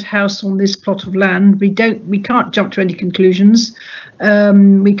third house on this plot of land? We can't jump to any conclusions.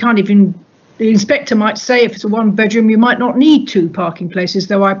 We can't even, the inspector might say if it's a one bedroom, you might not need 2 parking places,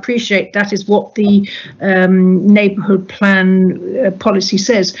 though I appreciate that is what the neighbourhood plan policy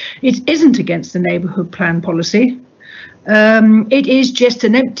says. It isn't against the neighbourhood plan policy. It is just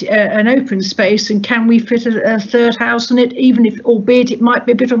an open space, and can we fit a third house on it, even if, albeit it might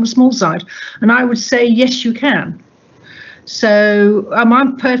be a bit on the small side? And I would say yes, you can. So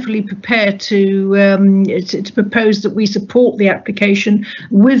I'm perfectly prepared to propose that we support the application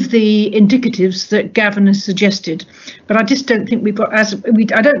with the indicatives that Gavin has suggested. But I just don't think we've got,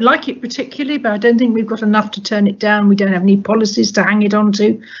 I don't like it particularly, but I don't think we've got enough to turn it down. We don't have any policies to hang it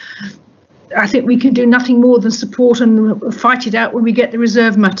onto. I think we can do nothing more than support and fight it out when we get the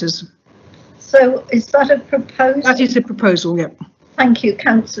reserve matters. So is that a proposal? That is a proposal, yeah. Thank you,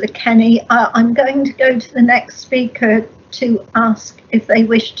 Councillor Kenny. I'm going to go to the next speaker to ask if they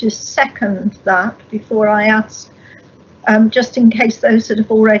wish to second that before I ask, just in case those that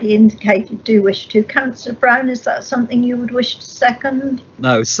have already indicated do wish to. Councillor Brown, is that something you would wish to second?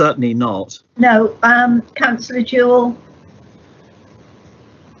 No, certainly not. No. Councillor Jewell?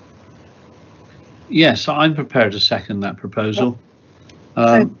 Yes, I'm prepared to second that proposal.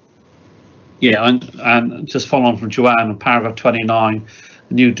 Yeah, and just follow on from Joanne, paragraph 29,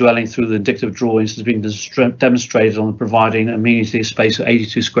 the new dwelling through the indicative drawings has been demonstrated on providing amenity space of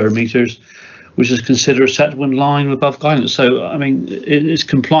 82 square metres, which is considered acceptable in line with above guidance. So, I mean, it is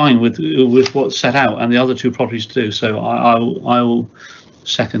complying with what's set out, and the other 2 properties do. So I will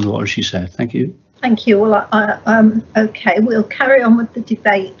second what she said. Thank you. Thank you. Well, okay, we'll carry on with the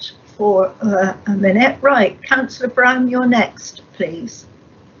debate for a minute. Right, Councillor Brown, you're next, please.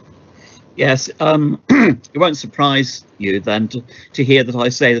 Yes, it won't surprise you then to hear that I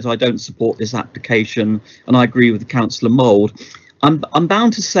say that I don't support this application, and I agree with Councillor Mould. I'm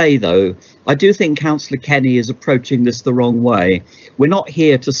bound to say, though, I do think Councillor Kenny is approaching this the wrong way. We're not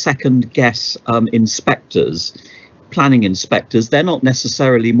here to second guess inspectors, planning inspectors. They're not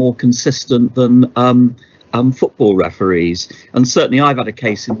necessarily more consistent than football referees, and certainly I've had a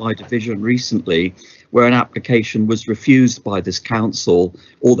case in my division recently where an application was refused by this council,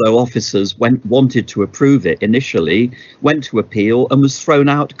 although officers wanted to approve it initially, went to appeal and was thrown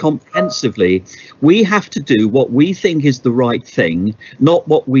out comprehensively. We have to do what we think is the right thing, not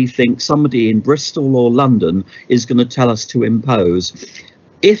what we think somebody in Bristol or London is going to tell us to impose.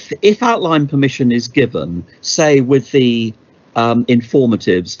 if outline permission is given, say with the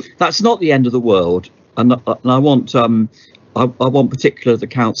informatives, that's not the end of the world, and I want I want particularly the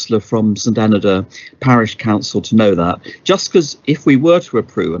councillor from St Eneda Parish Council to know that. Just because if we were to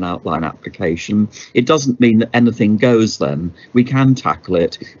approve an outline application, it doesn't mean that anything goes then. We can tackle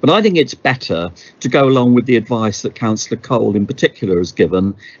it. But I think it's better to go along with the advice that Councillor Cole in particular has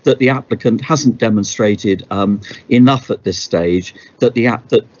given, that the applicant hasn't demonstrated enough at this stage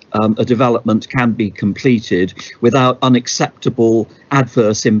that a development can be completed without unacceptable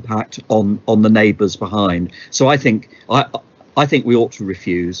adverse impact on the neighbours behind. So I think we ought to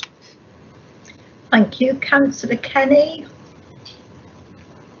refuse. Thank you. Councillor Kenny.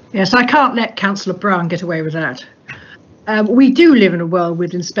 Yes, I can't let Councillor Brown get away with that. We do live in a world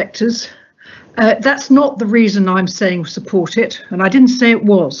with inspectors. That's not the reason I'm saying support it, and I didn't say it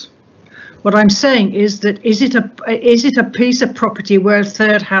was. What I'm saying is that is it a piece of property where a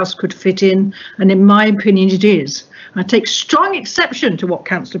third house could fit in? And in my opinion, it is. I take strong exception to what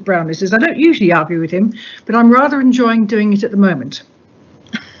Councillor Brown says. I don't usually argue with him, but I'm rather enjoying doing it at the moment.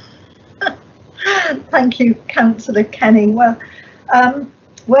 Thank you, Councillor Kenny. Well,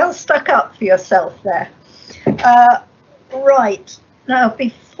 well stuck up for yourself there. Right, now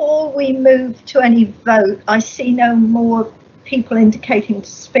before we move to any vote, I see no more people indicating to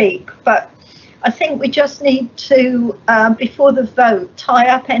speak, but I think we just need to, before the vote, tie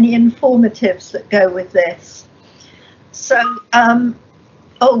up any informatives that go with this. So,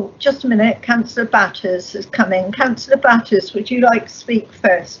 oh, just a minute, Councillor Batters is coming. Councillor Batters, would you like to speak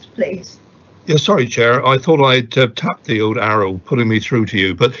first, please? Yeah, sorry, Chair. I thought I'd tapped the old arrow, putting me through to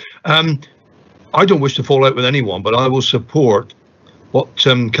you, but I don't wish to fall out with anyone, but I will support what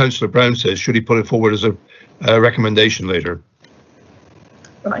Councillor Brown says, should he put it forward as a recommendation later.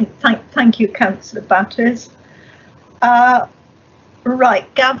 Right, thank you, Councillor Batters.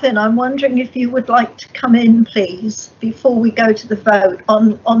 Right, Gavin, I'm wondering if you would like to come in, please, before we go to the vote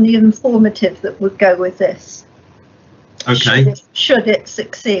on the informative that would go with this. Okay. Should it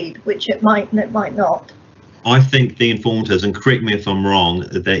succeed, which it might and it might not. I think the informatives, and correct me if I'm wrong,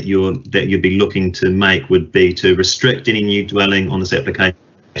 that you'd be looking to make would be to restrict any new dwelling on this application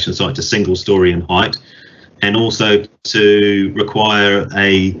site to single story in height, and also to require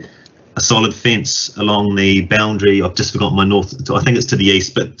a solid fence along the boundary. I've just forgotten my north. I think it's to the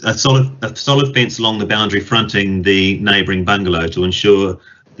east, but a solid fence along the boundary fronting the neighbouring bungalow to ensure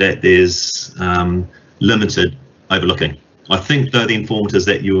that there's limited overlooking. I think though the informatives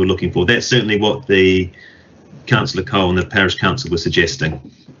that you were looking for, that's certainly what the Councillor Cole and the Parish Council were suggesting.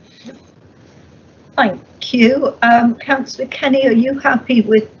 Thank you. Councillor Kenny, are you happy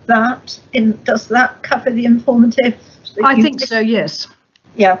with that? Does that cover the informative? I think so, yes.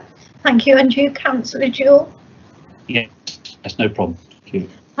 Yeah, thank you. And you, Councillor Jewell? Yeah, that's no problem. Thank you.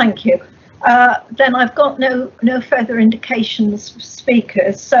 Thank you. Then I've got no further indications of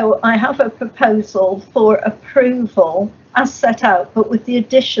speakers, so I have a proposal for approval as set out, but with the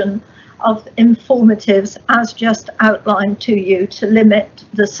addition of informatives as just outlined to you to limit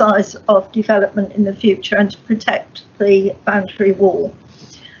the size of development in the future and to protect the boundary wall.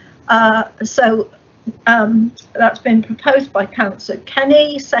 So that's been proposed by Councillor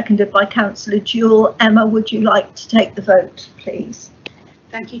Kenny, seconded by Councillor Jewell. Emma, would you like to take the vote, please?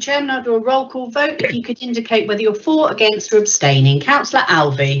 Thank you, Chairman. I'll do a roll call vote. If you could indicate whether you're for, against or abstaining. Councillor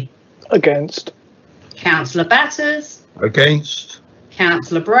Alvey. Against. Councillor Batters. Against.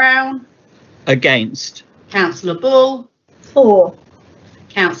 Councillor Brown. Against. Councillor Bull. For.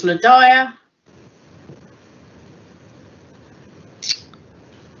 Councillor Dyer.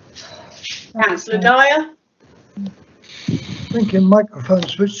 Councillor Dyer. I think your microphone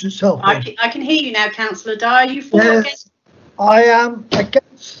switched itself on. I can hear you now, Councillor Dyer. Are you for? Yes, Against? I am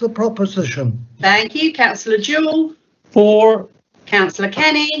against the proposition. Thank you. Councillor Jewell. For. Councillor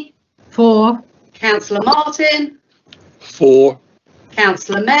Kenny. For. Councillor Martin. For.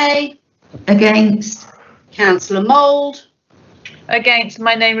 Councillor May. Against. Councillor Mould. Against.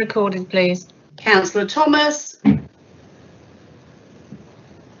 My name recorded, please. Councillor Thomas.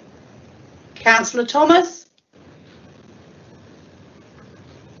 Councillor Thomas.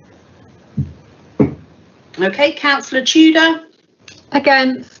 Okay, Councillor Tudor.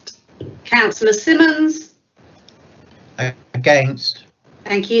 Against. Councillor Simmons. Against.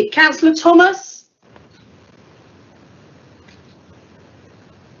 Thank you. Councillor Thomas.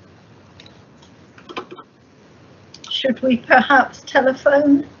 Should we perhaps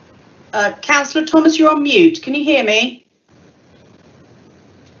telephone? Councillor Thomas, you're on mute. Can you hear me?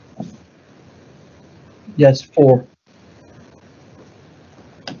 Yes, for.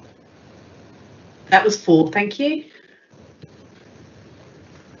 That was 4, thank you.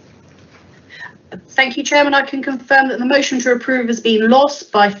 Thank you, Chairman. I can confirm that the motion to approve has been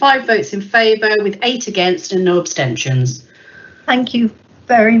lost by 5 votes in favour with 8 against and no abstentions. Thank you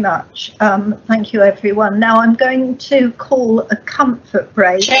very much. Thank you, everyone. Now I'm going to call a comfort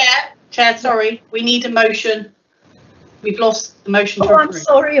break. Chair, sorry, we need a motion. We've lost the motion to approve. I'm approve.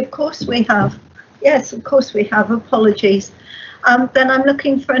 sorry, of course we have. Yes, of course we have. Apologies. Then I'm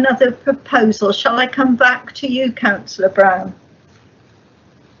looking for another proposal. Shall I come back to you, Councillor Brown?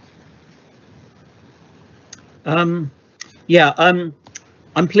 I'm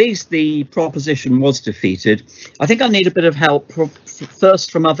pleased the proposition was defeated. I think I need a bit of help first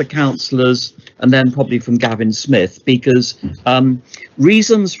from other councillors and then probably from Gavin Smith, because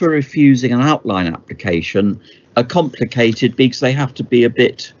reasons for refusing an outline application are complicated because they have to be a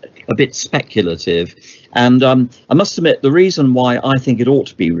bit speculative. And I must admit, the reason why I think it ought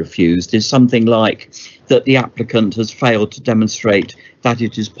to be refused is something like that the applicant has failed to demonstrate that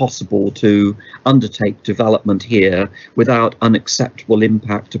it is possible to undertake development here without unacceptable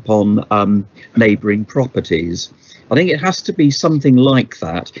impact upon neighbouring properties. I think it has to be something like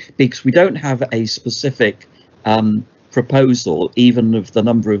that, because we don't have a specific proposal even of the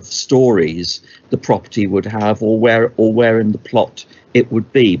number of stories the property would have or where in the plot it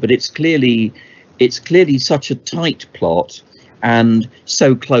would be. But it's clearly such a tight plot and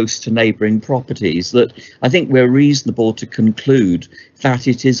so close to neighbouring properties that I think we're reasonable to conclude that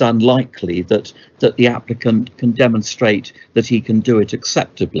it is unlikely that the applicant can demonstrate that he can do it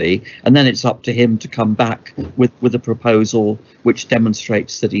acceptably, and then it's up to him to come back with a proposal which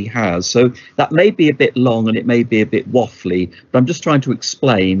demonstrates that he has. So that may be a bit long and it may be a bit waffly, but I'm just trying to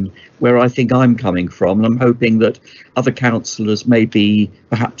explain where I think I'm coming from, and I'm hoping that other councillors may be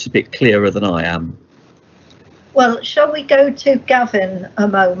perhaps a bit clearer than I am. Well, shall we go to Gavin a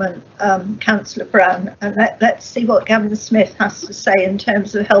moment, Councillor Brown, and let's see what Gavin Smith has to say in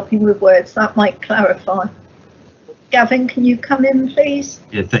terms of helping with words. That might clarify. Gavin, can you come in, please?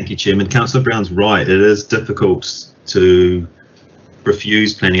 Yeah, thank you, Chairman. Councillor Brown's right. It is difficult to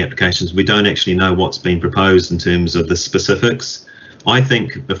refuse planning applications. We don't actually know what's been proposed in terms of the specifics. I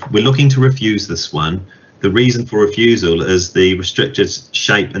think if we're looking to refuse this one, the reason for refusal is the restricted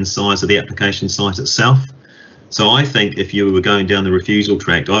shape and size of the application site itself. So I think if you were going down the refusal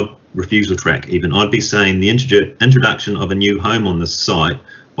track, I'd be saying the introduction of a new home on this site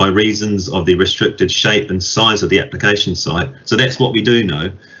by reasons of the restricted shape and size of the application site. So that's what we do know,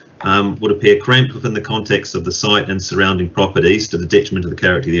 would appear cramped within the context of the site and surrounding properties to the detriment of the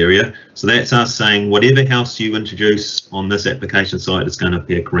character of the area. So that's us saying whatever house you introduce on this application site is going to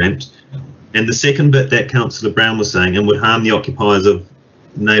appear cramped. And the second bit that Councillor Brown was saying, and would harm the occupiers of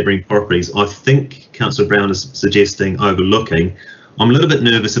neighbouring properties, I think Councillor Brown is suggesting overlooking. I'm a little bit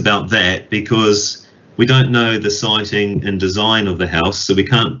nervous about that because we don't know the siting and design of the house, so we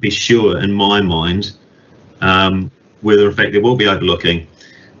can't be sure in my mind whether in fact there will be overlooking.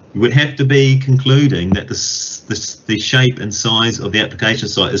 We would have to be concluding that the shape and size of the application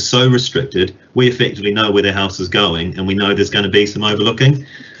site is so restricted, we effectively know where the house is going and we know there's going to be some overlooking.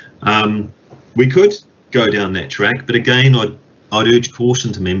 We could go down that track, but again, I'd urge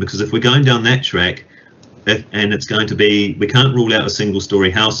caution to men, because if we're going down that track and it's going to be, we can't rule out a single story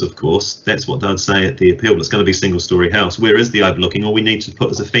house, of course, that's what they'd say at the appeal, it's going to be a single story house. Where is the overlooking? All we need to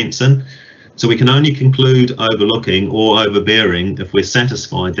put is a fence in. So we can only conclude overlooking or overbearing if we're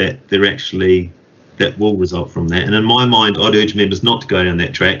satisfied that that will result from that. And in my mind, I'd urge members not to go down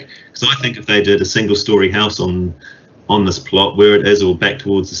that track, because I think if they did a single story house on this plot where it is, or back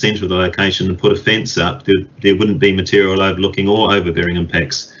towards the centre of the location, and put a fence up, there wouldn't be material overlooking or overbearing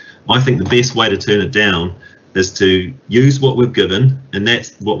impacts. I think the best way to turn it down is to use what we've given, and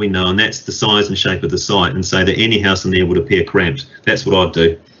that's what we know, and that's the size and shape of the site, and say that any house in there would appear cramped. That's what I'd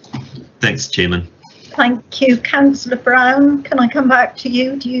do. Thanks, Chairman. Thank you. Councillor Brown, can I come back to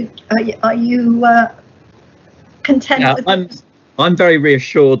you? Are you content with this? I'm very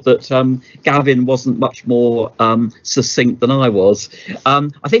reassured that Gavin wasn't much more succinct than I was. I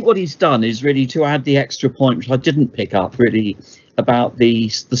think what he's done is really to add the extra point, which I didn't pick up really, about the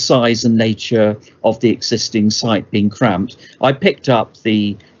size and nature of the existing site being cramped. I picked up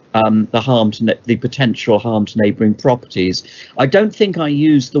the potential harm to neighbouring properties. I don't think I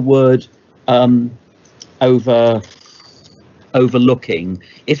used the word overlooking.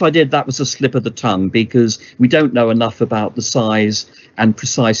 If I did, that was a slip of the tongue, because we don't know enough about the size and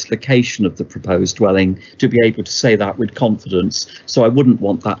precise location of the proposed dwelling to be able to say that with confidence. So I wouldn't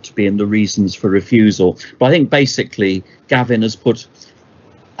want that to be in the reasons for refusal. But I think basically Gavin has put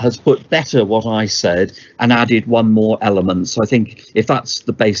better what I said and added one more element. So I think if that's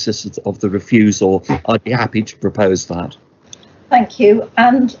the basis of the refusal, I'd be happy to propose that. Thank you.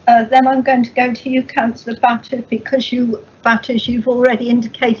 And then I'm going to go to you, Councillor Batters, because you've already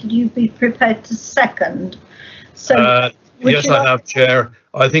indicated you'd be prepared to second. So yes, I have, Chair.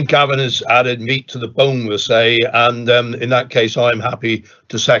 I think Gavin has added meat to the bone, we'll say, and in that case, I'm happy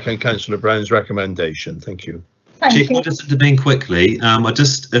to second Councillor Brown's recommendation. Thank you. Chief, I just intervene quickly.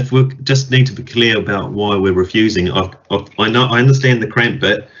 If we just need to be clear about why we're refusing. I understand the cramp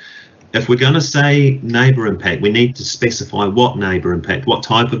bit. If we're going to say neighbour impact, we need to specify what neighbour impact, what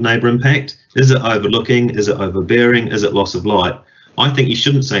type of neighbour impact. Is it overlooking? Is it overbearing? Is it loss of light? I think you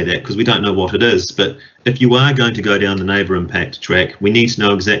shouldn't say that because we don't know what it is. But if you are going to go down the neighbour impact track, we need to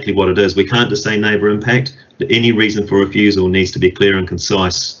know exactly what it is. We can't just say neighbour impact. Any reason for refusal needs to be clear and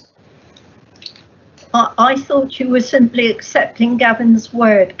concise. I thought you were simply accepting Gavin's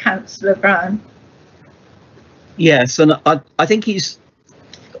word, Councillor Brown. Yes, and I think this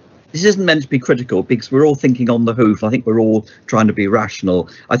isn't meant to be critical because we're all thinking on the hoof. I think we're all trying to be rational.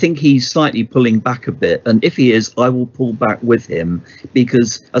 I think he's slightly pulling back a bit, and if he is, I will pull back with him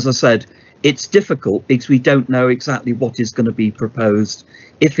because, as I said, it's difficult because we don't know exactly what is going to be proposed.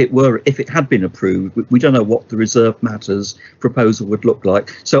 If it had been approved, we don't know what the reserved matters proposal would look like.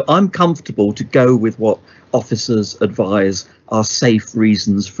 So I'm comfortable to go with what officers advise are safe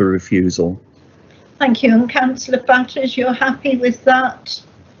reasons for refusal. Thank you. And Councillor Batters, you're happy with that?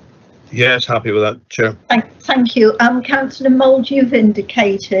 Yes, happy with that, Chair. Thank you. Councillor Mould, you've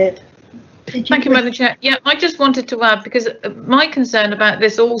indicated. Thank you, Madam Chair. Yeah, I just wanted to add, because my concern about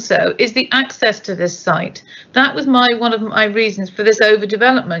this also is the access to this site. That was one of my reasons for this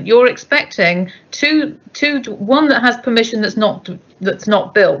overdevelopment. You're expecting one that has permission that's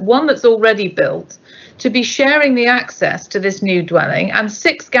not built, one that's already built, to be sharing the access to this new dwelling, and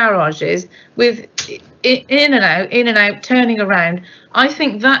 6 garages with in and out, turning around. I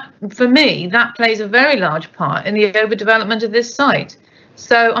think that, for me, that plays a very large part in the overdevelopment of this site.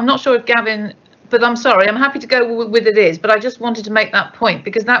 So I'm not sure if Gavin, but I'm sorry, I'm happy to go with it is, but I just wanted to make that point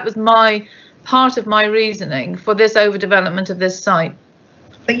because that was part of my reasoning for this overdevelopment of this site.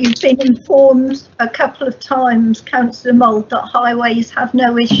 But you've been informed a couple of times, Councillor Mould, that highways have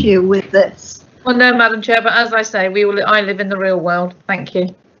no issue with this. Well, no, Madam Chair, but as I say, I live in the real world. Thank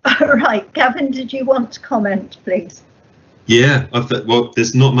you. All right, Gavin, did you want to comment, please? Yeah, well,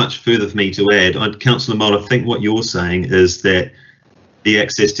 there's not much further for me to add. Councillor Mould, I think what you're saying is that the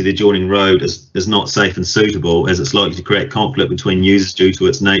access to the adjoining road is not safe and suitable, as it's likely to create conflict between users due to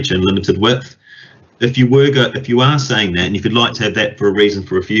its nature and limited width. If you are saying that, and if you'd like to have that for a reason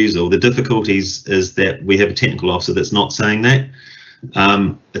for refusal, the difficulties is that we have a technical officer that's not saying that.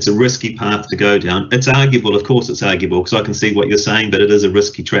 It's a risky path to go down. It's arguable, of course it's arguable, because I can see what you're saying, but it is a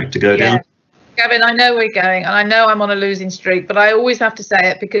risky track to go down. Gavin, I know we're going, and I know I'm on a losing streak, but I always have to say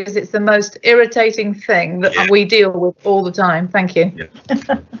it because it's the most irritating thing that we deal with all the time. Thank you.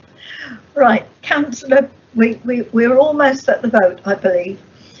 Yeah. Right, Councillor, we're almost at the vote, I believe.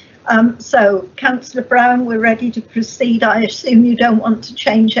 So, Councillor Brown, we're ready to proceed. I assume you don't want to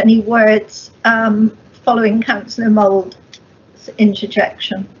change any words following Councillor Mould's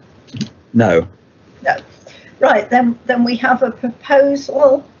interjection? No. No. Right, then we have a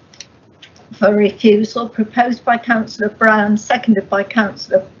proposal for refusal proposed by Councillor Brown, seconded by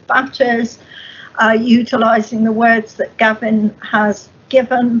Councillor Batters, utilising the words that Gavin has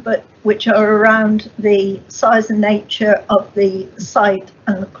given, but which are around the size and nature of the site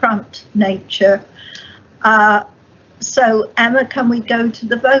and the cramped nature. So, Emma, can we go to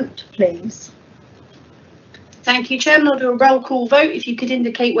the vote, please? Thank you, Chairman. I'll do a roll call vote. If you could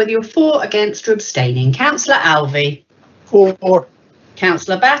indicate whether you're for, against or abstaining. Councillor Alvey. For.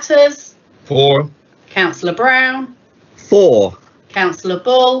 Councillor Batters. For. Councillor Brown. For. Councillor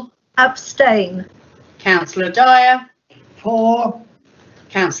Bull. Abstain. Councillor Dyer. For.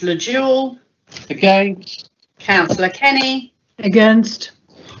 Councillor Jewell. Against. Councillor Kenny. Against.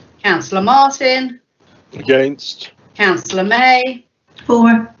 Councillor Martin. Against. Councillor May.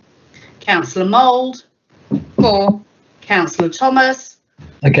 For. Councillor Mould. For. Councillor Thomas.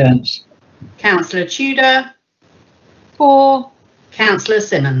 Against. Councillor Tudor. For. Councillor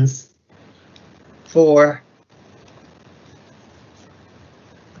Simmons. For.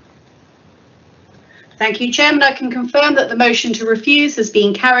 Thank you, Chairman. I can confirm that the motion to refuse has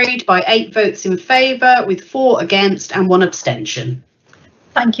been carried by 8 votes in favour, with 4 against and 1 abstention.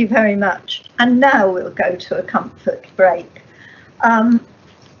 Thank you very much. And now we'll go to a comfort break.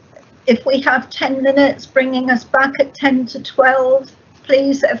 If we have 10 minutes, bringing us back at 10 to 12,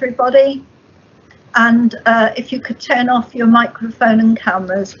 please, everybody. And if you could turn off your microphone and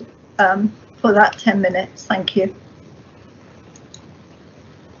cameras for that 10 minutes. Thank you.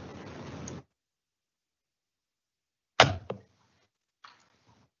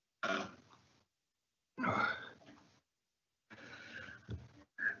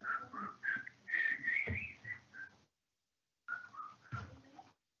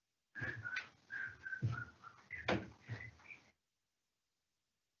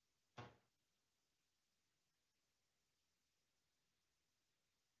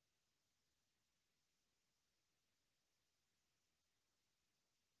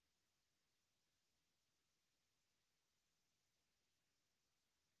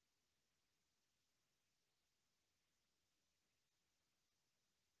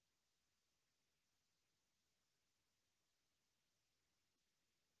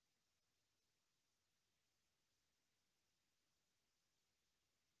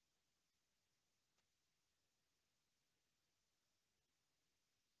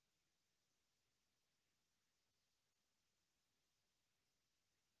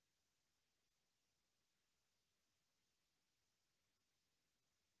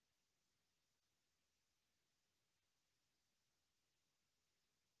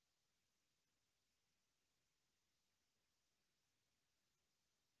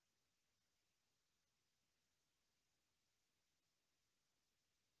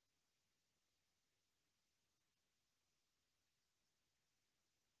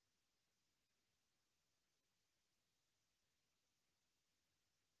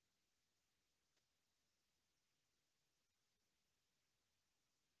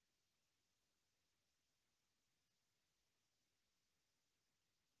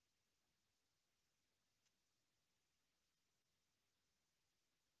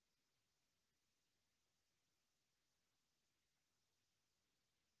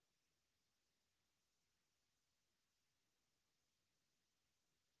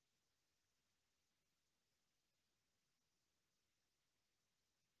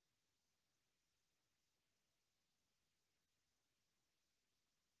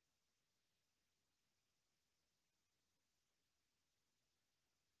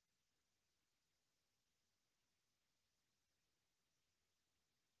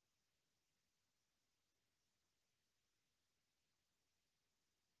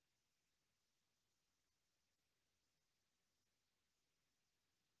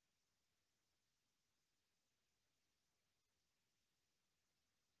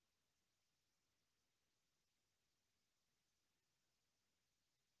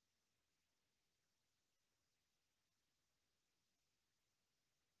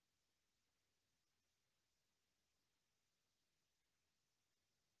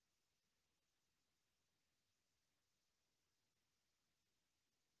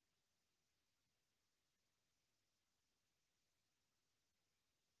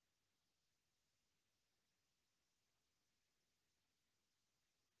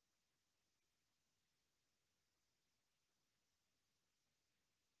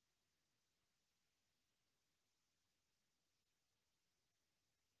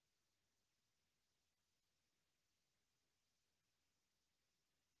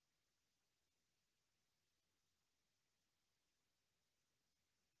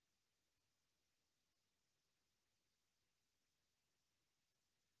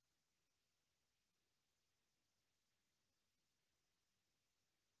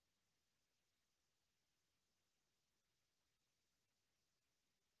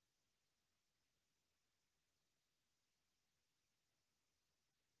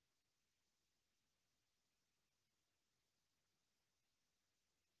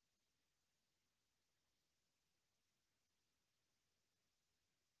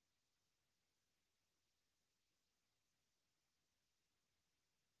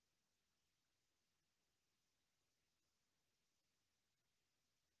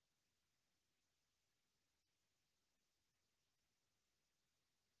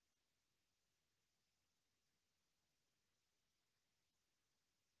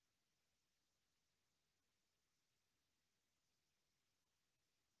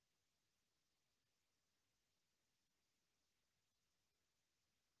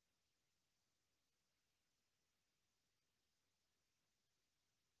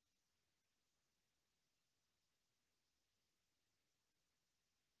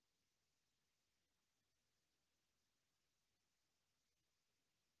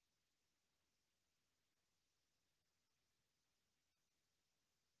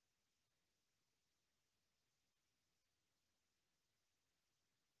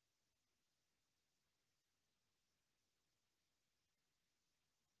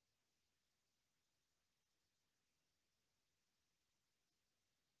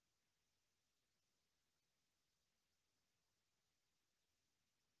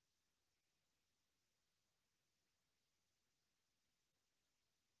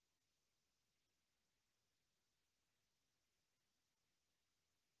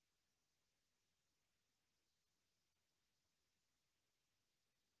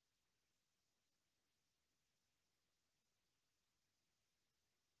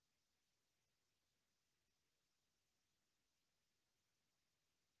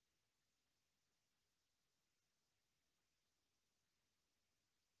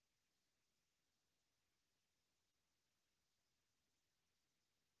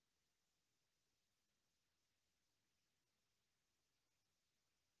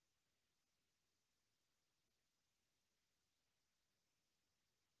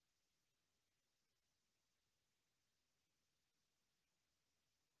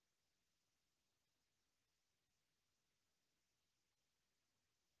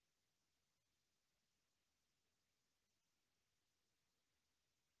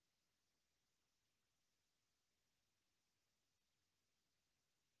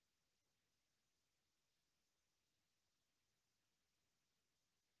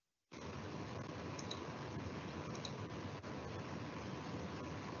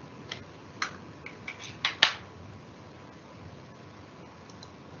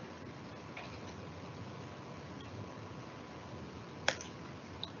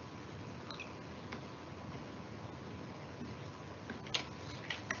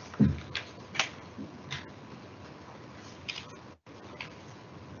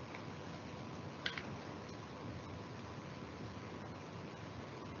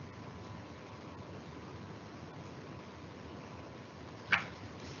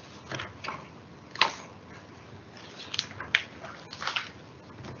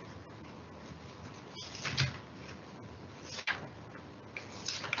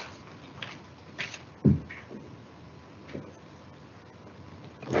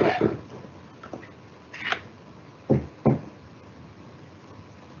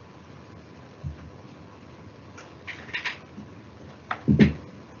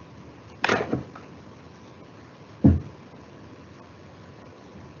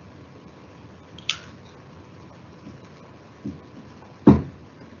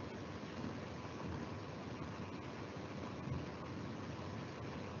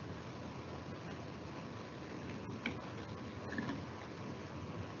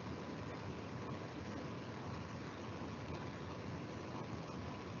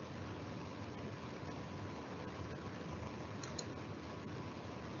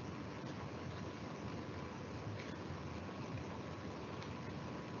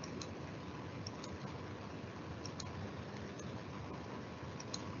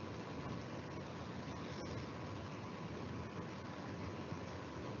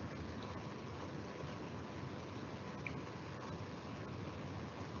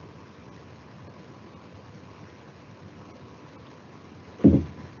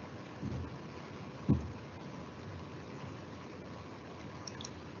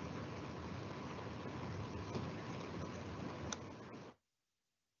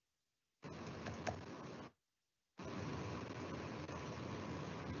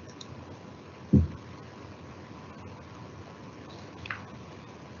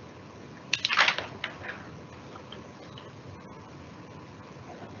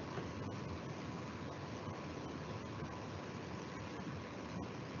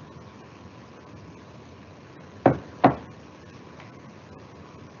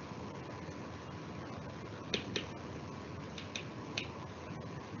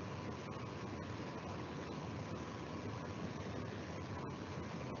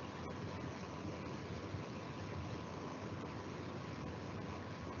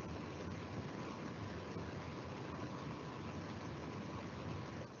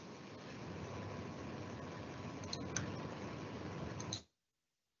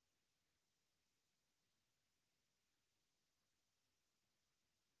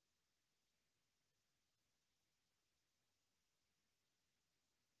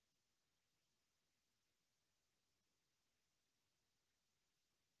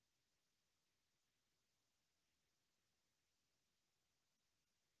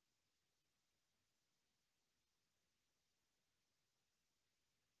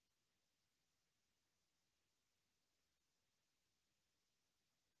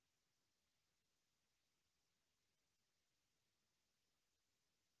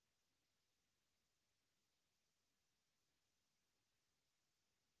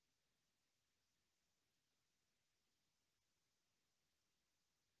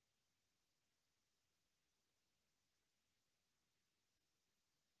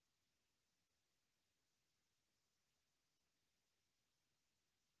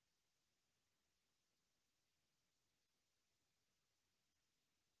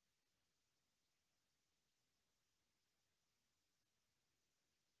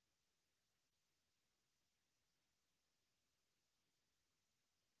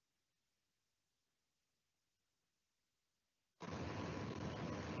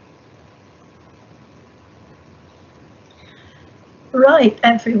 Right,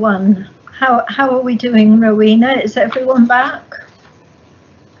 everyone. How are we doing, Rowena? Is everyone back?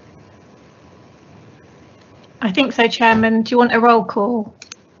 I think so, Chairman. Do you want a roll call?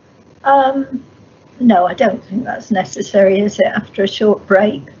 No, I don't think that's necessary, is it, after a short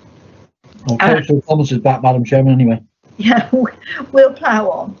break? Well, Councillor Thomas is back, Madam Chairman, anyway. Yeah, we'll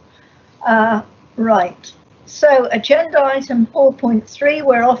plough on. Right. So, agenda item 4.3,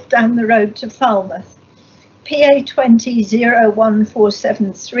 we're off down the road to Falmouth. PA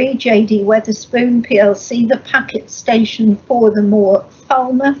 20-01473, JD Wetherspoon PLC, the packet station for the Moor,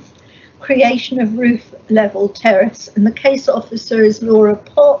 Falmouth, creation of roof level terrace, and the case officer is Laura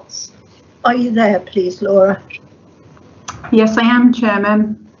Potts. Are you there, please, Laura? Yes, I am,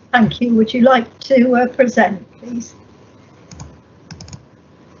 Chairman. Thank you. Would you like to present, please?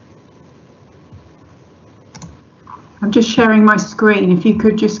 I'm just sharing my screen. If you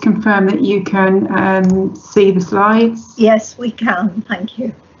could just confirm that you can see the slides. Yes, we can. Thank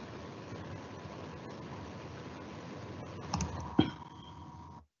you.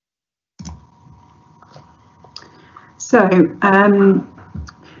 So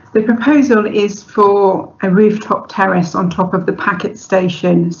the proposal is for a rooftop terrace on top of the packet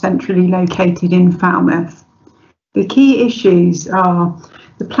station centrally located in Falmouth. The key issues are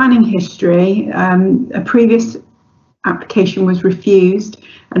the planning history. A previous application was refused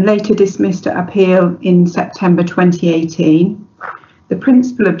and later dismissed at appeal in September 2018. The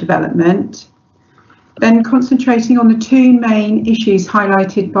principle of development, then concentrating on the two main issues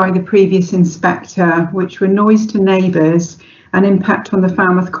highlighted by the previous inspector, which were noise to neighbours and impact on the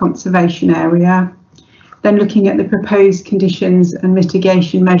Falmouth conservation area, then looking at the proposed conditions and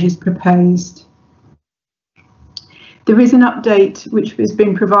mitigation measures proposed. There is an update which has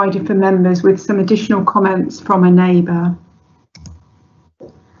been provided for members with some additional comments from a neighbour.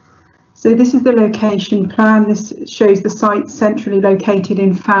 So this is the location plan. This shows the site centrally located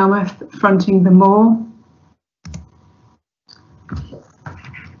in Falmouth, fronting the moor.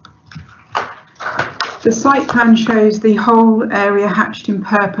 The site plan shows the whole area hatched in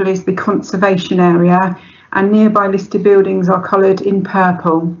purple is the conservation area, and nearby listed buildings are coloured in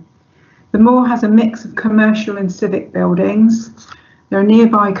purple. The moor has a mix of commercial and civic buildings. There are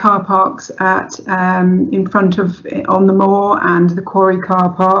nearby car parks in front of on the moor and the quarry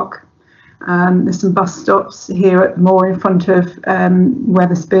car park. There's some bus stops here at the moor in front of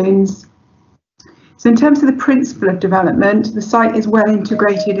Wetherspoons. So in terms of the principle of development, the site is well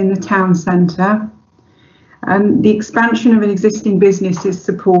integrated in the town centre. The expansion of an existing business is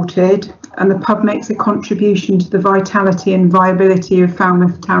supported, and the pub makes a contribution to the vitality and viability of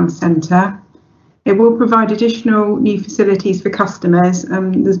Falmouth town centre. It will provide additional new facilities for customers,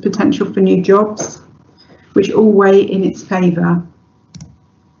 and there's potential for new jobs, which all weigh in its favour.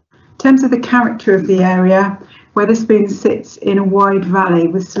 In terms of the character of the area, Wetherspoon sits in a wide valley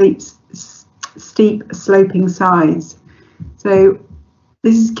with steep sloping sides. So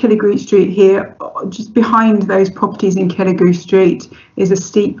this is Killigrew Street here. Just behind those properties in Killigrew Street is a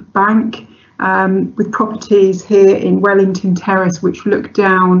steep bank with properties here in Wellington Terrace which look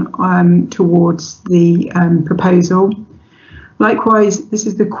down towards the proposal. Likewise, this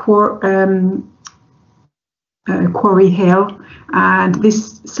is the Quarry Hill, and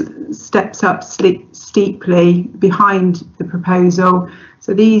this steps up steeply behind the proposal.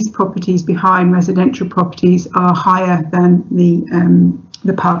 So these properties behind residential properties are higher than the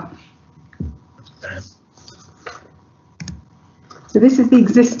pub. So this is the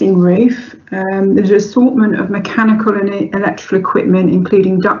existing roof. There's an assortment of mechanical and electrical equipment,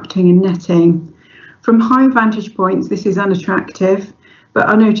 including ducting and netting. From high vantage points, this is unattractive, but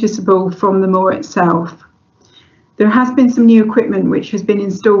unnoticeable from the moor itself. There has been some new equipment which has been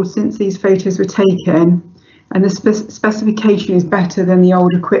installed since these photos were taken, and the specification is better than the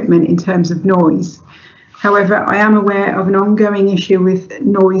old equipment in terms of noise. However, I am aware of an ongoing issue with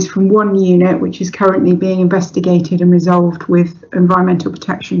noise from one unit, which is currently being investigated and resolved with environmental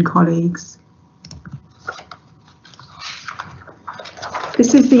protection colleagues.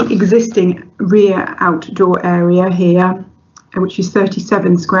 This is the existing rear outdoor area here, which is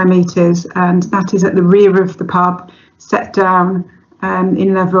 37 square metres, and that is at the rear of the pub, set down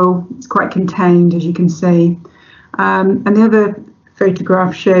in level. It's quite contained, as you can see. And the other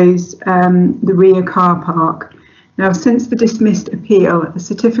photograph shows the rear car park. Now, since the dismissed appeal, a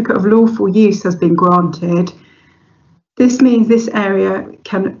certificate of lawful use has been granted. This means this area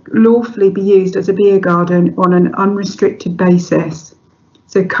can lawfully be used as a beer garden on an unrestricted basis.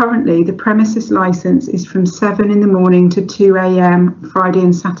 So currently the premises licence is from 7 in the morning to 2 AM Friday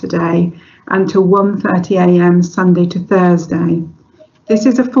and Saturday, and till 1:30 AM Sunday to Thursday. This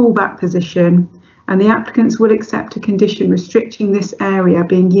is a fallback position, and the applicants will accept a condition restricting this area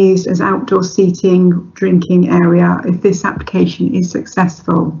being used as outdoor seating, drinking area if this application is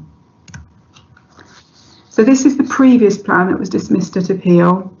successful. So this is the previous plan that was dismissed at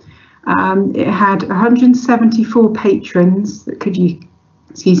appeal. It had 174 patrons that could use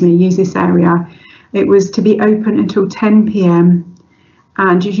this area. It was to be open until 10 p.m.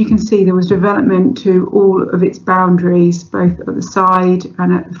 and as you can see, there was development to all of its boundaries, both at the side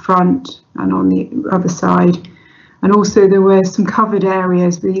and at the front and on the other side. And also there were some covered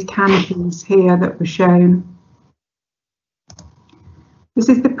areas with these canopies here that were shown. This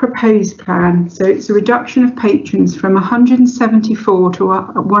is the proposed plan. So it's a reduction of patrons from 174 to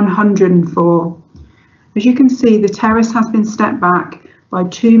 104. As you can see, the terrace has been stepped back by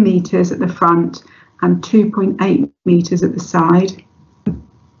 2 metres at the front and 2.8 metres at the side.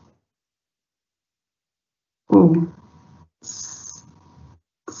 Oh,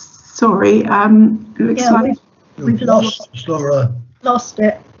 sorry. It looks like we've lost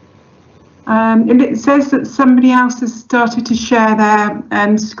it. It says that somebody else has started to share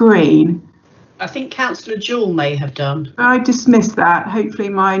their screen. I think Councillor Jewell may have done. I dismissed that. Hopefully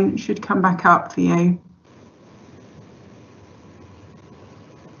mine should come back up for you.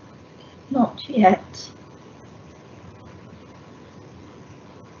 Not yet.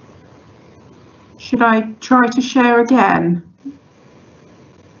 Should I try to share again?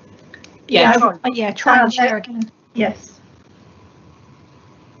 Yeah, try and share again. Yes.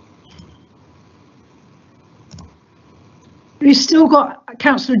 We've still got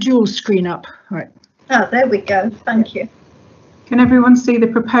Councillor Jewell's screen up. Right. Oh, there we go. Thank you. Can everyone see the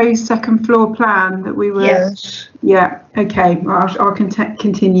proposed second floor plan that we were? Yes. Yeah. Okay. Well, I'll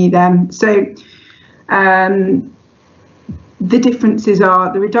continue then. So, the differences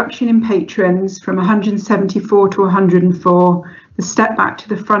are the reduction in patrons from 174 to 104, the step back to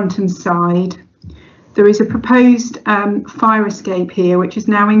the front and side. There is a proposed fire escape here, which is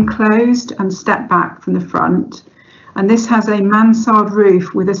now enclosed and stepped back from the front. And this has a mansard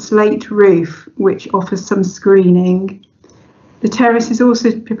roof with a slate roof, which offers some screening. The terrace is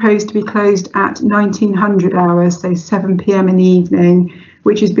also proposed to be closed at 1900 hours, so 7 p.m. in the evening,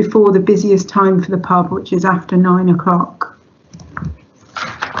 which is before the busiest time for the pub, which is after 9 o'clock.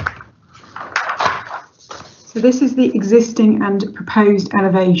 So this is the existing and proposed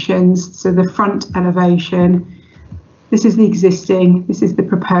elevations. So the front elevation. This is the existing, this is the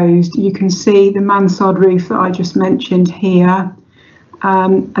proposed. You can see the mansard roof that I just mentioned here.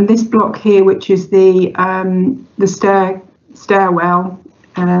 And this block here, which is the stairwell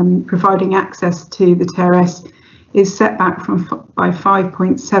providing access to the terrace, is set back by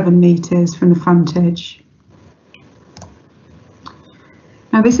 5.7 metres from the frontage.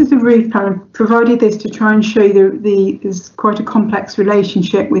 Now this is the roof plan. I provided this to try and show you there's quite a complex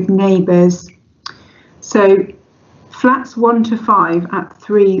relationship with neighbours. So flats 1 to 5 at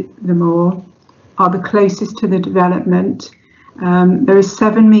 3 the more are the closest to the development. There is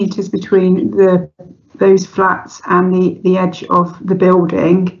 7 metres between those flats and the edge of the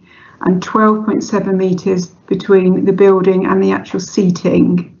building, and 12.7 metres between the building and the actual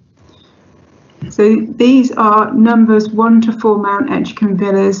seating. So these are numbers 1 to 4 Mount Edgecombe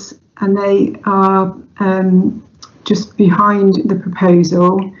villas, and they are just behind the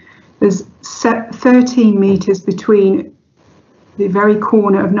proposal. There's 13 metres between the very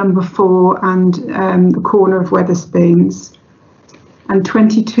corner of number 4 and the corner of Wetherspoons, and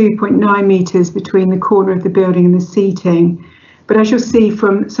 22.9 metres between the corner of the building and the seating. But as you'll see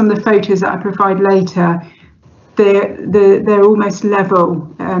from some of the photos that I provide later, they're almost level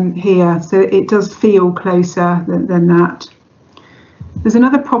here, so it does feel closer than that. There's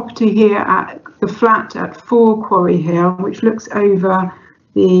another property here at the flat at 4 Quarry Hill, which looks over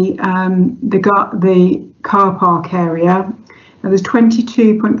the car park area. Now there's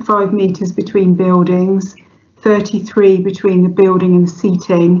 22.5 metres between buildings, 33 between the building and the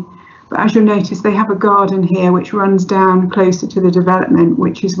seating. But as you'll notice, they have a garden here which runs down closer to the development,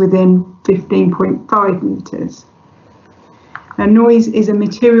 which is within 15.5 metres. Now noise is a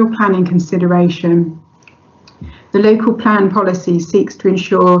material planning consideration. The local plan policy seeks to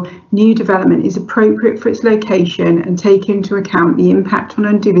ensure new development is appropriate for its location and take into account the impact on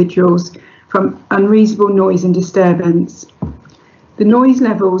individuals from unreasonable noise and disturbance. The noise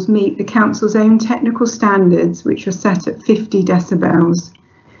levels meet the council's own technical standards, which are set at 50 decibels.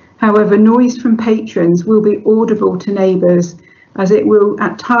 However, noise from patrons will be audible to neighbours, as it will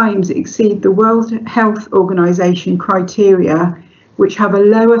at times exceed the World Health Organization criteria, which have a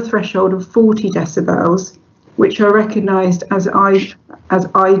lower threshold of 40 decibels, which are recognised as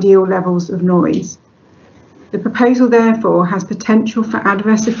ideal levels of noise. The proposal therefore has potential for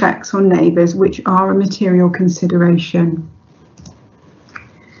adverse effects on neighbours which are a material consideration.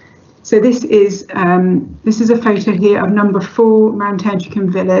 So this is a photo here of number 4 Mount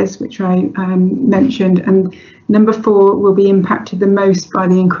Edgecombe Villas, which I mentioned, and number 4 will be impacted the most by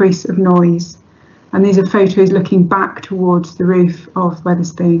the increase of noise. And these are photos looking back towards the roof of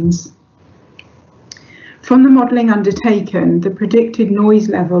Wetherspoons. From the modelling undertaken, the predicted noise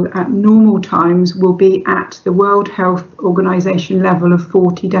level at normal times will be at the World Health Organization level of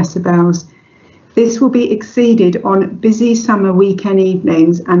 40 decibels. This will be exceeded on busy summer weekend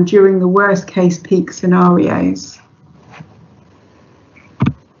evenings and during the worst case peak scenarios.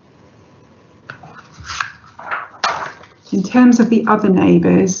 In terms of the other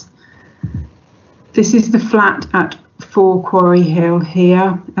neighbours, this is the flat at 4 Quarry Hill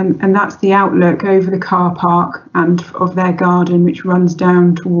here, and that's the outlook over the car park and of their garden, which runs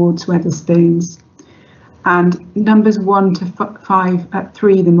down towards Wetherspoons. And numbers 1 to 5 at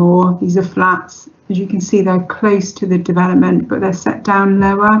 3 the Moor, these are flats. As you can see, they're close to the development, but they're set down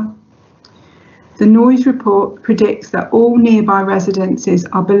lower. The noise report predicts that all nearby residences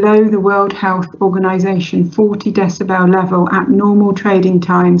are below the World Health Organization 40 decibel level at normal trading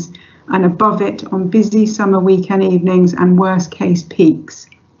times and above it on busy summer weekend evenings and worst case peaks.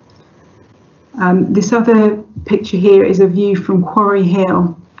 This other picture here is a view from Quarry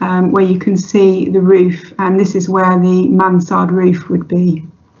Hill, where you can see the roof, and this is where the mansard roof would be.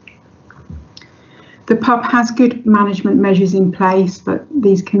 The pub has good management measures in place, but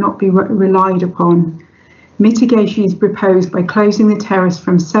these cannot be relied upon. Mitigation is proposed by closing the terrace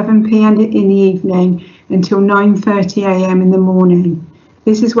from 7 p.m. in the evening until 9:30 a.m. in the morning.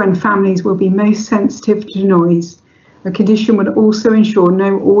 This is when families will be most sensitive to noise. A condition would also ensure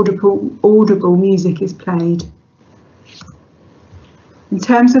no audible music is played. In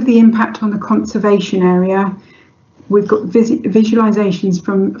terms of the impact on the conservation area, we've got visualisations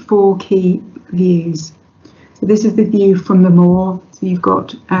from 4 key views. So this is the view from the moor. So you've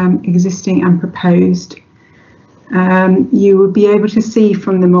got existing and proposed. You will be able to see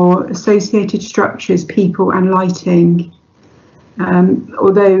from the moor associated structures, people and lighting,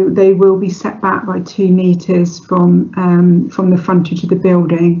 although they will be set back by 2 metres from the frontage of the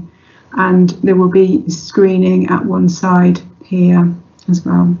building, and there will be screening at one side here as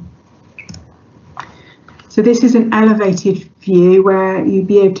well. So this is an elevated view where you'd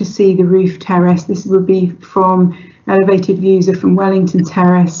be able to see the roof terrace. This would be from elevated views are from Wellington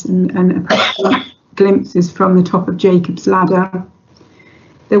Terrace and glimpses from the top of Jacob's Ladder.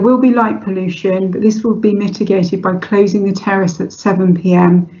 There will be light pollution, but this will be mitigated by closing the terrace at 7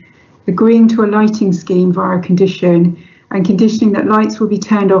 p.m, agreeing to a lighting scheme via a condition, and conditioning that lights will be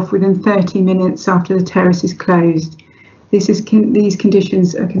turned off within 30 minutes after the terrace is closed. These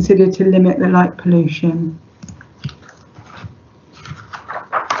conditions are considered to limit the light pollution.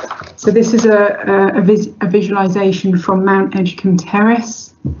 So this is a visualisation from Mount Edgecombe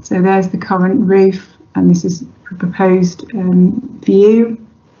Terrace. So there's the current roof, and this is a proposed view.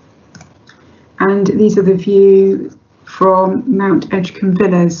 And these are the view from Mount Edgecombe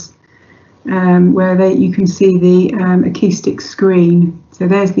Villas, where you can see the acoustic screen. So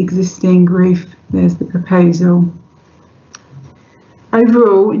there's the existing roof, there's the proposal.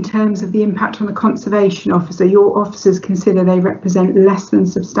 Overall, in terms of the impact on the conservation officer, your officers consider they represent less than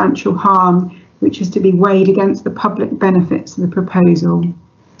substantial harm, which is to be weighed against the public benefits of the proposal.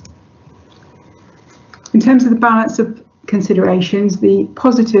 In terms of the balance of considerations, the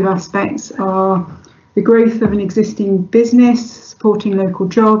positive aspects are the growth of an existing business, supporting local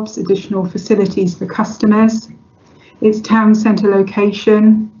jobs, additional facilities for customers, its town centre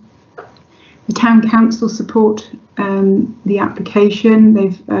location. The Town Council support the application.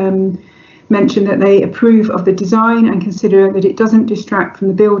 They've mentioned that they approve of the design and consider that it doesn't distract from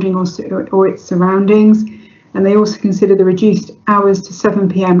the building or its surroundings, and they also consider the reduced hours to 7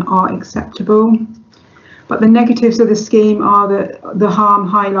 p.m. are acceptable. But the negatives of the scheme are the harm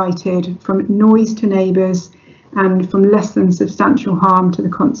highlighted, from noise to neighbours and from less than substantial harm to the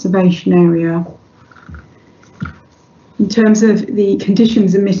conservation area. In terms of the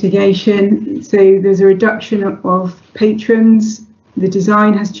conditions of mitigation, so there's a reduction of patrons, the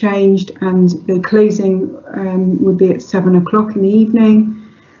design has changed, and the closing would be at 7 o'clock in the evening,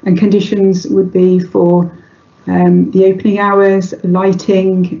 and conditions would be for the opening hours,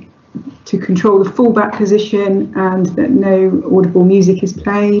 lighting, to control the fallback position, and that no audible music is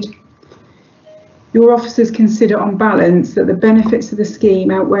played. Your officers consider on balance that the benefits of the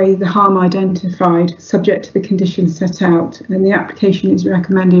scheme outweigh the harm identified, subject to the conditions set out, and the application is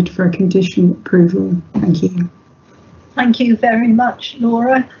recommended for a conditional approval. Thank you. Thank you very much,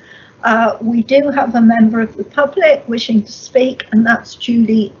 Laura. We do have a member of the public wishing to speak, and that's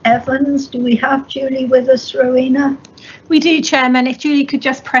Julie Evans. Do we have Julie with us, Rowena? We do, Chairman. If Julie could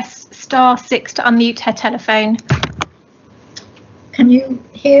just press *6 to unmute her telephone. Can you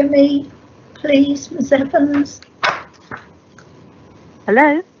hear me, please, Ms. Evans?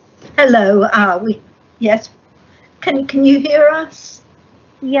 Hello? Hello, yes. Can you hear us?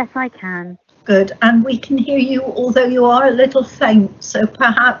 Yes, I can. Good, and we can hear you, although you are a little faint, so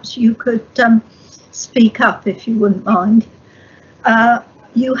perhaps you could speak up if you wouldn't mind.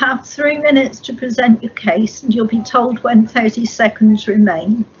 You have 3 minutes to present your case, and you'll be told when 30 seconds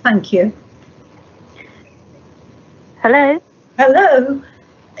remain. Thank you. Hello? Hello?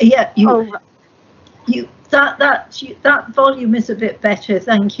 Yeah, that volume is a bit better,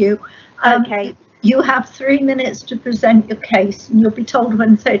 thank you. Okay. You have 3 minutes to present your case, and you'll be told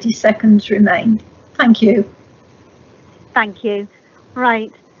when 30 seconds remain. Thank you. Thank you.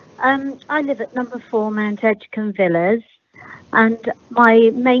 Right. I live at number 4 Mount Edgecombe Villas, and my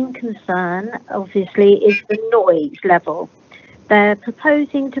main concern, obviously, is the noise level. They're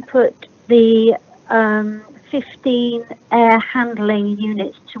proposing to put the 15 air handling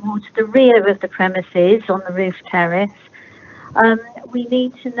units towards the rear of the premises on the roof terrace. We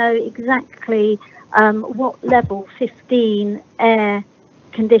need to know exactly what level 15 air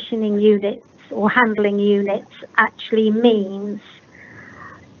conditioning units or handling units actually means.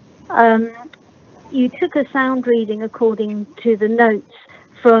 You took a sound reading according to the notes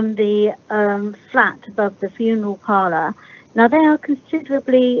from the flat above the funeral parlour. Now they are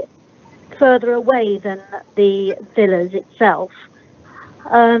considerably further away than the villas itself.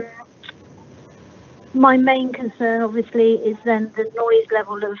 My main concern, obviously, is then the noise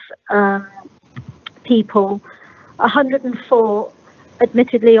level of people. 104,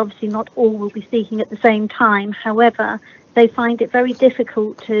 admittedly, obviously not all will be speaking at the same time. However, they find it very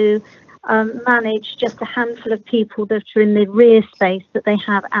difficult to manage just a handful of people that are in the rear space that they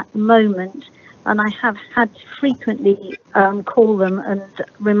have at the moment. And I have had to frequently call them and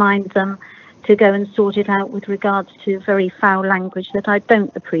remind them to go and sort it out with regards to very foul language that I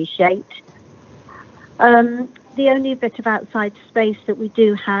don't appreciate. The only bit of outside space that we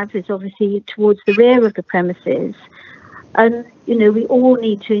do have is obviously towards the rear of the premises. And, you know, we all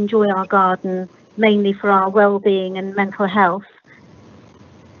need to enjoy our garden, mainly for our well-being and mental health.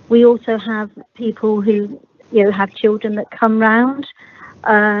 We also have people who, you know, have children that come round.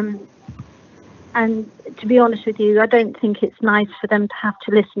 And to be honest with you, I don't think it's nice for them to have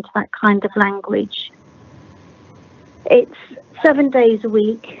to listen to that kind of language. It's 7 days a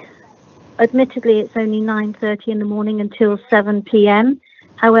week. Admittedly, it's only 9:30 in the morning until 7 p.m.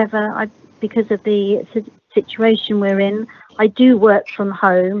 However, because of the situation we're in, I do work from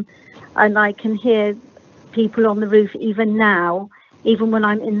home, and I can hear people on the roof even now, even when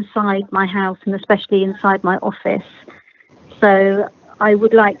I'm inside my house and especially inside my office. So I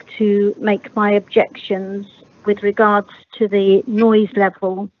would like to make my objections with regards to the noise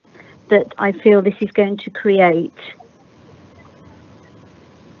level that I feel this is going to create.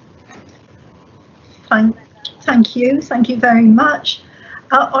 Thank you. Thank you very much.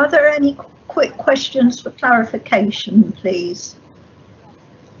 Are there any quick questions for clarification, please?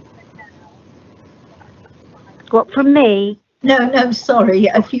 What, from me? No, sorry.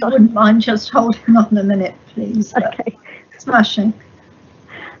 If you wouldn't mind just holding on a minute, please. Okay. Smashing.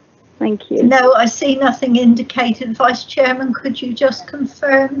 Thank you. No, I see nothing indicated. Vice Chairman, could you just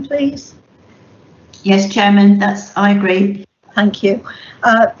confirm, please? Yes, Chairman, I agree. Thank you.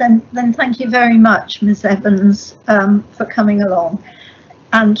 Then thank you very much, Ms. Evans, for coming along.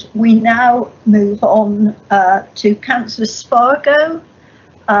 And we now move on to Councillor Spargo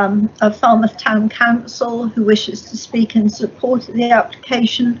of Falmouth Town Council, who wishes to speak in support of the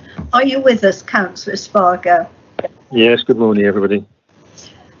application. Are you with us, Councillor Spargo? Yes, good morning, everybody.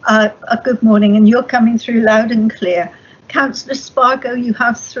 Good morning, and you're coming through loud and clear. Councillor Spargo, you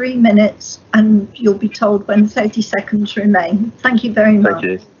have 3 minutes, and you'll be told when 30 seconds remain. Thank you very much.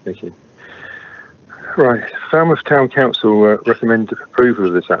 Thank you. Right, Falmouth Town Council recommended approval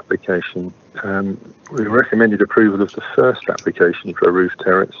of this application. We recommended approval of the first application for a roof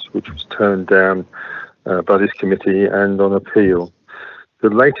terrace, which was turned down by this committee and on appeal. The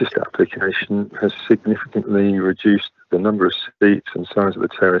latest application has significantly reduced the number of seats and size of the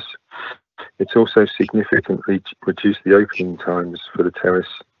terrace. It's also significantly reduced the opening times for the terrace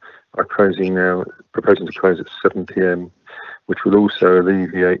by proposing to close at 7 p.m, which will also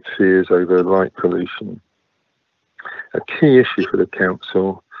alleviate fears over light pollution. A key issue for the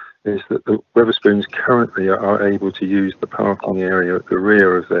council is that the Wetherspoons currently are able to use the parking area at the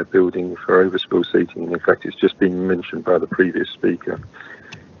rear of their building for overspill seating. In fact, it's just been mentioned by the previous speaker.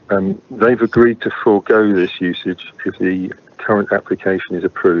 They've agreed to forego this usage if the current application is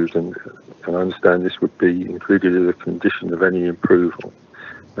approved, and I understand this would be included as a condition of any approval.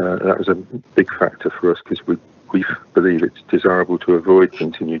 That was a big factor for us because we believe it's desirable to avoid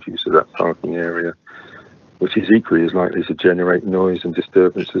continued use of that parking area, which is equally as likely to generate noise and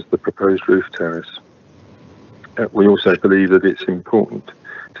disturbance as the proposed roof terrace. We also believe that it's important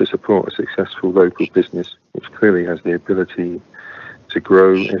to support a successful local business, which clearly has the ability to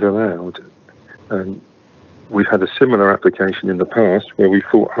grow if allowed. We've had a similar application in the past where we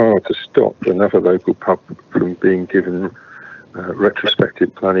fought hard to stop another local pub from being given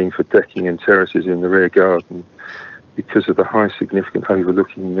retrospective planning for decking and terraces in the rear garden because of the high significant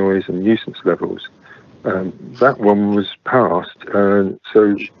overlooking noise and nuisance levels. That one was passed,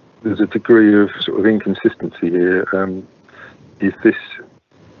 so there's a degree of sort of inconsistency here. If this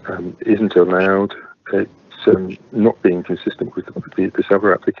isn't allowed, it's not being consistent with this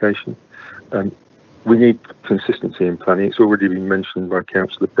other application. We need consistency in planning. It's already been mentioned by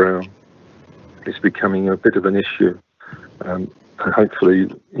Councillor Brown. It's becoming a bit of an issue. And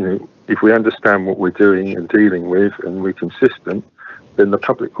hopefully, if we understand what we're doing and dealing with and we're consistent, then the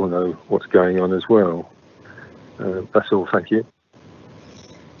public will know what's going on as well. That's all. Thank you.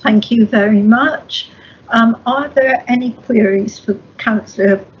 Thank you very much. Are there any queries for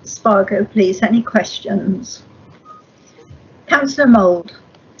Councillor Spargo, please? Any questions? Councillor Mould.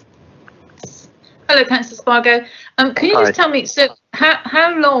 Hello, Councillor Spargo. Can you just tell me, so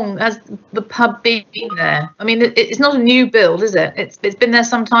how long has the pub been there? I mean, it's not a new build, is it? It's been there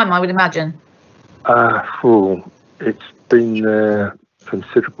some time, I would imagine. It's been there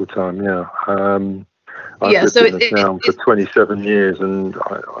considerable time, yeah. I've lived in this town for 27 years, and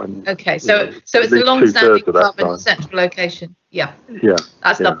I'm okay. So it's a long-standing pub in a central location. Yeah. Yeah.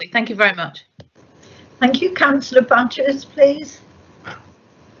 That's lovely. Thank you very much. Thank you, Councillor Budgets, please.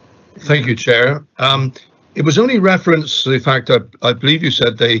 Thank you, Chair. It was only reference to the fact that I believe you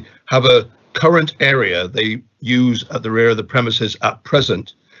said they have a current area they use at the rear of the premises at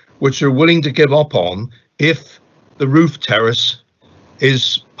present, which they're willing to give up on if the roof terrace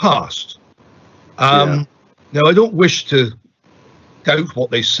is passed. Now, I don't wish to doubt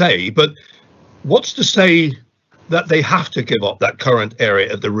what they say, but what's to say that they have to give up that current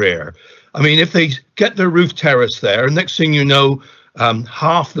area at the rear? I mean, if they get their roof terrace there, next thing you know,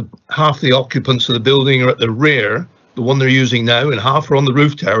 half the occupants of the building are at the rear, the one they're using now, and half are on the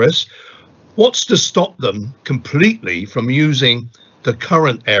roof terrace. What's to stop them completely from using the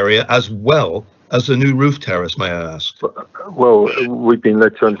current area as well as the new roof terrace, may I ask? Well, we've been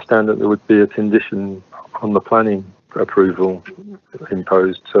led to understand that there would be a condition on the planning approval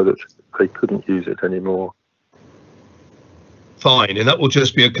imposed so that they couldn't use it anymore. Fine, and that will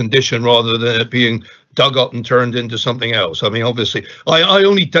just be a condition rather than it being dug up and turned into something else. I mean, obviously, I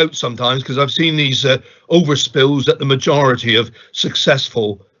only doubt sometimes because I've seen these overspills at the majority of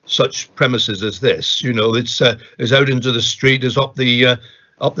successful such premises as this. It's out into the street, is up the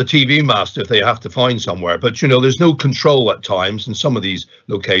TV mast if they have to find somewhere. But there's no control at times in some of these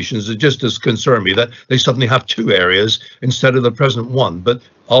locations. It just does concern me that they suddenly have two areas instead of the present one. But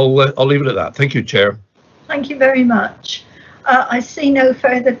I'll leave it at that. Thank you, Chair. Thank you very much. I see no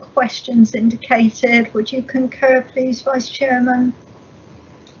further questions indicated. Would you concur, please, Vice Chairman?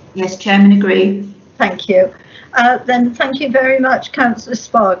 Yes, Chairman, agree. Thank you. Then thank you very much, Councillor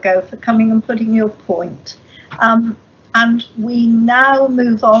Spargo, for coming and putting your point. And we now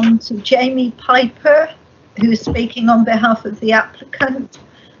move on to Jamie Piper, who is speaking on behalf of the applicant.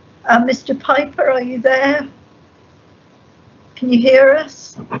 Mr. Piper, are you there? Can you hear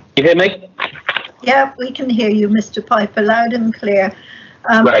us? You hear me? Yeah, we can hear you, Mr. Piper, loud and clear.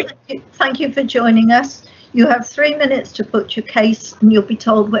 Right. Thank you for joining us. You have 3 minutes to put your case, and you'll be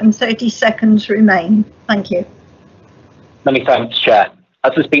told when 30 seconds remain. Thank you. Many thanks, Chair.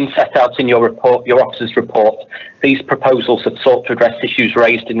 As has been set out in your report, your officer's report, these proposals have sought to address issues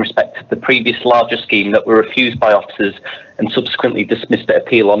raised in respect of the previous larger scheme that were refused by officers and subsequently dismissed at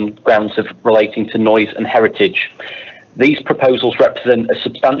appeal on grounds of relating to noise and heritage. These proposals represent a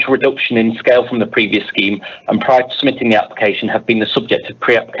substantial reduction in scale from the previous scheme, and prior to submitting the application have been the subject of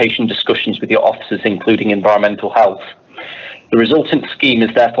pre-application discussions with your officers, including environmental health. The resultant scheme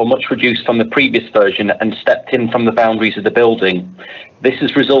is therefore much reduced from the previous version and stepped in from the boundaries of the building. This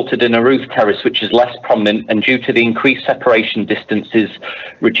has resulted in a roof terrace which is less prominent, and due to the increased separation distances,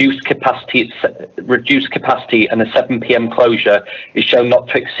 reduced capacity and a 7 p.m. closure is shown not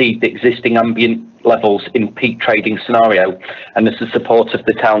to exceed the existing ambient levels in peak trading scenario, and this is the support of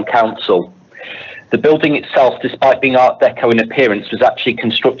the Town Council. The building itself, despite being Art Deco in appearance, was actually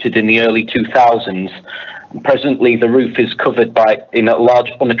constructed in the early 2000s. Presently, the roof is covered in a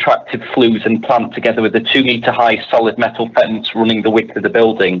large unattractive flues and plant together with a 2-metre high solid metal fence running the width of the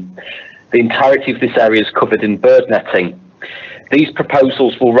building. The entirety of this area is covered in bird netting. These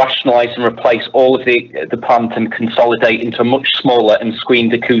proposals will rationalise and replace all of the plant and consolidate into a much smaller and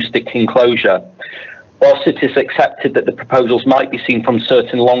screened acoustic enclosure. Whilst it is accepted that the proposals might be seen from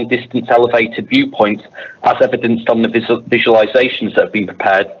certain long-distance elevated viewpoints, as evidenced on the visualisations that have been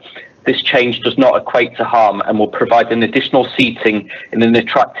prepared, this change does not equate to harm and will provide an additional seating in an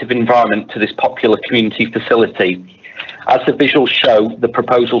attractive environment to this popular community facility. As the visuals show, the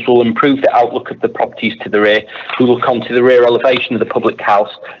proposals will improve the outlook of the properties to the rear, who look onto the rear elevation of the public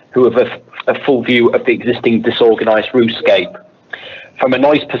house, who have a full view of the existing disorganised roofscape. From a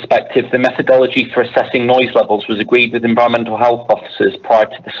noise perspective, the methodology for assessing noise levels was agreed with environmental health officers prior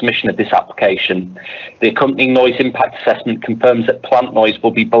to the submission of this application. The accompanying noise impact assessment confirms that plant noise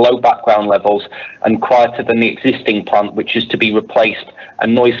will be below background levels and quieter than the existing plant, which is to be replaced,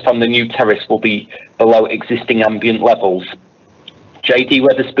 and noise from the new terrace will be below existing ambient levels. JD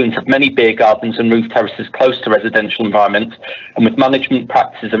Wetherspoons have many beer gardens and roof terraces close to residential environments, and with management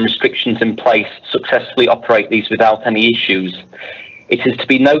practices and restrictions in place, successfully operate these without any issues. It is to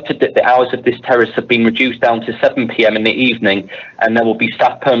be noted that the hours of this terrace have been reduced down to 7 p.m. in the evening, and there will be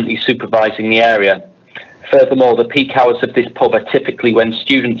staff permanently supervising the area. Furthermore, the peak hours of this pub are typically when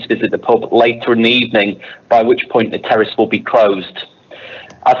students visit the pub later in the evening, by which point the terrace will be closed.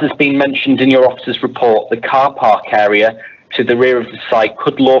 As has been mentioned in your officer's report, the car park area to the rear of the site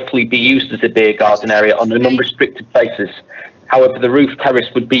could lawfully be used as a beer garden area on an unrestricted basis. However, the roof terrace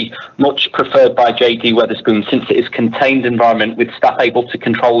would be much preferred by JD Wetherspoon, since it is a contained environment with staff able to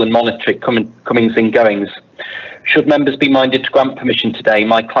control and monitor comings and goings. Should members be minded to grant permission today,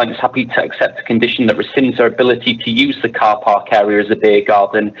 my client is happy to accept a condition that rescinds their ability to use the car park area as a beer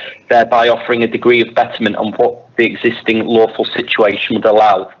garden, thereby offering a degree of betterment on what the existing lawful situation would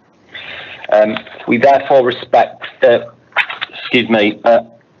allow. We therefore respect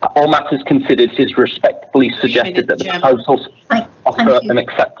all matters considered, it is respectfully suggested that the proposals offer an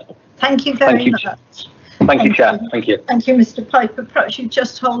acceptable. Thank you very much. Thank you, Chair. Thank you. Thank you, Mr. Piper. Perhaps you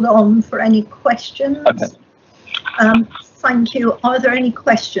just hold on for any questions. Okay. Thank you. Are there any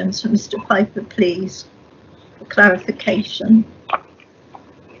questions for Mr. Piper, please, for clarification?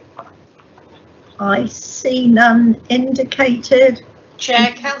 I see none indicated.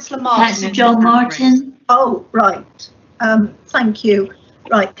 Chair, Councillor Martin. Councillor John Martin. Oh, right. Thank you.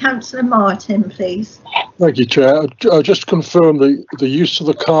 Right, Councillor Martin, please. Thank you, Chair. Just to confirm the use of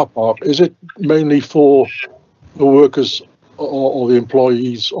the car park, is it mainly for the workers or the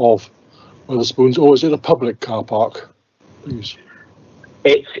employees of Wetherspoons, or is it a public car park, please?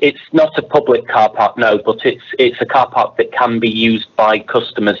 It's not a public car park, no, but it's a car park that can be used by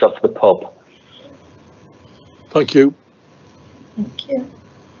customers of the pub. Thank you. Thank you.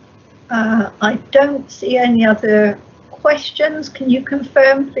 I don't see any other questions. Can you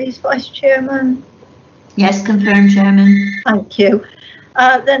confirm, please, Vice Chairman? Yes, confirm, Chairman. Thank you.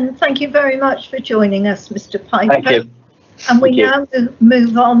 Then thank you very much for joining us, Mr. Piper. Thank you. And we now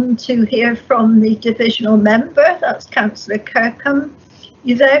move on to hear from the divisional member. That's Councillor Kirkham.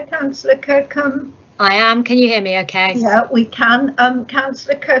 You there, Councillor Kirkham? I am. Can you hear me okay? Yeah, we can.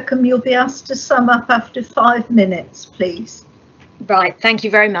 Councillor Kirkham, you'll be asked to sum up after 5 minutes, please. Right, thank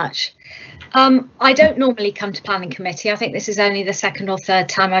you very much. I don't normally come to planning committee. I think this is only the second or third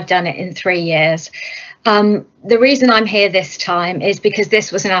time I've done it in 3 years. The reason I'm here this time is because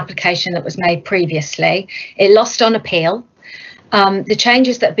this was an application that was made previously. It lost on appeal. The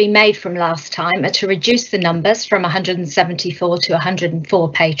changes that have been made from last time are to reduce the numbers from 174 to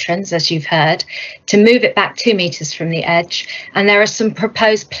 104 patrons, as you've heard, to move it back 2 metres from the edge. And there are some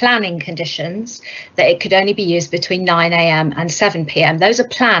proposed planning conditions that it could only be used between 9 AM and 7 PM. Those are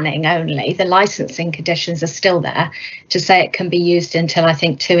planning only. The licensing conditions are still there to say it can be used until I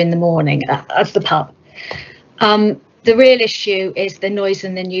think 2 in the morning as the pub. The real issue is the noise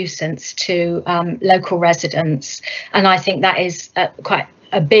and the nuisance to local residents, and I think that is quite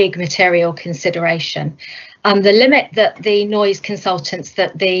a big material consideration. The limit that the noise consultants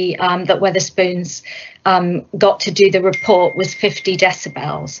that that Wetherspoons got to do the report was 50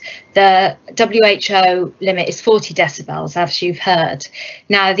 decibels. The WHO limit is 40 decibels, as you've heard.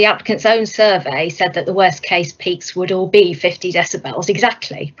 Now, the applicant's own survey said that the worst case peaks would all be 50 decibels,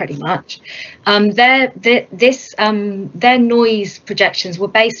 exactly, pretty much. Their noise projections were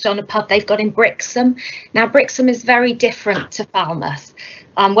based on a pub they've got in Brixham. Now, Brixham is very different to Falmouth.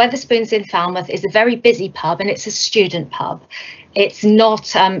 Wetherspoons in Falmouth is a very busy pub, and it's a student pub. It's not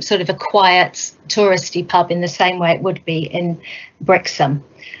sort of a quiet touristy pub in the same way it would be in Brixham.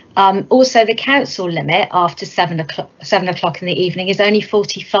 Also, the council limit after 7 o'clock in the evening is only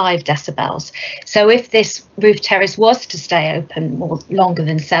 45 decibels. So if this roof terrace was to stay open more longer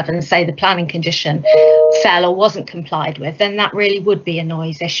than 7, say the planning condition fell or wasn't complied with, then that really would be a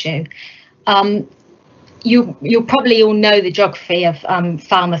noise issue. You'll probably all know the geography of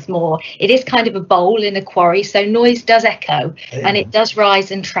Falmouth Moor. It is kind of a bowl in a quarry, so noise does echo and it does rise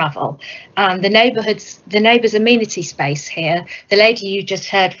and travel. The neighbours' amenity space here, the lady you just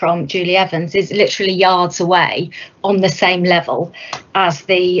heard from, Julie Evans, is literally yards away on the same level as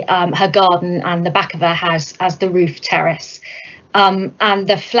the her garden and the back of her house as the roof terrace. And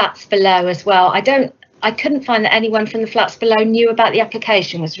the flats below as well. I couldn't find that anyone from the flats below knew about the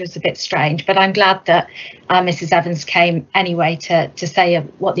application, which was a bit strange, but I'm glad that Mrs. Evans came anyway to say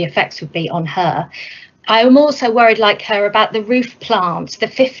what the effects would be on her. I am also worried, like her, about the roof plants, the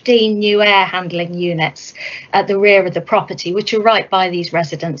 15 new air handling units at the rear of the property, which are right by these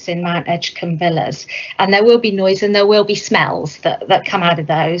residents in Mount Edgecombe Villas. And there will be noise and there will be smells that come out of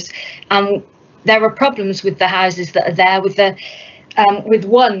those. There are problems with the houses that are there, with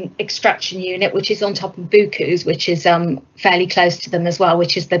one extraction unit, which is on top of Buku's, which is fairly close to them as well,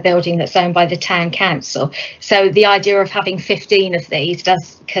 which is the building that's owned by the town council. So the idea of having 15 of these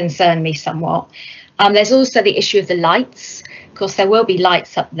does concern me somewhat. There's also the issue of the lights. Of course, there will be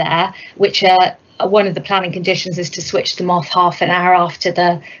lights up there, which are one of the planning conditions is to switch them off half an hour after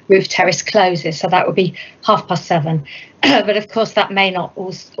the roof terrace closes. So that would be 7:30. But of course, that may not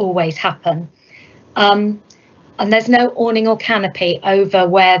always happen. And there's no awning or canopy over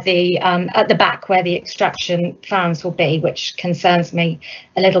where at the back where the extraction fans will be, which concerns me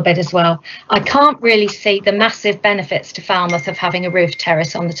a little bit as well. I can't really see the massive benefits to Falmouth of having a roof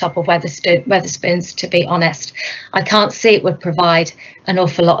terrace on the top of Wetherspoons, to be honest. I can't see it would provide an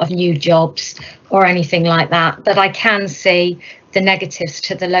awful lot of new jobs or anything like that, but I can see the negatives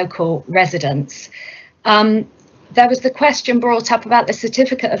to the local residents. There was the question brought up about the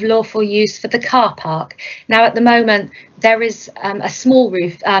certificate of lawful use for the car park. Now, at the moment, there is a small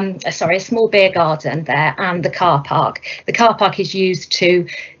beer garden there and the car park. The car park is used to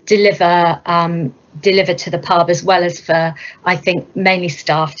deliver to the pub, as well as for, I think, mainly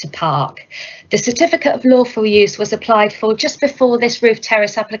staff to park. The certificate of lawful use was applied for just before this roof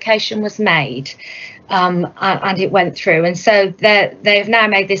terrace application was made. And it went through, and so they have now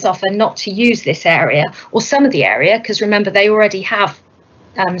made this offer not to use this area or some of the area, because remember they already have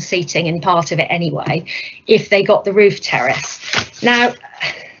seating in part of it anyway, if they got the roof terrace. Now,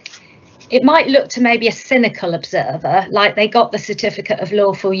 it might look to maybe a cynical observer like they got the certificate of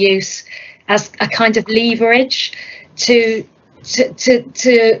lawful use as a kind of leverage to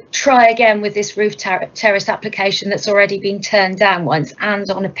try again with this roof terrace application that's already been turned down once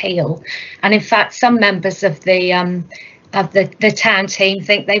and on appeal. And in fact, some members of the town team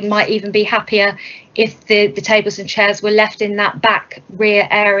think they might even be happier if the tables and chairs were left in that back rear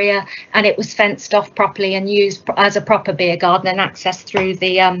area and it was fenced off properly and used as a proper beer garden and access through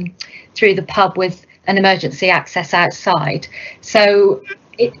the pub with an emergency access outside. So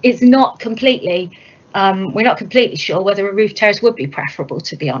it's not completely we're not completely sure whether a roof terrace would be preferable,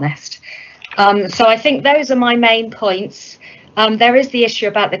 to be honest. So I think those are my main points. There is the issue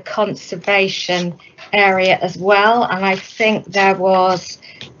about the conservation area as well, and I think there was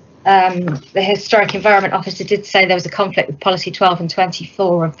the Historic Environment Officer did say there was a conflict with policy 12 and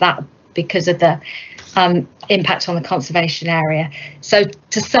 24 of that because of the impact on the conservation area. So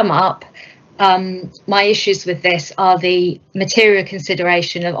to sum up, my issues with this are the material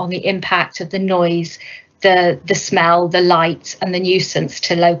consideration on the impact of the noise, the smell, the light and the nuisance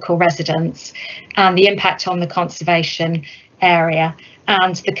to local residents, and the impact on the conservation area,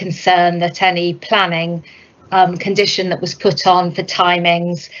 and the concern that any planning condition that was put on for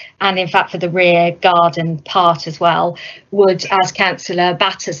timings and in fact for the rear garden part as well would, as Councillor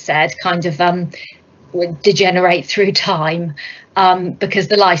Batters said, kind of would degenerate through time, because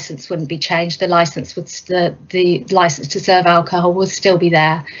the licence wouldn't be changed. The licence would the licence to serve alcohol would still be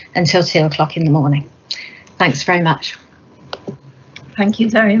there until 2 o'clock in the morning. Thanks very much. Thank you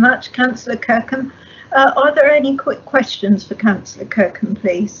very much, Councillor Kirkham. Are there any quick questions for Councillor Kirkham,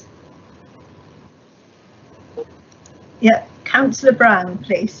 please? Yeah, Councillor Brown,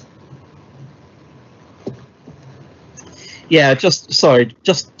 please. Yeah, just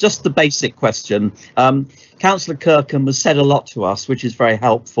the basic question. Councillor Kirkham has said a lot to us, which is very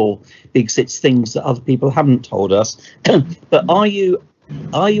helpful because it's things that other people haven't told us. But are you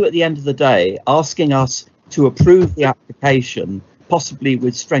at the end of the day asking us to approve the application, possibly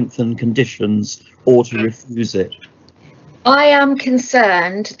with strengthened conditions, or to refuse it? I am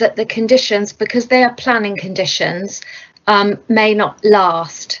concerned that the conditions, because they are planning conditions, may not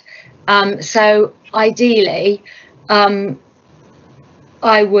last. So ideally,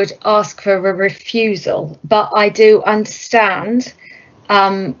 I would ask for a refusal, but I do understand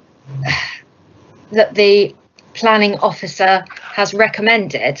that the planning officer has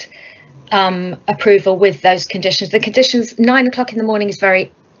recommended approval with those conditions. The conditions, 9 o'clock in the morning is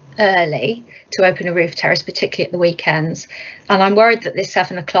very early to open a roof terrace, particularly at the weekends, and I'm worried that this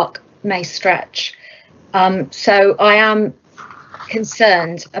 7 o'clock may stretch. So I am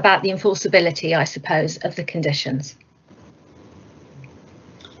concerned about the enforceability, I suppose, of the conditions.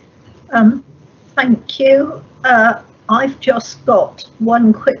 Thank you. I've just got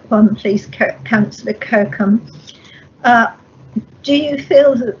one quick one, please, Councillor Kirkham. Do you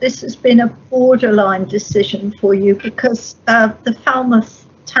feel that this has been a borderline decision for you, because the Falmouth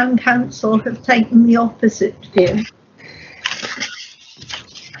Town Council have taken the opposite view?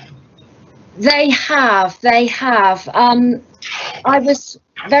 They have. I was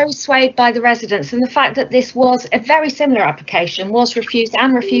very swayed by the residents, and the fact that this was a very similar application was refused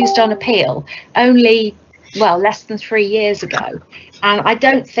on appeal only, well, less than 3 years ago. And I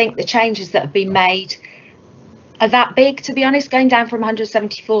don't think the changes that have been made are that big, to be honest. Going down from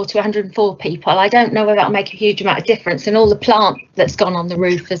 174 to 104 people, I don't know whether that'll make a huge amount of difference, and all the plant that's gone on the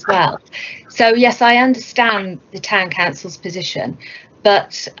roof as well. So yes, I understand the town council's position,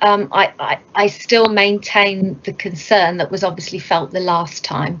 but I still maintain the concern that was obviously felt the last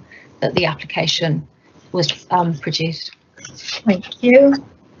time that the application was produced. Thank you.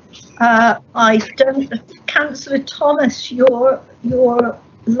 Councillor Thomas, your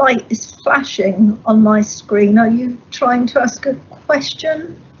light is flashing on my screen. Are you trying to ask a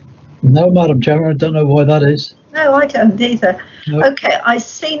question? No, Madam Chairman, I don't know why that is. No, I don't either. No. Okay, I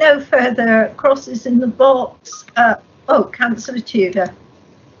see no further crosses in the box. Oh, Councillor Tudor.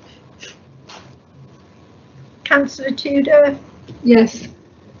 Councillor Tudor? Yes.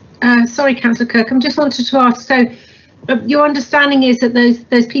 Sorry, Councillor Kirkham, just wanted to ask, so your understanding is that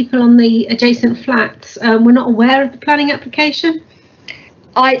those people on the adjacent flats were not aware of the planning application?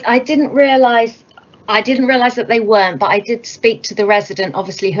 I didn't realise that they weren't, but I did speak to the resident,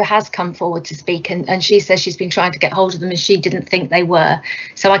 obviously, who has come forward to speak, and she says she's been trying to get hold of them and she didn't think they were.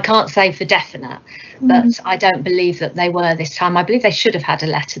 So I can't say for definite, but I don't believe that they were this time. I believe they should have had a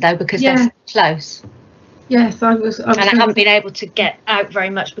letter though, because they're so close. Yes, I was. And I haven't been able to get out very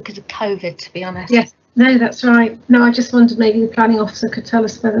much because of COVID, to be honest. Yes, no, that's right. No, I just wondered maybe the planning officer could tell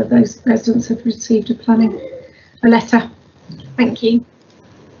us whether those residents have received a letter. Thank you.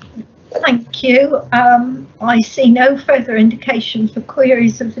 Thank you. I see no further indication for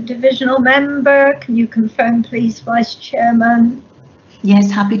queries of the divisional member. Can you confirm, please, Vice Chairman? Yes,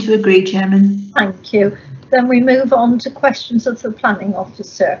 happy to agree, Chairman. Thank you. Then we move on to questions of the planning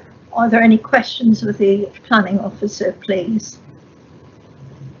officer. Are there any questions of the planning officer, please?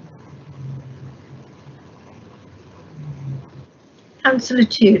 Councillor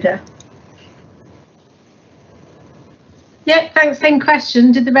Tudor. Yeah, thanks. Same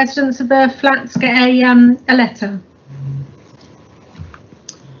question. Did the residents of the flats get a letter?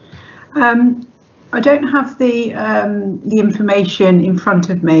 I don't have the information in front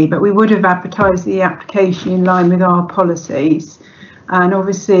of me, but we would have advertised the application in line with our policies. And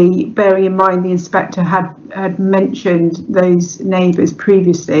obviously, bearing in mind the inspector had mentioned those neighbours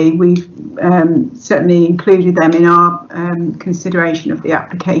previously, we've certainly included them in our consideration of the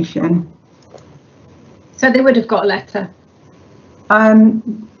application. So they would have got a letter?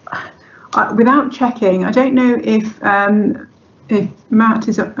 Without checking, I don't know if Matt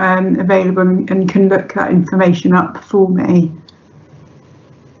is available and can look that information up for me.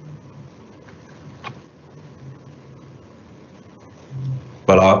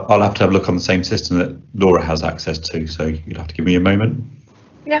 Well, I'll have to have a look on the same system that Laura has access to, so you'd have to give me a moment.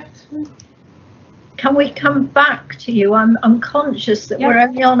 Yeah. Can we come back to you? I'm conscious that we're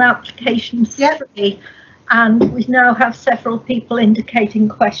only on application 3 and we now have several people indicating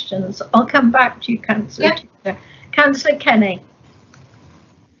questions. I'll come back to you, Councillor. Councillor Kenny.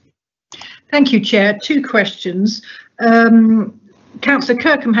 Thank you, Chair. 2 questions. Councillor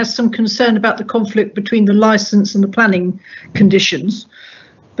Kirkham has some concern about the conflict between the licence and the planning conditions,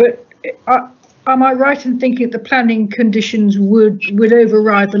 but am I right in thinking that the planning conditions would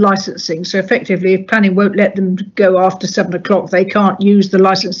override the licensing? So effectively, if planning won't let them go after 7 o'clock, they can't use the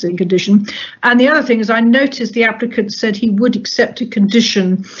licensing condition. And the other thing is, I noticed the applicant said he would accept a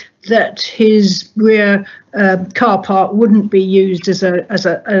condition that his rear car park wouldn't be used as an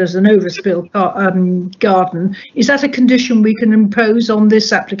overspill garden. Is that a condition we can impose on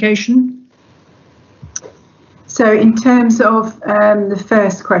this application? So in terms of the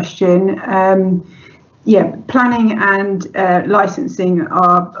first question, Yeah, planning and licensing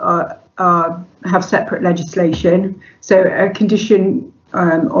have separate legislation. So a condition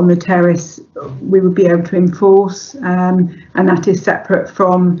on the terrace we would be able to enforce, and that is separate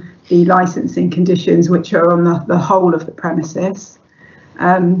from the licensing conditions, which are on the whole of the premises.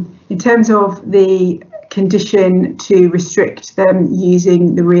 In terms of the condition to restrict them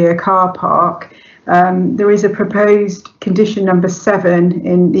using the rear car park, there is a proposed condition number 7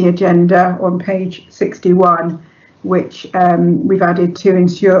 in the agenda on page 61, which we've added to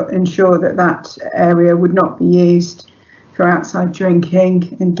ensure that that area would not be used for outside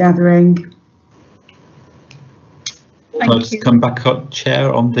drinking and gathering. Can I just come back up,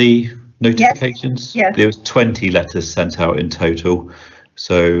 Chair, on the notifications? Yes. There was 20 letters sent out in total,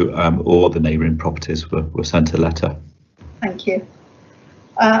 so all the neighbouring properties were sent a letter. Thank you.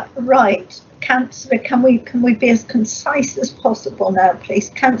 Right, Councillor, can we be as concise as possible now, please?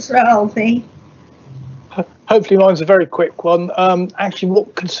 Councillor Alvey. Hopefully mine's a very quick one. Actually,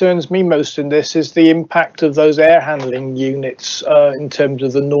 what concerns me most in this is the impact of those air handling units in terms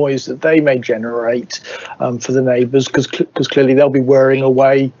of the noise that they may generate for the neighbours, because clearly they'll be whirring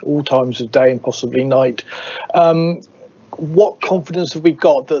away all times of day and possibly night. What confidence have we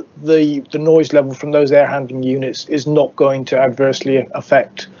got that the noise level from those air handling units is not going to adversely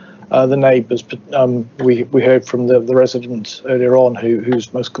affect the neighbours? We heard from the resident earlier on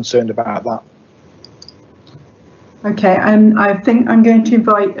who's most concerned about that. Okay, and I think I'm going to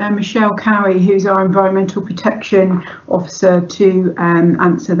invite Michelle Cowie, who's our Environmental Protection Officer, to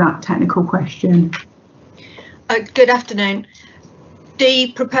answer that technical question. Good afternoon.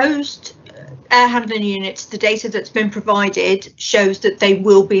 The proposed air handling units, the data that's been provided shows that they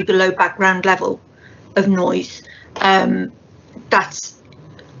will be below background level of noise. That's,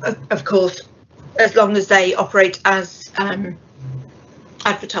 of course, as long as they operate as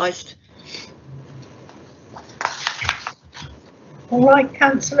advertised. All right,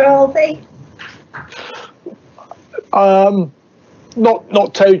 Councillor Alvey.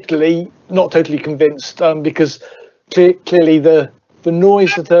 Not totally convinced, because clearly the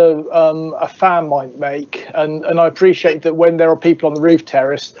noise that a fan might make, and I appreciate that when there are people on the roof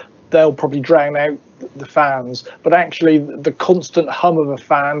terrace, they'll probably drown out the fans, but actually the constant hum of a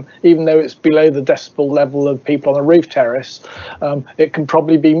fan, even though it's below the decibel level of people on a roof terrace, it can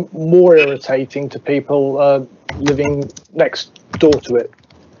probably be more irritating to people living next door to it.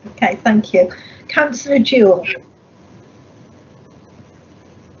 Okay, thank you. Councillor Jewell.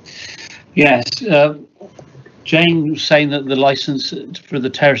 Yes, Jane was saying that the licence for the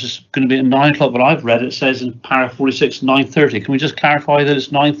terrace is going to be at 9 o'clock, but I've read it says in paragraph 46 9:30. Can we just clarify that it's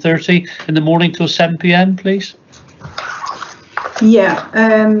 9:30 in the morning till 7 p.m, please? Yeah,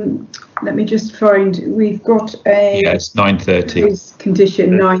 let me just find, we've got a... Yeah, it's 9:30.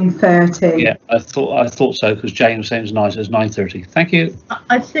 Condition 9:30. Yeah, I thought so, because Jane was saying it's 9, so it's 9:30. Thank you.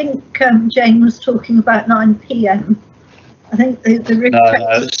 I think Jane was talking about 9 p.m. I think the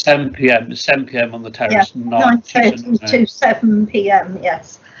no, 7 p.m. 7 p.m. on the terrace. Yeah, 9:30 to 7 p.m.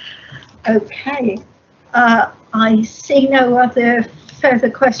 Yes. Okay. I see no other further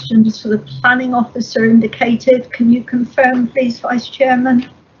questions for the planning officer indicated. Can you confirm, please, Vice Chairman?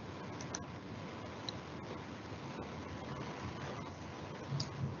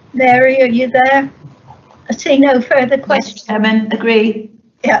 Mary, are you there? I see no further questions. Yes, Chairman, agree.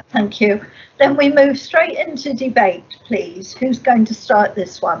 Yeah, thank you. Then we move straight into debate, please. Who's going to start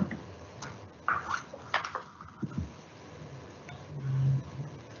this one?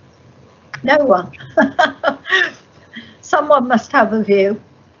 No one. Someone must have a view.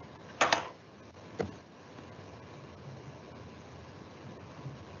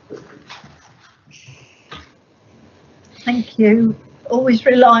 Thank you. Always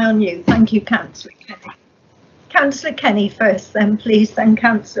rely on you. Thank you, Councillor Kenny. Councillor Kenny first, then please, then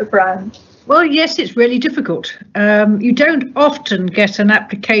Councillor Brown. Well, yes, it's really difficult. You don't often get an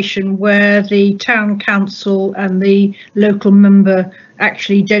application where the town council and the local member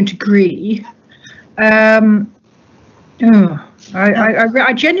actually don't agree. I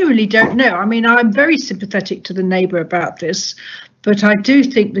genuinely don't know. I mean, I'm very sympathetic to the neighbour about this, but I do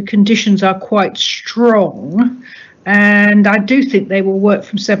think the conditions are quite strong, and I do think they will work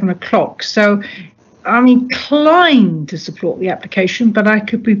from 7 o'clock. So I'm inclined to support the application, but I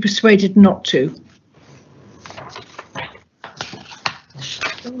could be persuaded not to.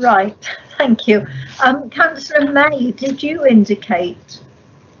 Right, thank you. Councillor May, did you indicate,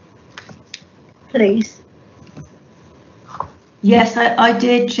 please? Yes, I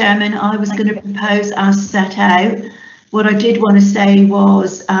did, Chairman. I was going to propose as set out. What I did want to say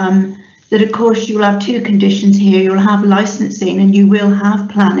was that, of course, you'll have two conditions here. You'll have licensing and you will have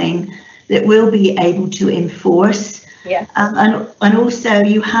planning. that we'll be able to enforce. Yeah. And also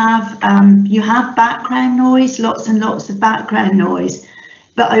you have background noise, lots and lots of background noise.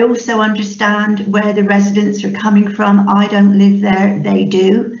 But I also understand where the residents are coming from. I don't live there, they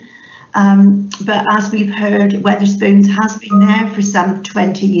do. But as we've heard, Wetherspoons has been there for some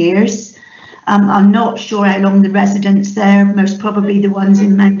 20 years. I'm not sure how long the residents there, most probably the ones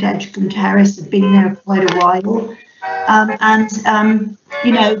in Mount Edgecombe Terrace, have been there quite a while.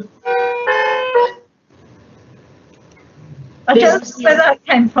 You know, I don't know where that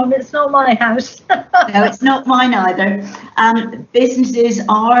came from. It's not my house. No, it's not mine either. Businesses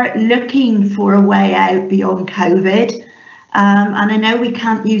are looking for a way out beyond COVID. And I know we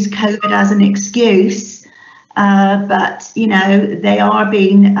can't use COVID as an excuse, but, you know, they are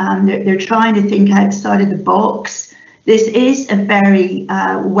being, they're trying to think outside of the box. This is a very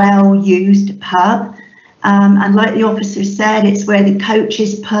well-used pub. And like the officer said, it's where the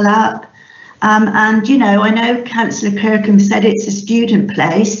coaches pull up. And, you know, I know Councillor Kirkham said it's a student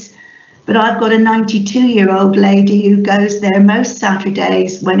place, but I've got a 92-year-old lady who goes there most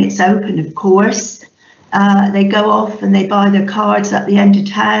Saturdays when it's open, of course. They go off and they buy their cards at the end of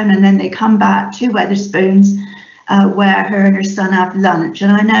town, and then they come back to Wetherspoons where her and her son have lunch.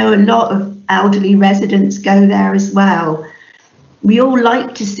 And I know a lot of elderly residents go there as well. We all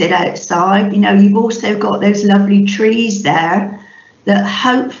like to sit outside. You know, you've also got those lovely trees there that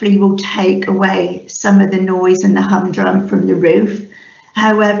hopefully will take away some of the noise and the humdrum from the roof.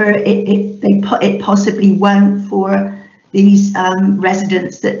 However, it possibly won't for these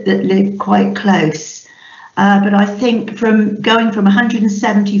residents that live quite close. But I think from going from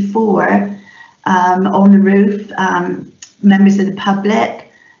 174 on the roof, members of the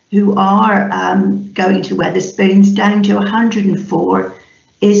public who are going to Wetherspoons down to 104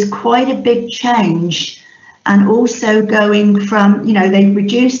 is quite a big change. And also going from, you know, they've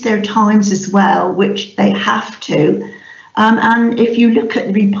reduced their times as well, which they have to. And if you look at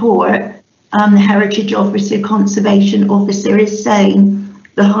the report, the Heritage Officer, Conservation Officer is saying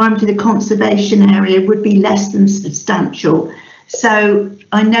the harm to the conservation area would be less than substantial. So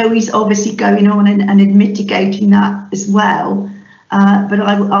I know he's obviously going on and mitigating that as well, but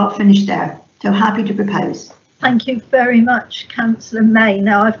I'll finish there. So happy to propose. Thank you very much, Councillor May.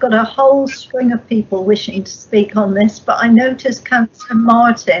 Now, I've got a whole string of people wishing to speak on this, but I noticed, Councillor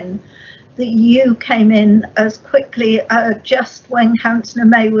Martin, that you came in as quickly just when Councillor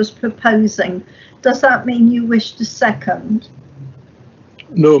May was proposing. Does that mean you wish to second?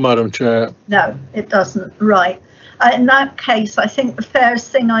 No, Madam Chair. No, it doesn't. Right. In that case, I think the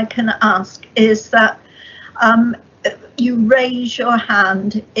fairest thing I can ask is that you raise your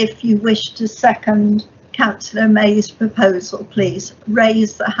hand if you wish to second Councillor May's proposal, please.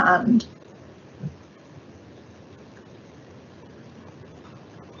 Raise the hand.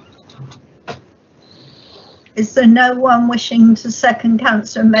 Is there no one wishing to second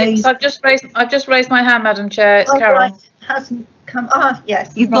Councillor May's? I've just raised my hand, Madam Chair. It's Carol. Right. Hasn't come. Ah,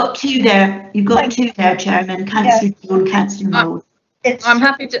 yes. You've got two there. You've got two there, Chairman. Councillor Mould, Councillor Mould. I'm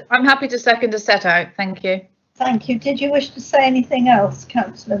happy to second a set out. Thank you. Thank you. Did you wish to say anything else,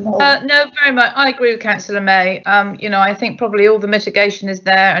 Councillor Mould? No, very much. I agree with Councillor May. You know, I think probably all the mitigation is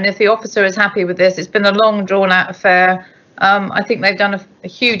there, and if the officer is happy with this, it's been a long, drawn-out affair. I think they've done a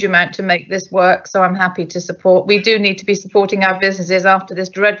huge amount to make this work, so I'm happy to support. We do need to be supporting our businesses after this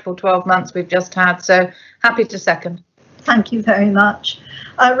dreadful 12 months we've just had, so happy to second. Thank you very much.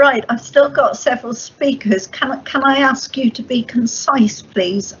 Right, I've still got several speakers. Can I ask you to be concise,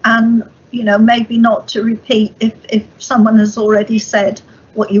 please, and you know, maybe not to repeat if someone has already said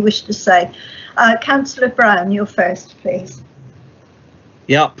what you wish to say. Councillor Brown, you're first, please.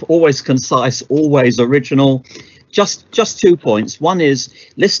 Yep, always concise, always original. Just 2 points. One is,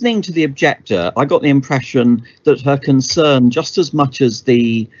 listening to the objector, I got the impression that her concern, just as much as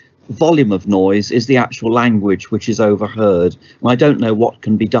the volume of noise, is the actual language which is overheard. And I don't know what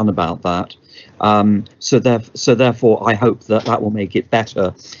can be done about that. So therefore, I hope that will make it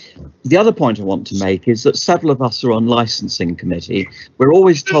better. The other point I want to make is that several of us are on licensing committee. We're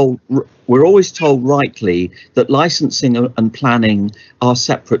always told rightly that licensing and planning are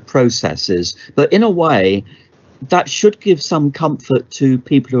separate processes, but in a way that should give some comfort to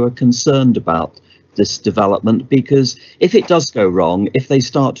people who are concerned about this development, because if it does go wrong, if they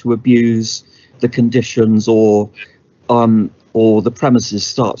start to abuse the conditions or the premises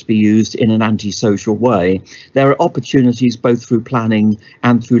start to be used in an antisocial way, there are opportunities both through planning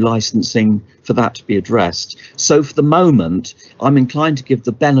and through licensing for that to be addressed. So for the moment, I'm inclined to give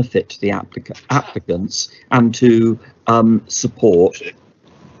the benefit to the applicants and to support.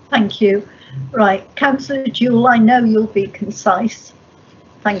 Thank you. Right, Councillor Jewell, I know you'll be concise.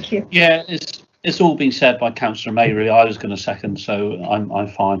 Thank you. Yeah, it's all been said by Councillor May. Really, I was going to second, so I'm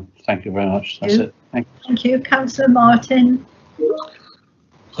fine. Thank you very much. That's it. Thank you, Councillor Martin.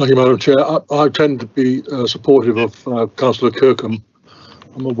 Thank you, Madam Chair. I tend to be supportive of Councillor Kirkham.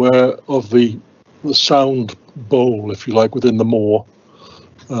 I'm aware of the sound bowl, if you like, within the moor,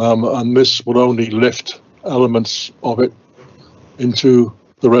 and this would only lift elements of it into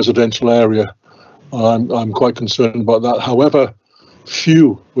the residential area. I'm quite concerned about that. However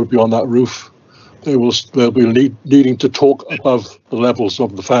few would be on that roof, they'll be needing to talk above the levels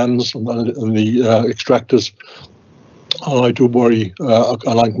of the fans and the extractors. I do worry,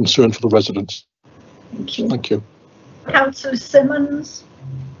 and I'm concerned for the residents. Thank you. Thank you. Councillor Simmons.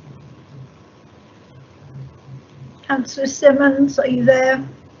 Councillor Simmons, are you there?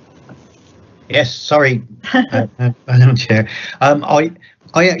 Yes, sorry, Madam Chair. I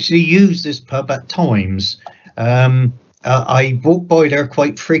actually use this pub at times. I walk by there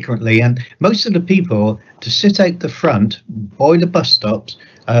quite frequently, and most of the people to sit out the front by the bus stops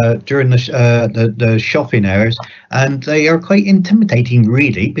during the shopping hours, and they are quite intimidating,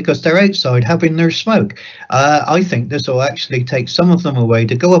 really, because they're outside having their smoke. I think this will actually take some of them away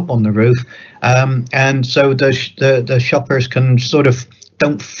to go up on the roof, and so the shoppers can sort of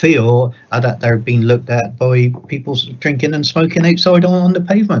don't feel that they're being looked at by people drinking and smoking outside on the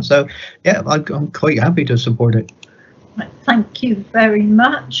pavement. So yeah, I'm quite happy to support it. Thank you very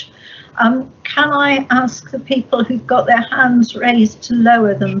much. Can I ask the people who've got their hands raised to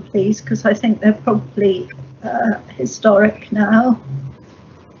lower them, please, because I think they're probably historic now.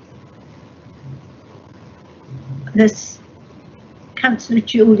 This Councillor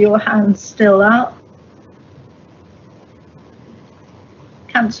Jewell, your hand's still up.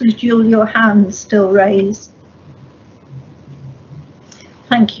 Councillor Jewell, your hand's still raised.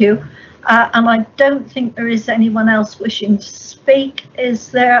 Thank you. And I don't think there is anyone else wishing to speak, is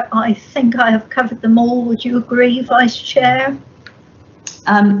there? I think I have covered them all. Would you agree, Vice Chair?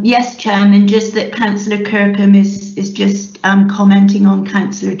 Yes, Chairman, just that Councillor Kirkham is just commenting on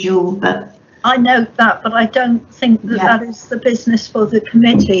Councillor Jewell, but I note that, but I don't think that that is the business for the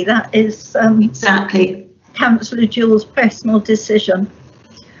committee. That is exactly Councillor Jewell's personal decision.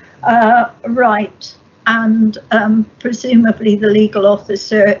 Right. And presumably the legal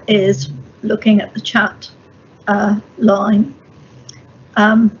officer is looking at the chat line.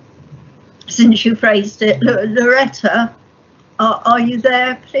 Since you've raised it, Loretta, are you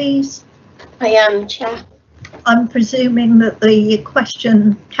there, please? I am, Chair. I'm presuming that the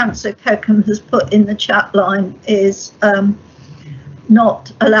question Councillor Kirkham has put in the chat line is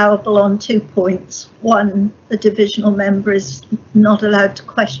not allowable on 2 points. One, the divisional member is not allowed to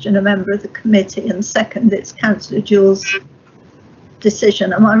question a member of the committee, and second, it's Councillor Jewell's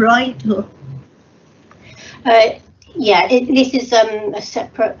decision. Am I right? Or? Yeah, this is a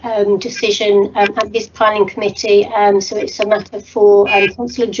separate decision at this planning committee, so it's a matter for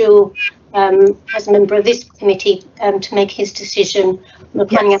Councillor Jewell as a member of this committee to make his decision on the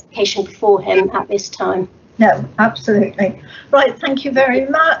planning application before him at this time. No, absolutely. Right, thank you very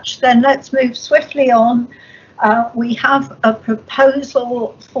much. Then let's move swiftly on. We have a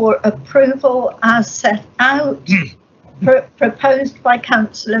proposal for approval as set out, proposed by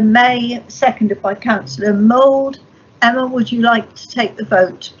Councillor May, seconded by Councillor Mould. Emma, would you like to take the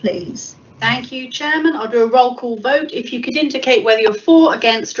vote, please? Thank you, Chairman. I'll do a roll call vote. If you could indicate whether you're for,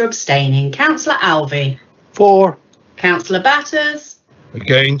 against or abstaining. Councillor Alvey. For. Councillor Batters.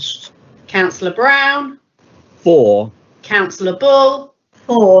 Against. Councillor Brown. For. Councillor Bull.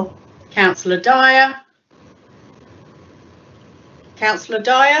 For. Councillor Dyer. Councillor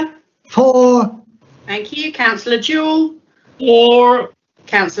Dyer. For. Thank you. Councillor Jewell. For.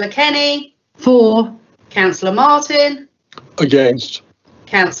 Councillor Kenny. For. Councillor Martin. Against.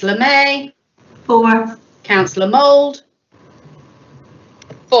 Councillor May. For. Councillor Mould.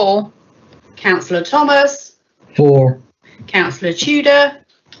 For. Councillor Thomas. For. Councillor Tudor.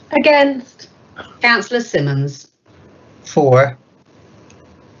 Against. Councillor Simmons. For.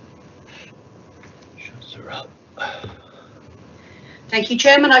 Thank you,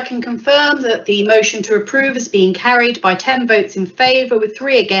 Chairman. I can confirm that the motion to approve is being carried by 10 votes in favour with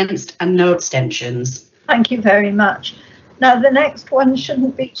 3 against and no abstentions. Thank you very much. Now, the next one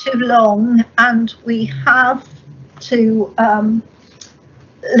shouldn't be too long, and we have to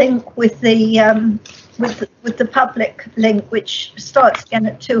link with the public link, which starts again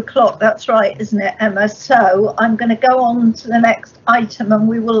at 2 o'clock. That's right, isn't it, Emma? So I'm going to go on to the next item, and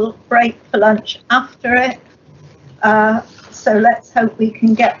we will break for lunch after it. So let's hope we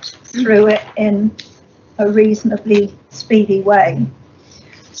can get through it in a reasonably speedy way.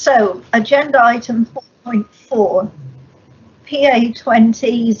 So agenda item 4.4, PA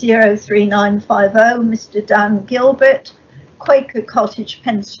 20-03950, Mr. Dan Gilbert, Quaker Cottage,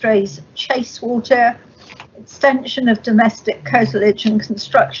 Penstrays, Chasewater, extension of domestic curtilage and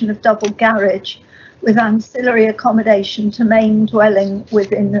construction of double garage with ancillary accommodation to main dwelling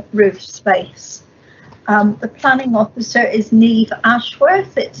within roof space. The planning officer is Neve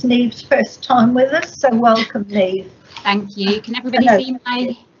Ashworth. It's Neve's first time with us, so welcome, Neve. Thank you. Can everybody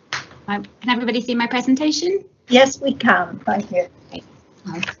see my presentation? Yes, we can. Thank you.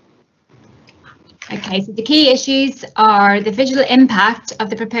 Okay, so the key issues are the visual impact of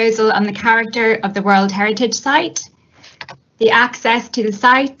the proposal on the character of the World Heritage Site, the access to the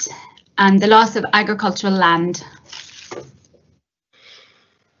site, and the loss of agricultural land.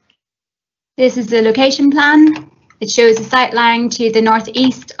 This is the location plan. It shows the site lying to the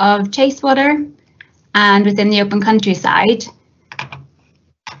northeast of Chasewater and within the open countryside.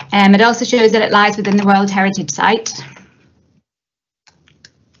 It also shows that it lies within the World Heritage Site.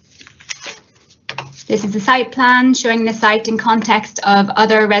 This is the site plan showing the site in context of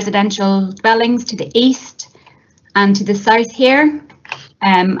other residential dwellings to the east and to the south here.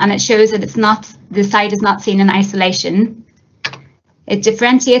 And it shows that the site is not seen in isolation. It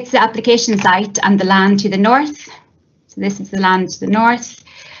differentiates the application site and the land to the north. So this is the land to the north,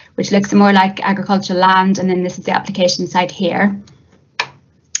 which looks more like agricultural land, and then this is the application site here.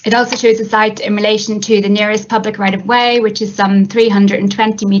 It also shows the site in relation to the nearest public right-of-way, which is some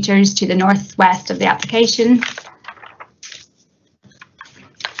 320 metres to the northwest of the application.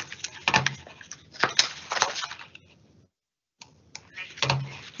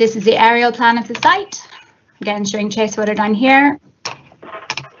 This is the aerial plan of the site, again showing Chasewater down here.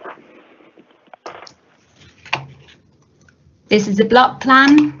 This is the block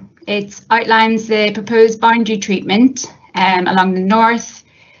plan. It outlines the proposed boundary treatment along the north,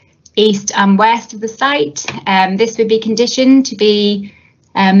 east and west of the site. This would be conditioned to be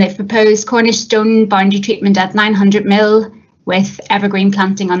they've proposed Cornish stone boundary treatment at 900 mil with evergreen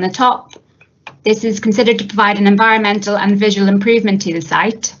planting on the top. This is considered to provide an environmental and visual improvement to the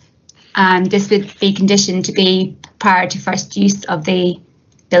site, and this would be conditioned to be prior to first use of the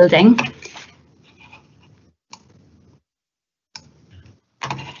building.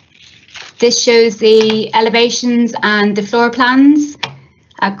 This shows the elevations and the floor plans.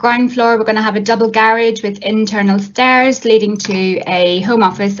 At ground floor, we're going to have a double garage with internal stairs leading to a home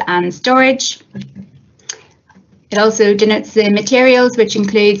office and storage. It also denotes the materials, which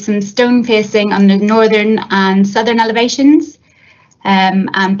include some stone facing on the northern and southern elevations,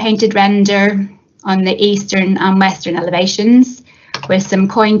 and painted render on the eastern and western elevations, with some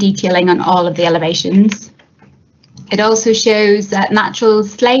coin detailing on all of the elevations. It also shows natural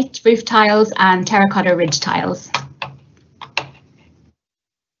slate roof tiles and terracotta ridge tiles.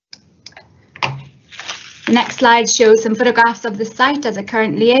 The next slide shows some photographs of the site as it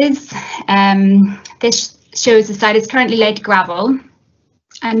currently is. This shows the site is currently laid to gravel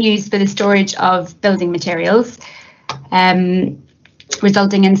and used for the storage of building materials,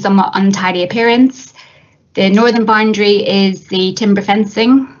 resulting in somewhat untidy appearance. The northern boundary is the timber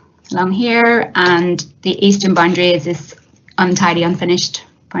fencing along here, and the eastern boundary is this untidy, unfinished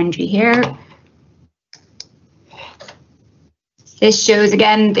boundary here. This shows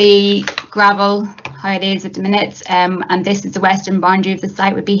again the gravel, how it is at the minute, and this is the western boundary of the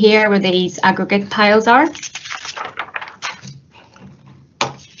site would be here where these aggregate piles are.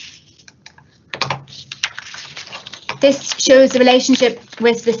 This shows the relationship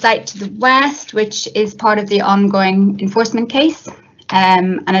with the site to the west, which is part of the ongoing enforcement case.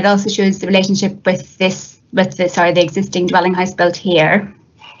 And it also shows the relationship with the existing dwelling house built here.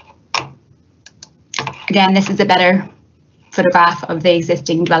 Again, this is a better photograph of the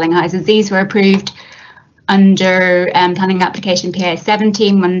existing dwelling houses. These were approved under planning application PA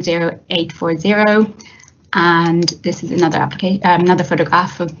 17-10840, and this is another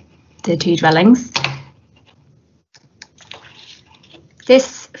photograph of the two dwellings.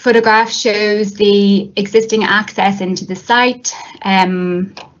 This photograph shows the existing access into the site,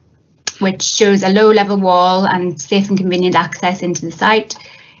 which shows a low-level wall and safe and convenient access into the site.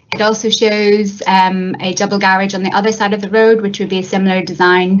 It also shows a double garage on the other side of the road, which would be a similar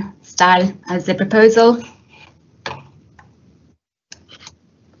design style as the proposal.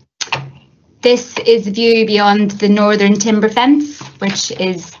 This is the view beyond the northern timber fence, which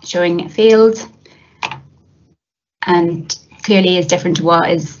is showing a field and clearly is different to what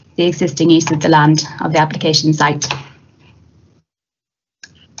is the existing use of the land of the application site.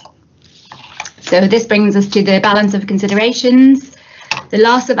 So this brings us to the balance of considerations. The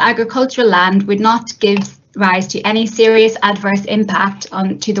loss of agricultural land would not give rise to any serious adverse impact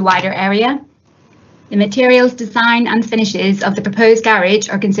to the wider area. The materials, design and finishes of the proposed garage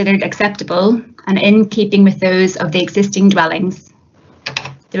are considered acceptable and in keeping with those of the existing dwellings.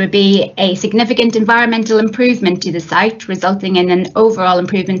 There would be a significant environmental improvement to the site, resulting in an overall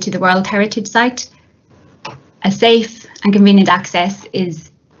improvement to the World Heritage Site. A safe and convenient access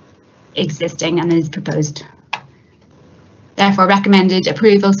is existing and is proposed. Therefore, recommended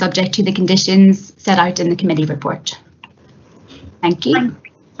approval subject to the conditions set out in the committee report. Thank you.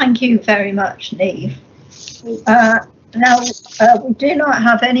 Thank you very much, Niamh. Now, we do not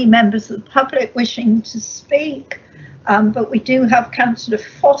have any members of the public wishing to speak, but we do have Councillor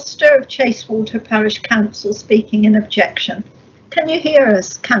Foster of Chasewater Parish Council speaking in objection. Can you hear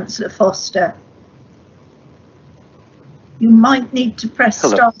us, Councillor Foster? You might need to press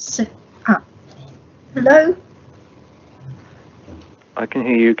star. Hello? I can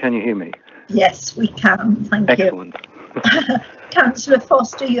hear you. Can you hear me? Yes, we can. Thank you. Excellent. Councillor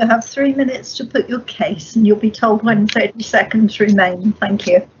Foster, you have 3 minutes to put your case and you'll be told when 30 seconds remain. Thank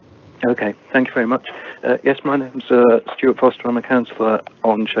you. Okay, thank you very much. Yes, my name's Stuart Foster. I'm a councillor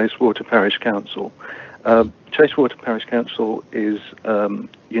on Chasewater Parish Council. Chasewater Parish Council is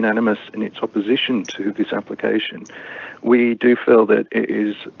unanimous in its opposition to this application. We do feel that it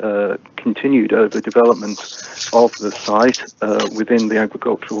is continued overdevelopment of the site within the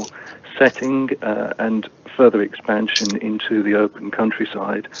agricultural setting and further expansion into the open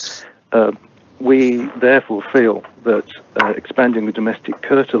countryside. We therefore feel that expanding the domestic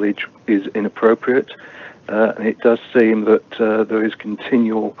curtilage is inappropriate. And it does seem that there is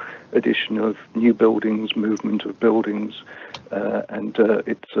continual addition of new buildings, movement of buildings, and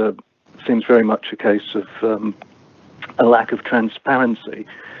it seems very much a case of a lack of transparency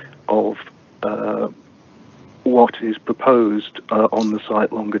of what is proposed on the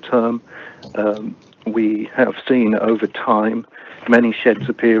site longer term. We have seen over time many sheds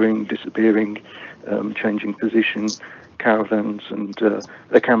appearing, disappearing, changing position, caravans and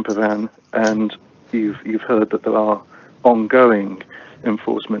a camper van, and you've heard that there are ongoing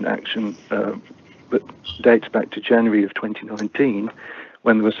enforcement action that dates back to January of 2019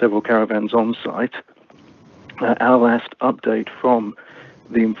 when there were several caravans on site. Our last update from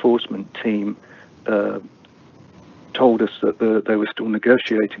the enforcement team told us that they were still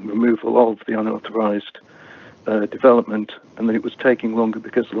negotiating removal of the unauthorised development, and that it was taking longer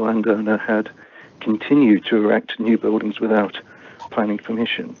because the landowner had continued to erect new buildings without planning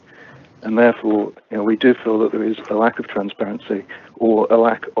permission. And therefore, we do feel that there is a lack of transparency or a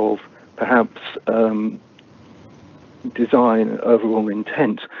lack of perhaps design, overall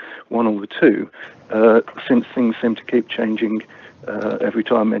intent, one or the two, since things seem to keep changing every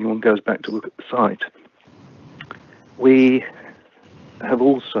time anyone goes back to look at the site. We have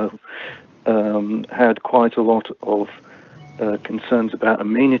also had quite a lot of concerns about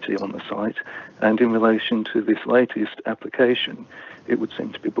amenity on the site, and in relation to this latest application, it would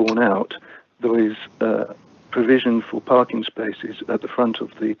seem to be borne out. There is provision for parking spaces at the front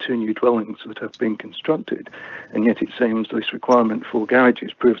of the two new dwellings that have been constructed, and yet it seems this requirement for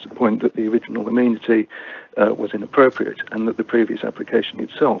garages proves the point that the original amenity was inappropriate, and that the previous application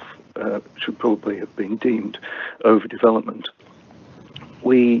itself should probably have been deemed overdevelopment.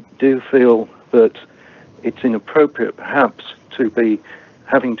 We do feel that it's inappropriate perhaps to be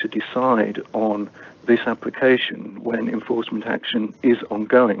having to decide on this application when enforcement action is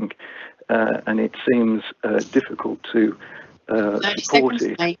ongoing, and it seems difficult to support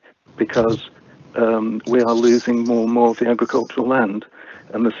it because we are losing more and more of the agricultural land,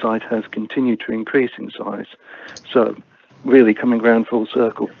 and the site has continued to increase in size. So really, coming round full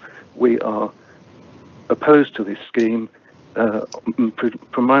circle, we are opposed to this scheme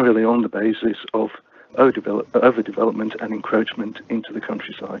primarily on the basis of overdevelopment and encroachment into the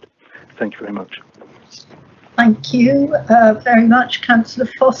countryside. Thank you very much. Thank you very much, Councillor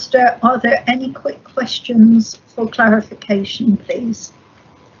Foster. Are there any quick questions for clarification, please?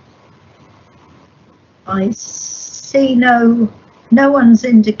 I see no one's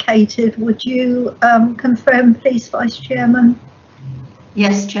indicated. Would you confirm, please, Vice Chairman?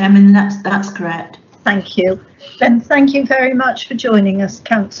 Yes, Chairman, that's correct. Thank you. Then thank you very much for joining us,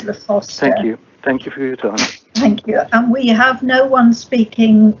 Councillor Foster. Thank you. Thank you for your time. Thank you. And we have no one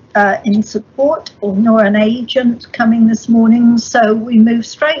speaking in support or nor an agent coming this morning. So we move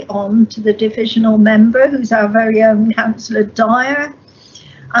straight on to the divisional member, who's our very own Councillor Dyer.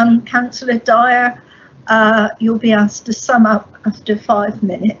 Councillor Dyer, you'll be asked to sum up after 5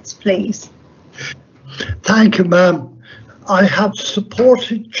 minutes, please. Thank you, ma'am. I have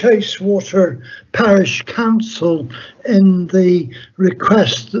supported Chasewater Parish Council in the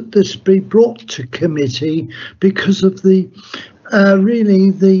request that this be brought to committee because of the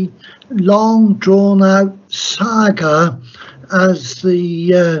really the long drawn out saga, as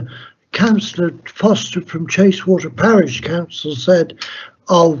the Councillor Foster from Chasewater Parish Council said,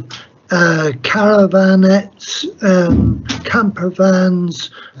 of caravanettes, camper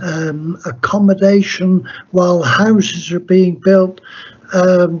vans, accommodation while houses are being built,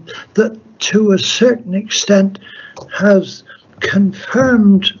 that to a certain extent has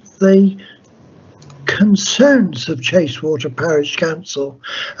confirmed the concerns of Chasewater Parish Council.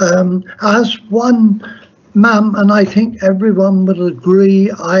 As one ma'am, and I think everyone will agree,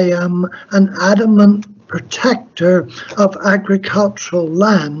 I am an adamant protector of agricultural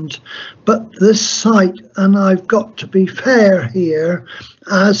land, but this site, and I've got to be fair here,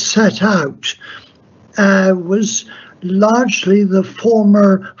 as set out, was largely the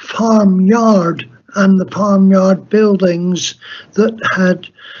former farmyard and the farmyard buildings that had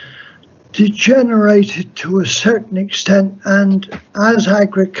degenerated to a certain extent, and as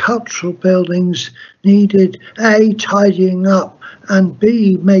agricultural buildings needed A, tidying up, and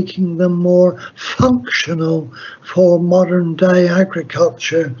B, making them more functional for modern day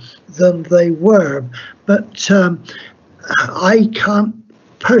agriculture than they were. But I can't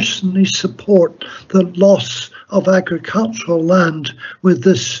personally support the loss of agricultural land with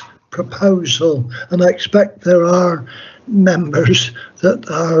this proposal, and I expect there are members that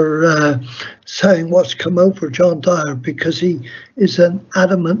are saying what's come over John Dyer, because he is an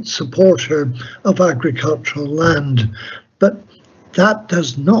adamant supporter of agricultural land. But that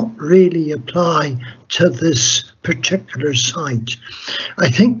does not really apply to this particular site. I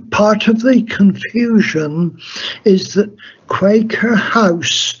think part of the confusion is that Quaker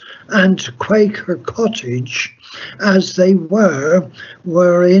House and Quaker Cottage, as they were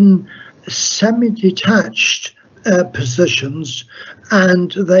in semi-detached positions,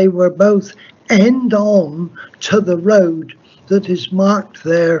 and they were both end on to the road that is marked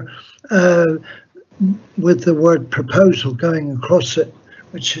there with the word proposal going across it,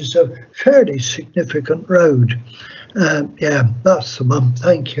 which is a fairly significant road. Yeah, that's the one,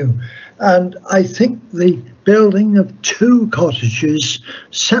 thank you. And I think the building of two cottages,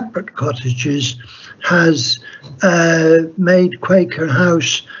 separate cottages, has made Quaker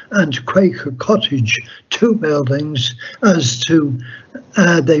House and Quaker Cottage two buildings, as to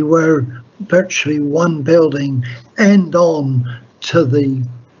they were virtually one building end on to the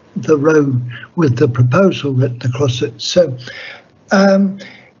road with the proposal written across it. So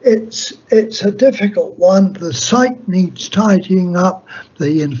it's a difficult one. The site needs tidying up.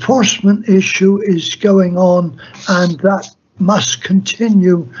 The enforcement issue is going on, and that must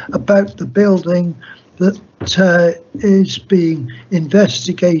continue about the building that is being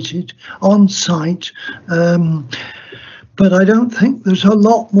investigated on site. But I don't think there's a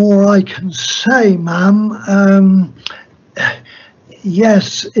lot more I can say, ma'am.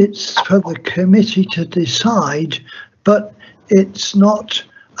 Yes, it's for the committee to decide, but it's not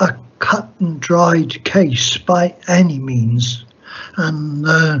a cut and dried case by any means. And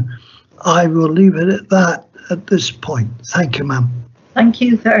I will leave it at that at this point. Thank you, ma'am. Thank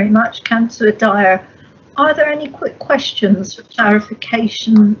you very much, Councillor Dyer. Are there any quick questions for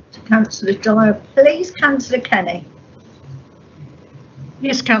clarification to Councillor Dyer? Please, Councillor Kenny.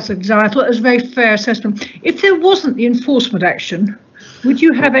 Yes, Councillor Dyer, I thought it was a very fair assessment. If there wasn't the enforcement action, would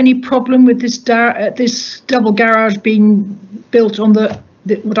you have any problem with this double garage being built on the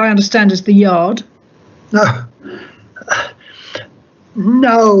what I understand is the yard? No,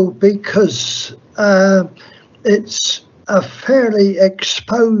 no, because it's a fairly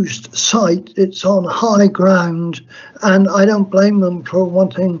exposed site. It's on high ground, and I don't blame them for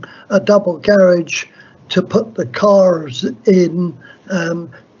wanting a double garage to put the cars in.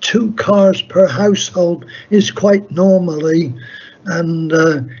 2 cars per household is quite normally, and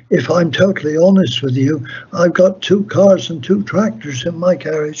if I'm totally honest with you, I've got 2 cars and 2 tractors in my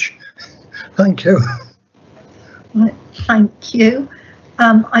garage. Thank you. Right, thank you.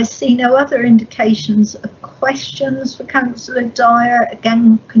 I see no other indications of questions for Councillor Dyer.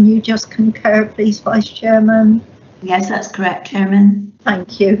 Again, can you just concur, please, Vice Chairman? Yes, that's correct, Chairman.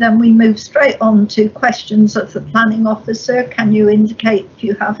 Thank you. Then we move straight on to questions of the Planning Officer. Can you indicate if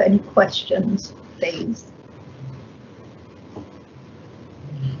you have any questions, please?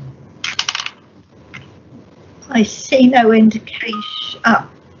 I see no indication.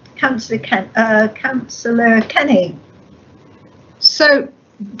 Councillor Kenny. So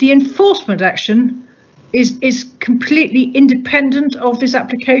the enforcement action is completely independent of this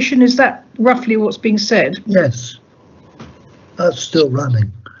application. Is that roughly what's being said? Yes, that's still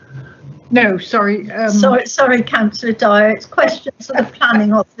running. No, sorry. Sorry, Councillor Dyer. It's questions of the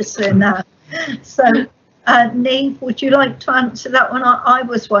Planning Officer now. So Neve, would you like to answer that one? I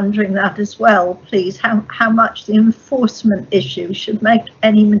was wondering that as well, please, how much the enforcement issue should make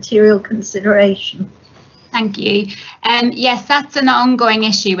any material consideration. Thank you. Yes, that's an ongoing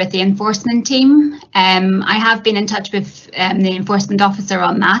issue with the enforcement team. I have been in touch with the enforcement officer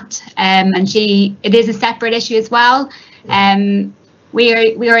on that, and it is a separate issue as well.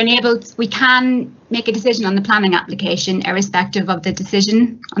 We can make a decision on the planning application irrespective of the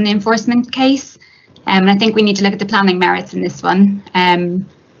decision on the enforcement case. And I think we need to look at the planning merits in this one. And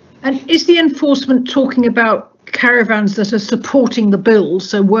is the enforcement talking about caravans that are supporting the build,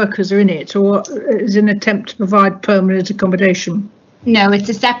 so workers are in it, or is it an attempt to provide permanent accommodation? No, it's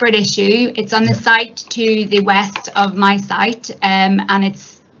a separate issue. It's on the site to the west of my site, and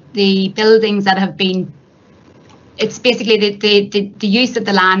it's the buildings that have been, it's basically the use of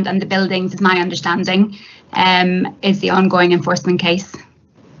the land and the buildings, is my understanding, is the ongoing enforcement case.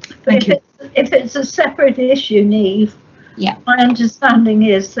 Thank you. If it's a separate issue, Neve, yeah, my understanding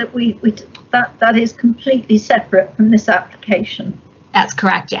is that that is completely separate from this application. That's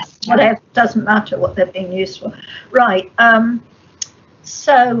correct, yes. Whatever, doesn't matter what they're being used for. Right,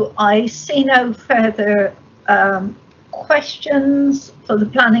 so I see no further questions for the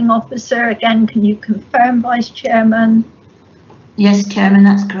planning officer. Again, can you confirm, Vice Chairman? Yes, Chairman,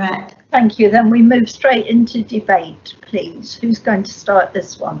 that's correct. Thank you. Then we move straight into debate, please. Who's going to start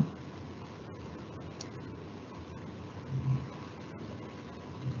this one?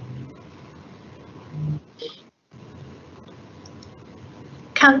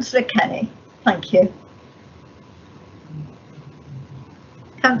 Councillor Kenny, thank you.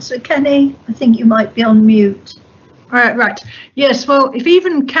 Councillor Kenny, I think you might be on mute. Right. Yes, well, if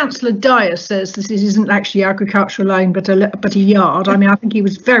even Councillor Dyer says this isn't actually agricultural land but a yard, I mean, I think he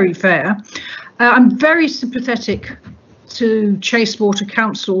was very fair. I'm very sympathetic to Chasewater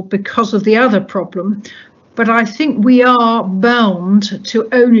Council because of the other problem, but I think we are bound to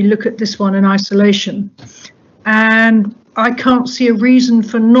only look at this one in isolation. And I can't see a reason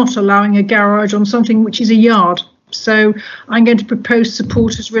for not allowing a garage on something which is a yard. So I'm going to propose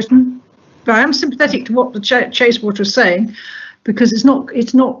support as written. But I am sympathetic to what the Chasewater is saying, because it's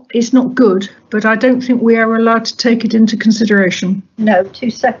not good. But I don't think we are allowed to take it into consideration. No, two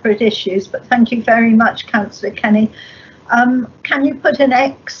separate issues. But thank you very much, Councillor Kenny. Can you put an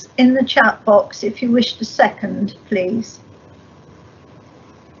X in the chat box if you wish to second, please?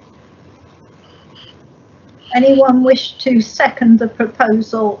 Anyone wish to second the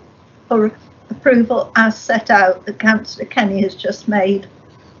proposal for approval as set out that Councillor Kenny has just made?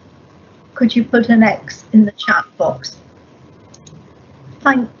 Could you put an X in the chat box?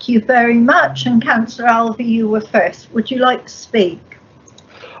 Thank you very much. And Councillor Alvey, you were first. Would you like to speak?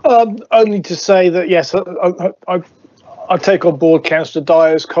 Only to say that, yes, I take on board Councillor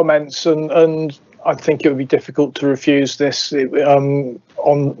Dyer's comments, and I think it would be difficult to refuse this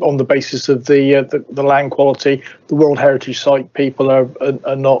on the basis of the land quality. The World Heritage Site people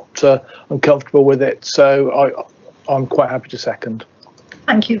are not uncomfortable with it, so I'm quite happy to second.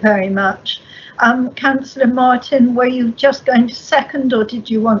 Thank you very much. Councillor Martin, were you just going to second, or did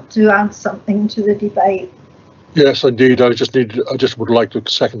you want to add something to the debate? Yes, indeed. I just would like to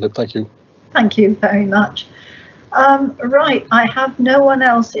second it. Thank you. Thank you very much. Right, I have no one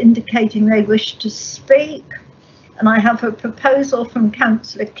else indicating they wish to speak, and I have a proposal from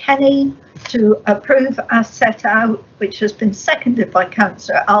Councillor Kenny to approve as set out, which has been seconded by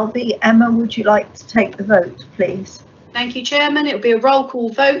Councillor Alvey. Emma, would you like to take the vote, please? Thank you, Chairman. It will be a roll call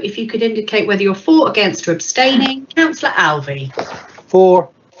vote. If you could indicate whether you're for, against or abstaining. Councillor Alvey. For.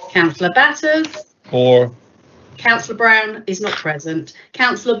 Councillor Batters. For. Councillor Brown is not present.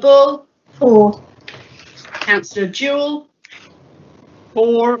 Councillor Bull. For. Councillor Jewell.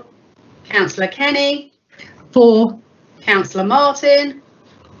 For. Councillor Kenny. For. Councillor Martin.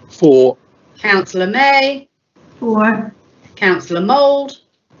 For. Councillor May. For. Councillor Mould.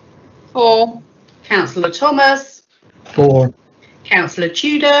 For. Councillor Thomas. For. Councillor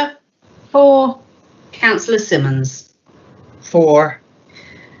Tudor. For. Councillor Simmons. For.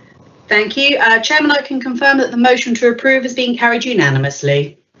 Thank you. Chairman, I can confirm that the motion to approve is being carried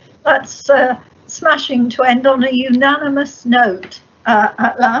unanimously. That's smashing to end on a unanimous note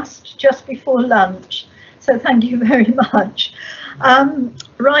at last, just before lunch. So thank you very much.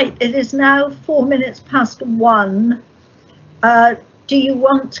 Right, it is now 4 minutes past 1. Do you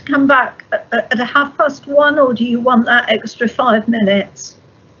want to come back at 1:30, or do you want that extra 5 minutes?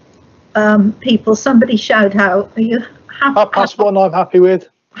 People, somebody shout out. Are you happy? 1:30, I'm happy with.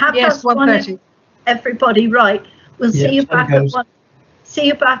 Yes, 1:30. Everybody, right. We'll see you back at 1. See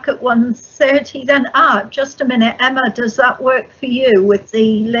you back at 1:30 then. Just a minute, Emma, does that work for you with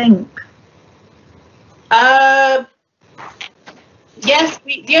the link? Yes,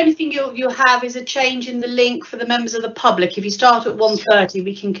 the only thing you'll have is a change in the link for the members of the public. If you start at 1:30,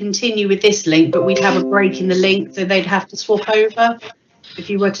 we can continue with this link, but we'd have a break in the link, so they'd have to swap over if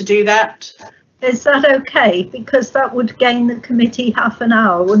you were to do that. Is that okay? Because that would gain the committee half an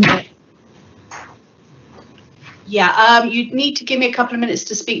hour, wouldn't it? Yeah, you'd need to give me a couple of minutes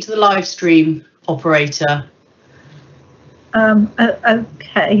to speak to the live stream operator.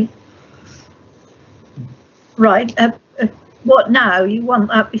 Okay. Right. What now? You want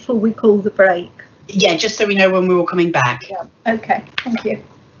that before we call the break? Yeah, just so we know when we're all coming back. Yeah. Okay. Thank you.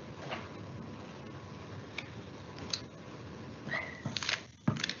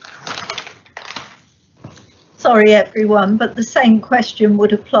 Sorry, everyone, but the same question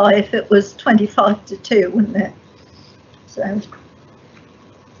would apply if it was 25 to 2, wouldn't it? So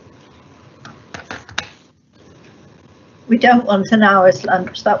we don't want an hour's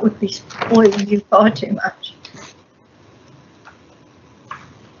lunch. That would be spoiling you far too much.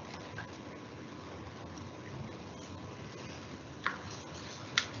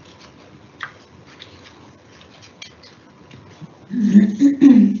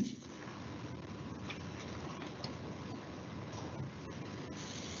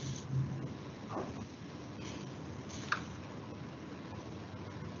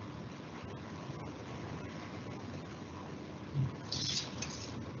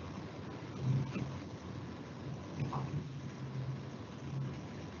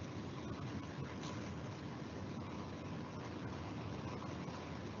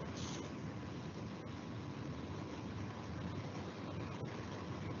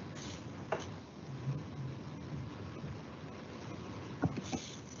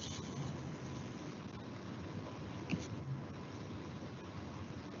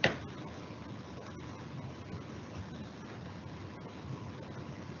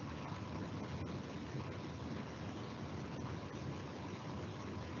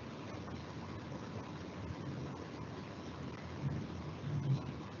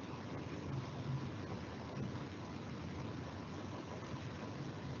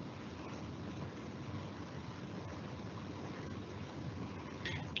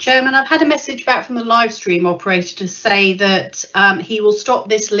 Chairman, I've had a message back from the live stream operator to say that he will stop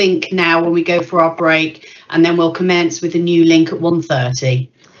this link now when we go for our break, and then we'll commence with a new link at 1:30.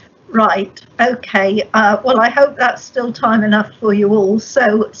 Right, okay. Well, I hope that's still time enough for you all.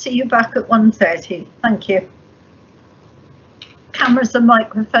 So see you back at 1:30. Thank you. Cameras and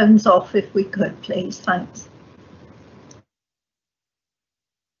microphones off if we could, please. Thanks.